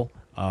trouble,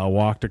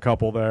 walked a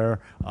couple there,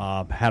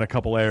 had a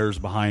couple errors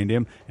behind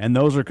him, and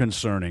those are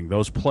concerning.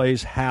 Those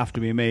plays have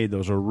to be made.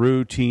 Those are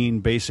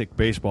routine, basic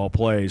baseball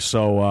plays.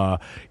 So,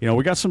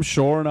 we got some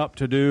shoring up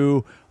to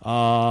do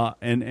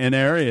in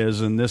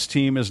areas, and this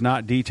team is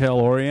not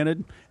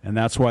detail-oriented, and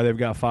that's why they've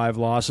got 5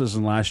 losses,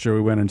 and last year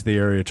we went into the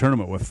area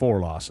tournament with 4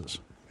 losses.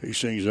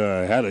 Hastings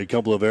had a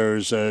couple of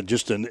errors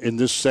just in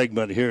this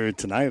segment here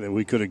tonight that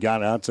we could have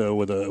got out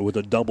with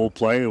a double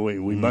play.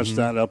 We messed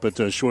that up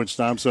at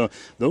shortstop. So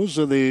those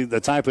are the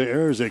type of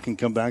errors that can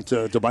come back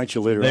to bite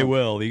you later on. They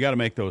will. You got to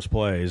make those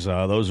plays.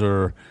 Those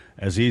are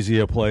as easy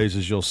a plays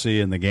as you'll see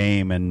in the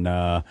game,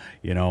 and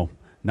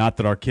not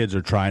that our kids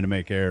are trying to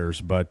make errors,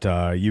 but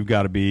you've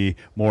got to be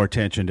more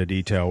attention to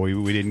detail.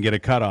 We didn't get a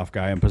cutoff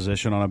guy in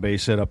position on a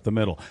base hit up the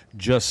middle.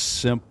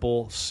 Just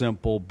simple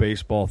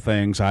baseball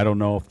things. I don't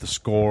know if the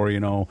score,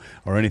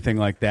 or anything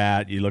like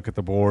that. You look at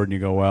the board and you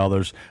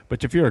go,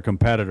 but if you're a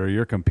competitor,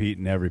 you're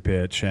competing every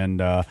pitch, and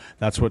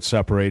that's what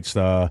separates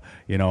the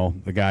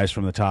guys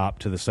from the top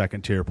to the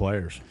second-tier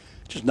players.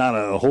 Just not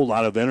a whole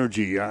lot of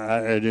energy.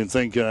 I didn't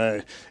think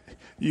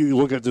you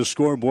look at the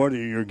scoreboard,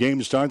 your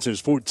game starts,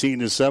 it's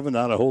 14-7,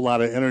 not a whole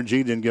lot of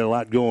energy, didn't get a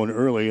lot going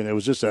early, and it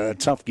was just a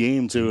tough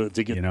game to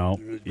get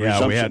resumption.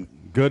 Yeah, we had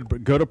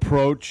good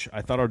approach.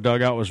 I thought our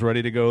dugout was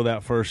ready to go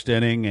that first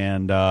inning,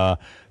 and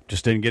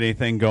just didn't get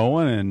anything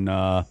going,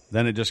 and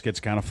then it just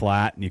gets kind of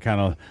flat, and you kind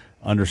of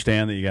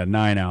understand that you got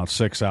 9 outs,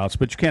 6 outs,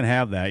 but you can't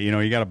have that.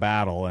 You got to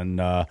battle, and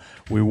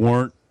we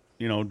weren't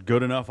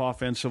good enough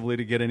offensively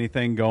to get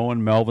anything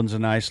going. Melvin's a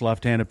nice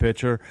left-handed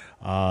pitcher,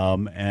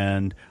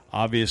 and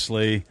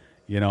obviously,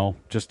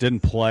 just didn't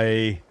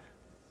play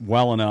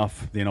well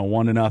enough.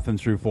 1-0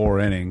 through 4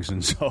 innings,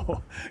 and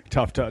so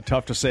tough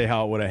to say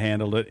how it would have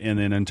handled it in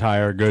an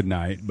entire good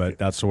night. But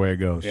that's the way it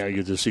goes. Yeah, you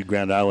get to see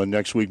Grand Island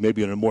next week,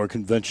 maybe in a more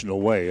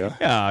conventional way. Huh?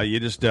 Yeah, you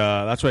just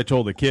that's what I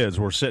told the kids.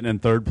 We're sitting in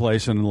 3rd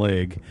place in the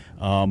league,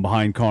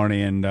 behind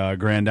Kearney and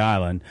Grand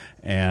Island,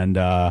 and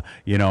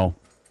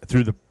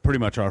through pretty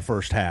much our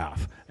first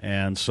half.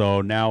 And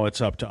so now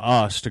it's up to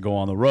us to go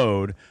on the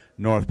road,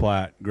 North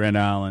Platte, Grand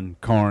Island,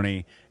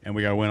 Kearney, and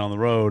we got to win on the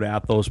road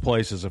at those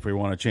places if we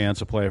want a chance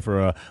to play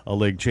for a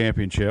league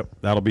championship.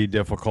 That'll be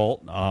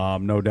difficult,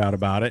 no doubt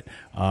about it.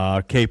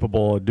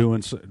 Capable of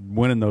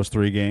winning those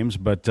 3 games,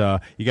 but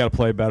you got to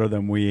play better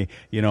than we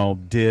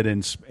did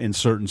in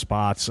certain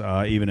spots,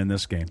 even in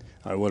this game.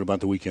 All right, what about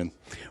the weekend?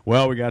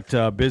 Well, we got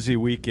a busy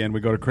weekend.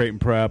 We go to Creighton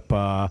Prep.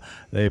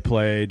 They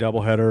play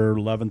doubleheader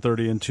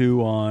 11:30 and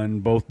 2 on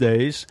both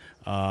days.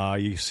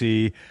 You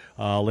see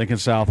Lincoln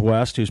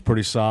Southwest, who's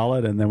pretty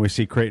solid, and then we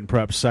see Creighton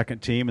Prep's second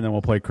team, and then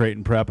we'll play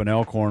Creighton Prep and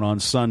Elkhorn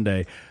on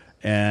Sunday.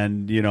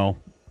 And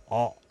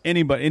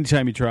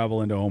anytime you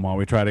travel into Omaha,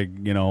 we try to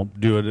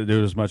do it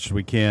as much as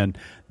we can.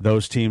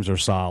 Those teams are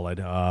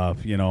solid.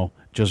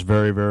 Just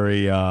very,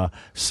 very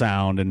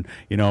sound. And,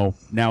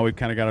 now we've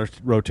kind of got our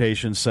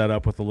rotation set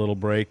up with a little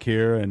break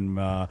here,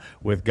 and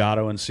with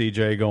Gatto and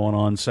CJ going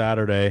on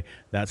Saturday,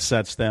 that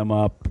sets them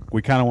up.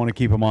 We kind of want to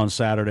keep them on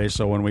Saturday,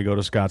 so when we go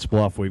to Scotts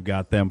Bluff, we've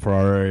got them for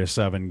our Area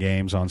 7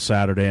 games on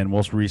Saturday, and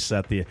we'll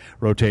reset the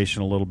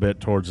rotation a little bit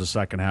towards the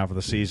second half of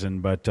the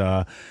season. But,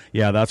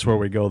 that's where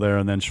we go there,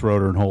 and then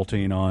Schroeder and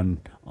Holtein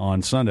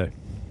on Sunday.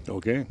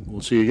 Okay,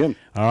 we'll see you again.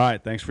 All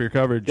right, thanks for your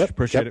coverage.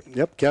 Appreciate it.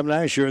 Yep, Kevin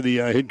Asher, the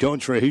head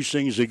coach for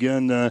Hastings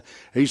again.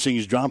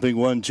 Hastings dropping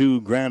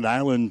 1-2 Grand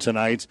Island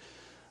tonight.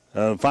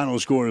 Final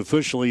score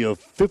officially of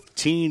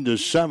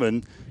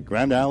 15-7.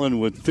 Grand Island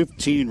with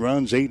 15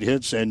 runs, 8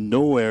 hits, and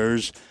no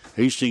errors.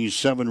 Hastings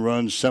 7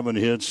 runs, 7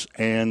 hits,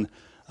 and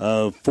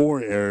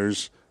 4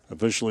 errors.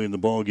 Officially in the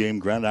ball game,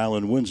 Grand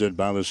Island wins it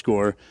by the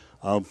score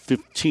of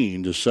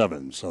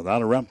 15-7. So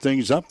that'll wrap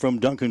things up from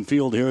Duncan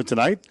Field here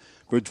tonight.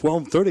 For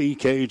 1230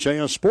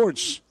 KHAS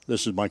Sports,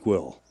 this is Mike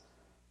Will.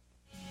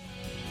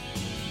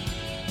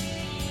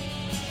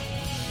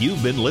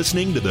 You've been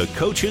listening to the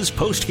Coach's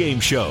Postgame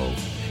Show.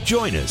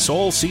 Join us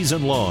all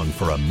season long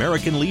for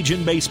American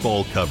Legion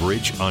baseball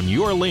coverage on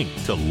your link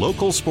to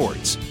local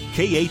sports,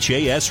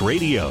 KHAS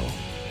Radio.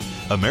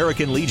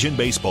 American Legion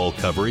baseball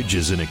coverage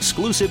is an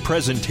exclusive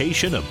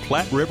presentation of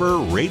Platte River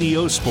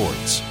Radio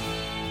Sports.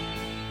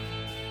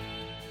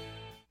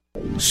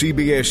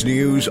 CBS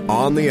News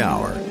on the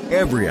hour,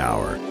 every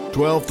hour,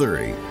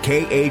 1230,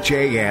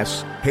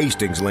 KHAS,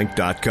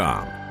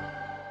 HastingsLink.com.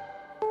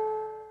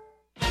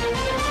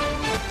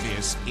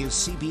 This is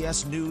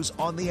CBS News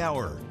on the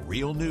hour,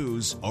 real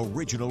news,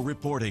 original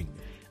reporting.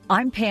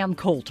 I'm Pam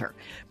Coulter.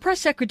 Press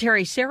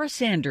Secretary Sarah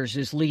Sanders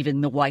is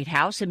leaving the White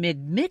House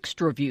amid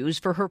mixed reviews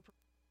for her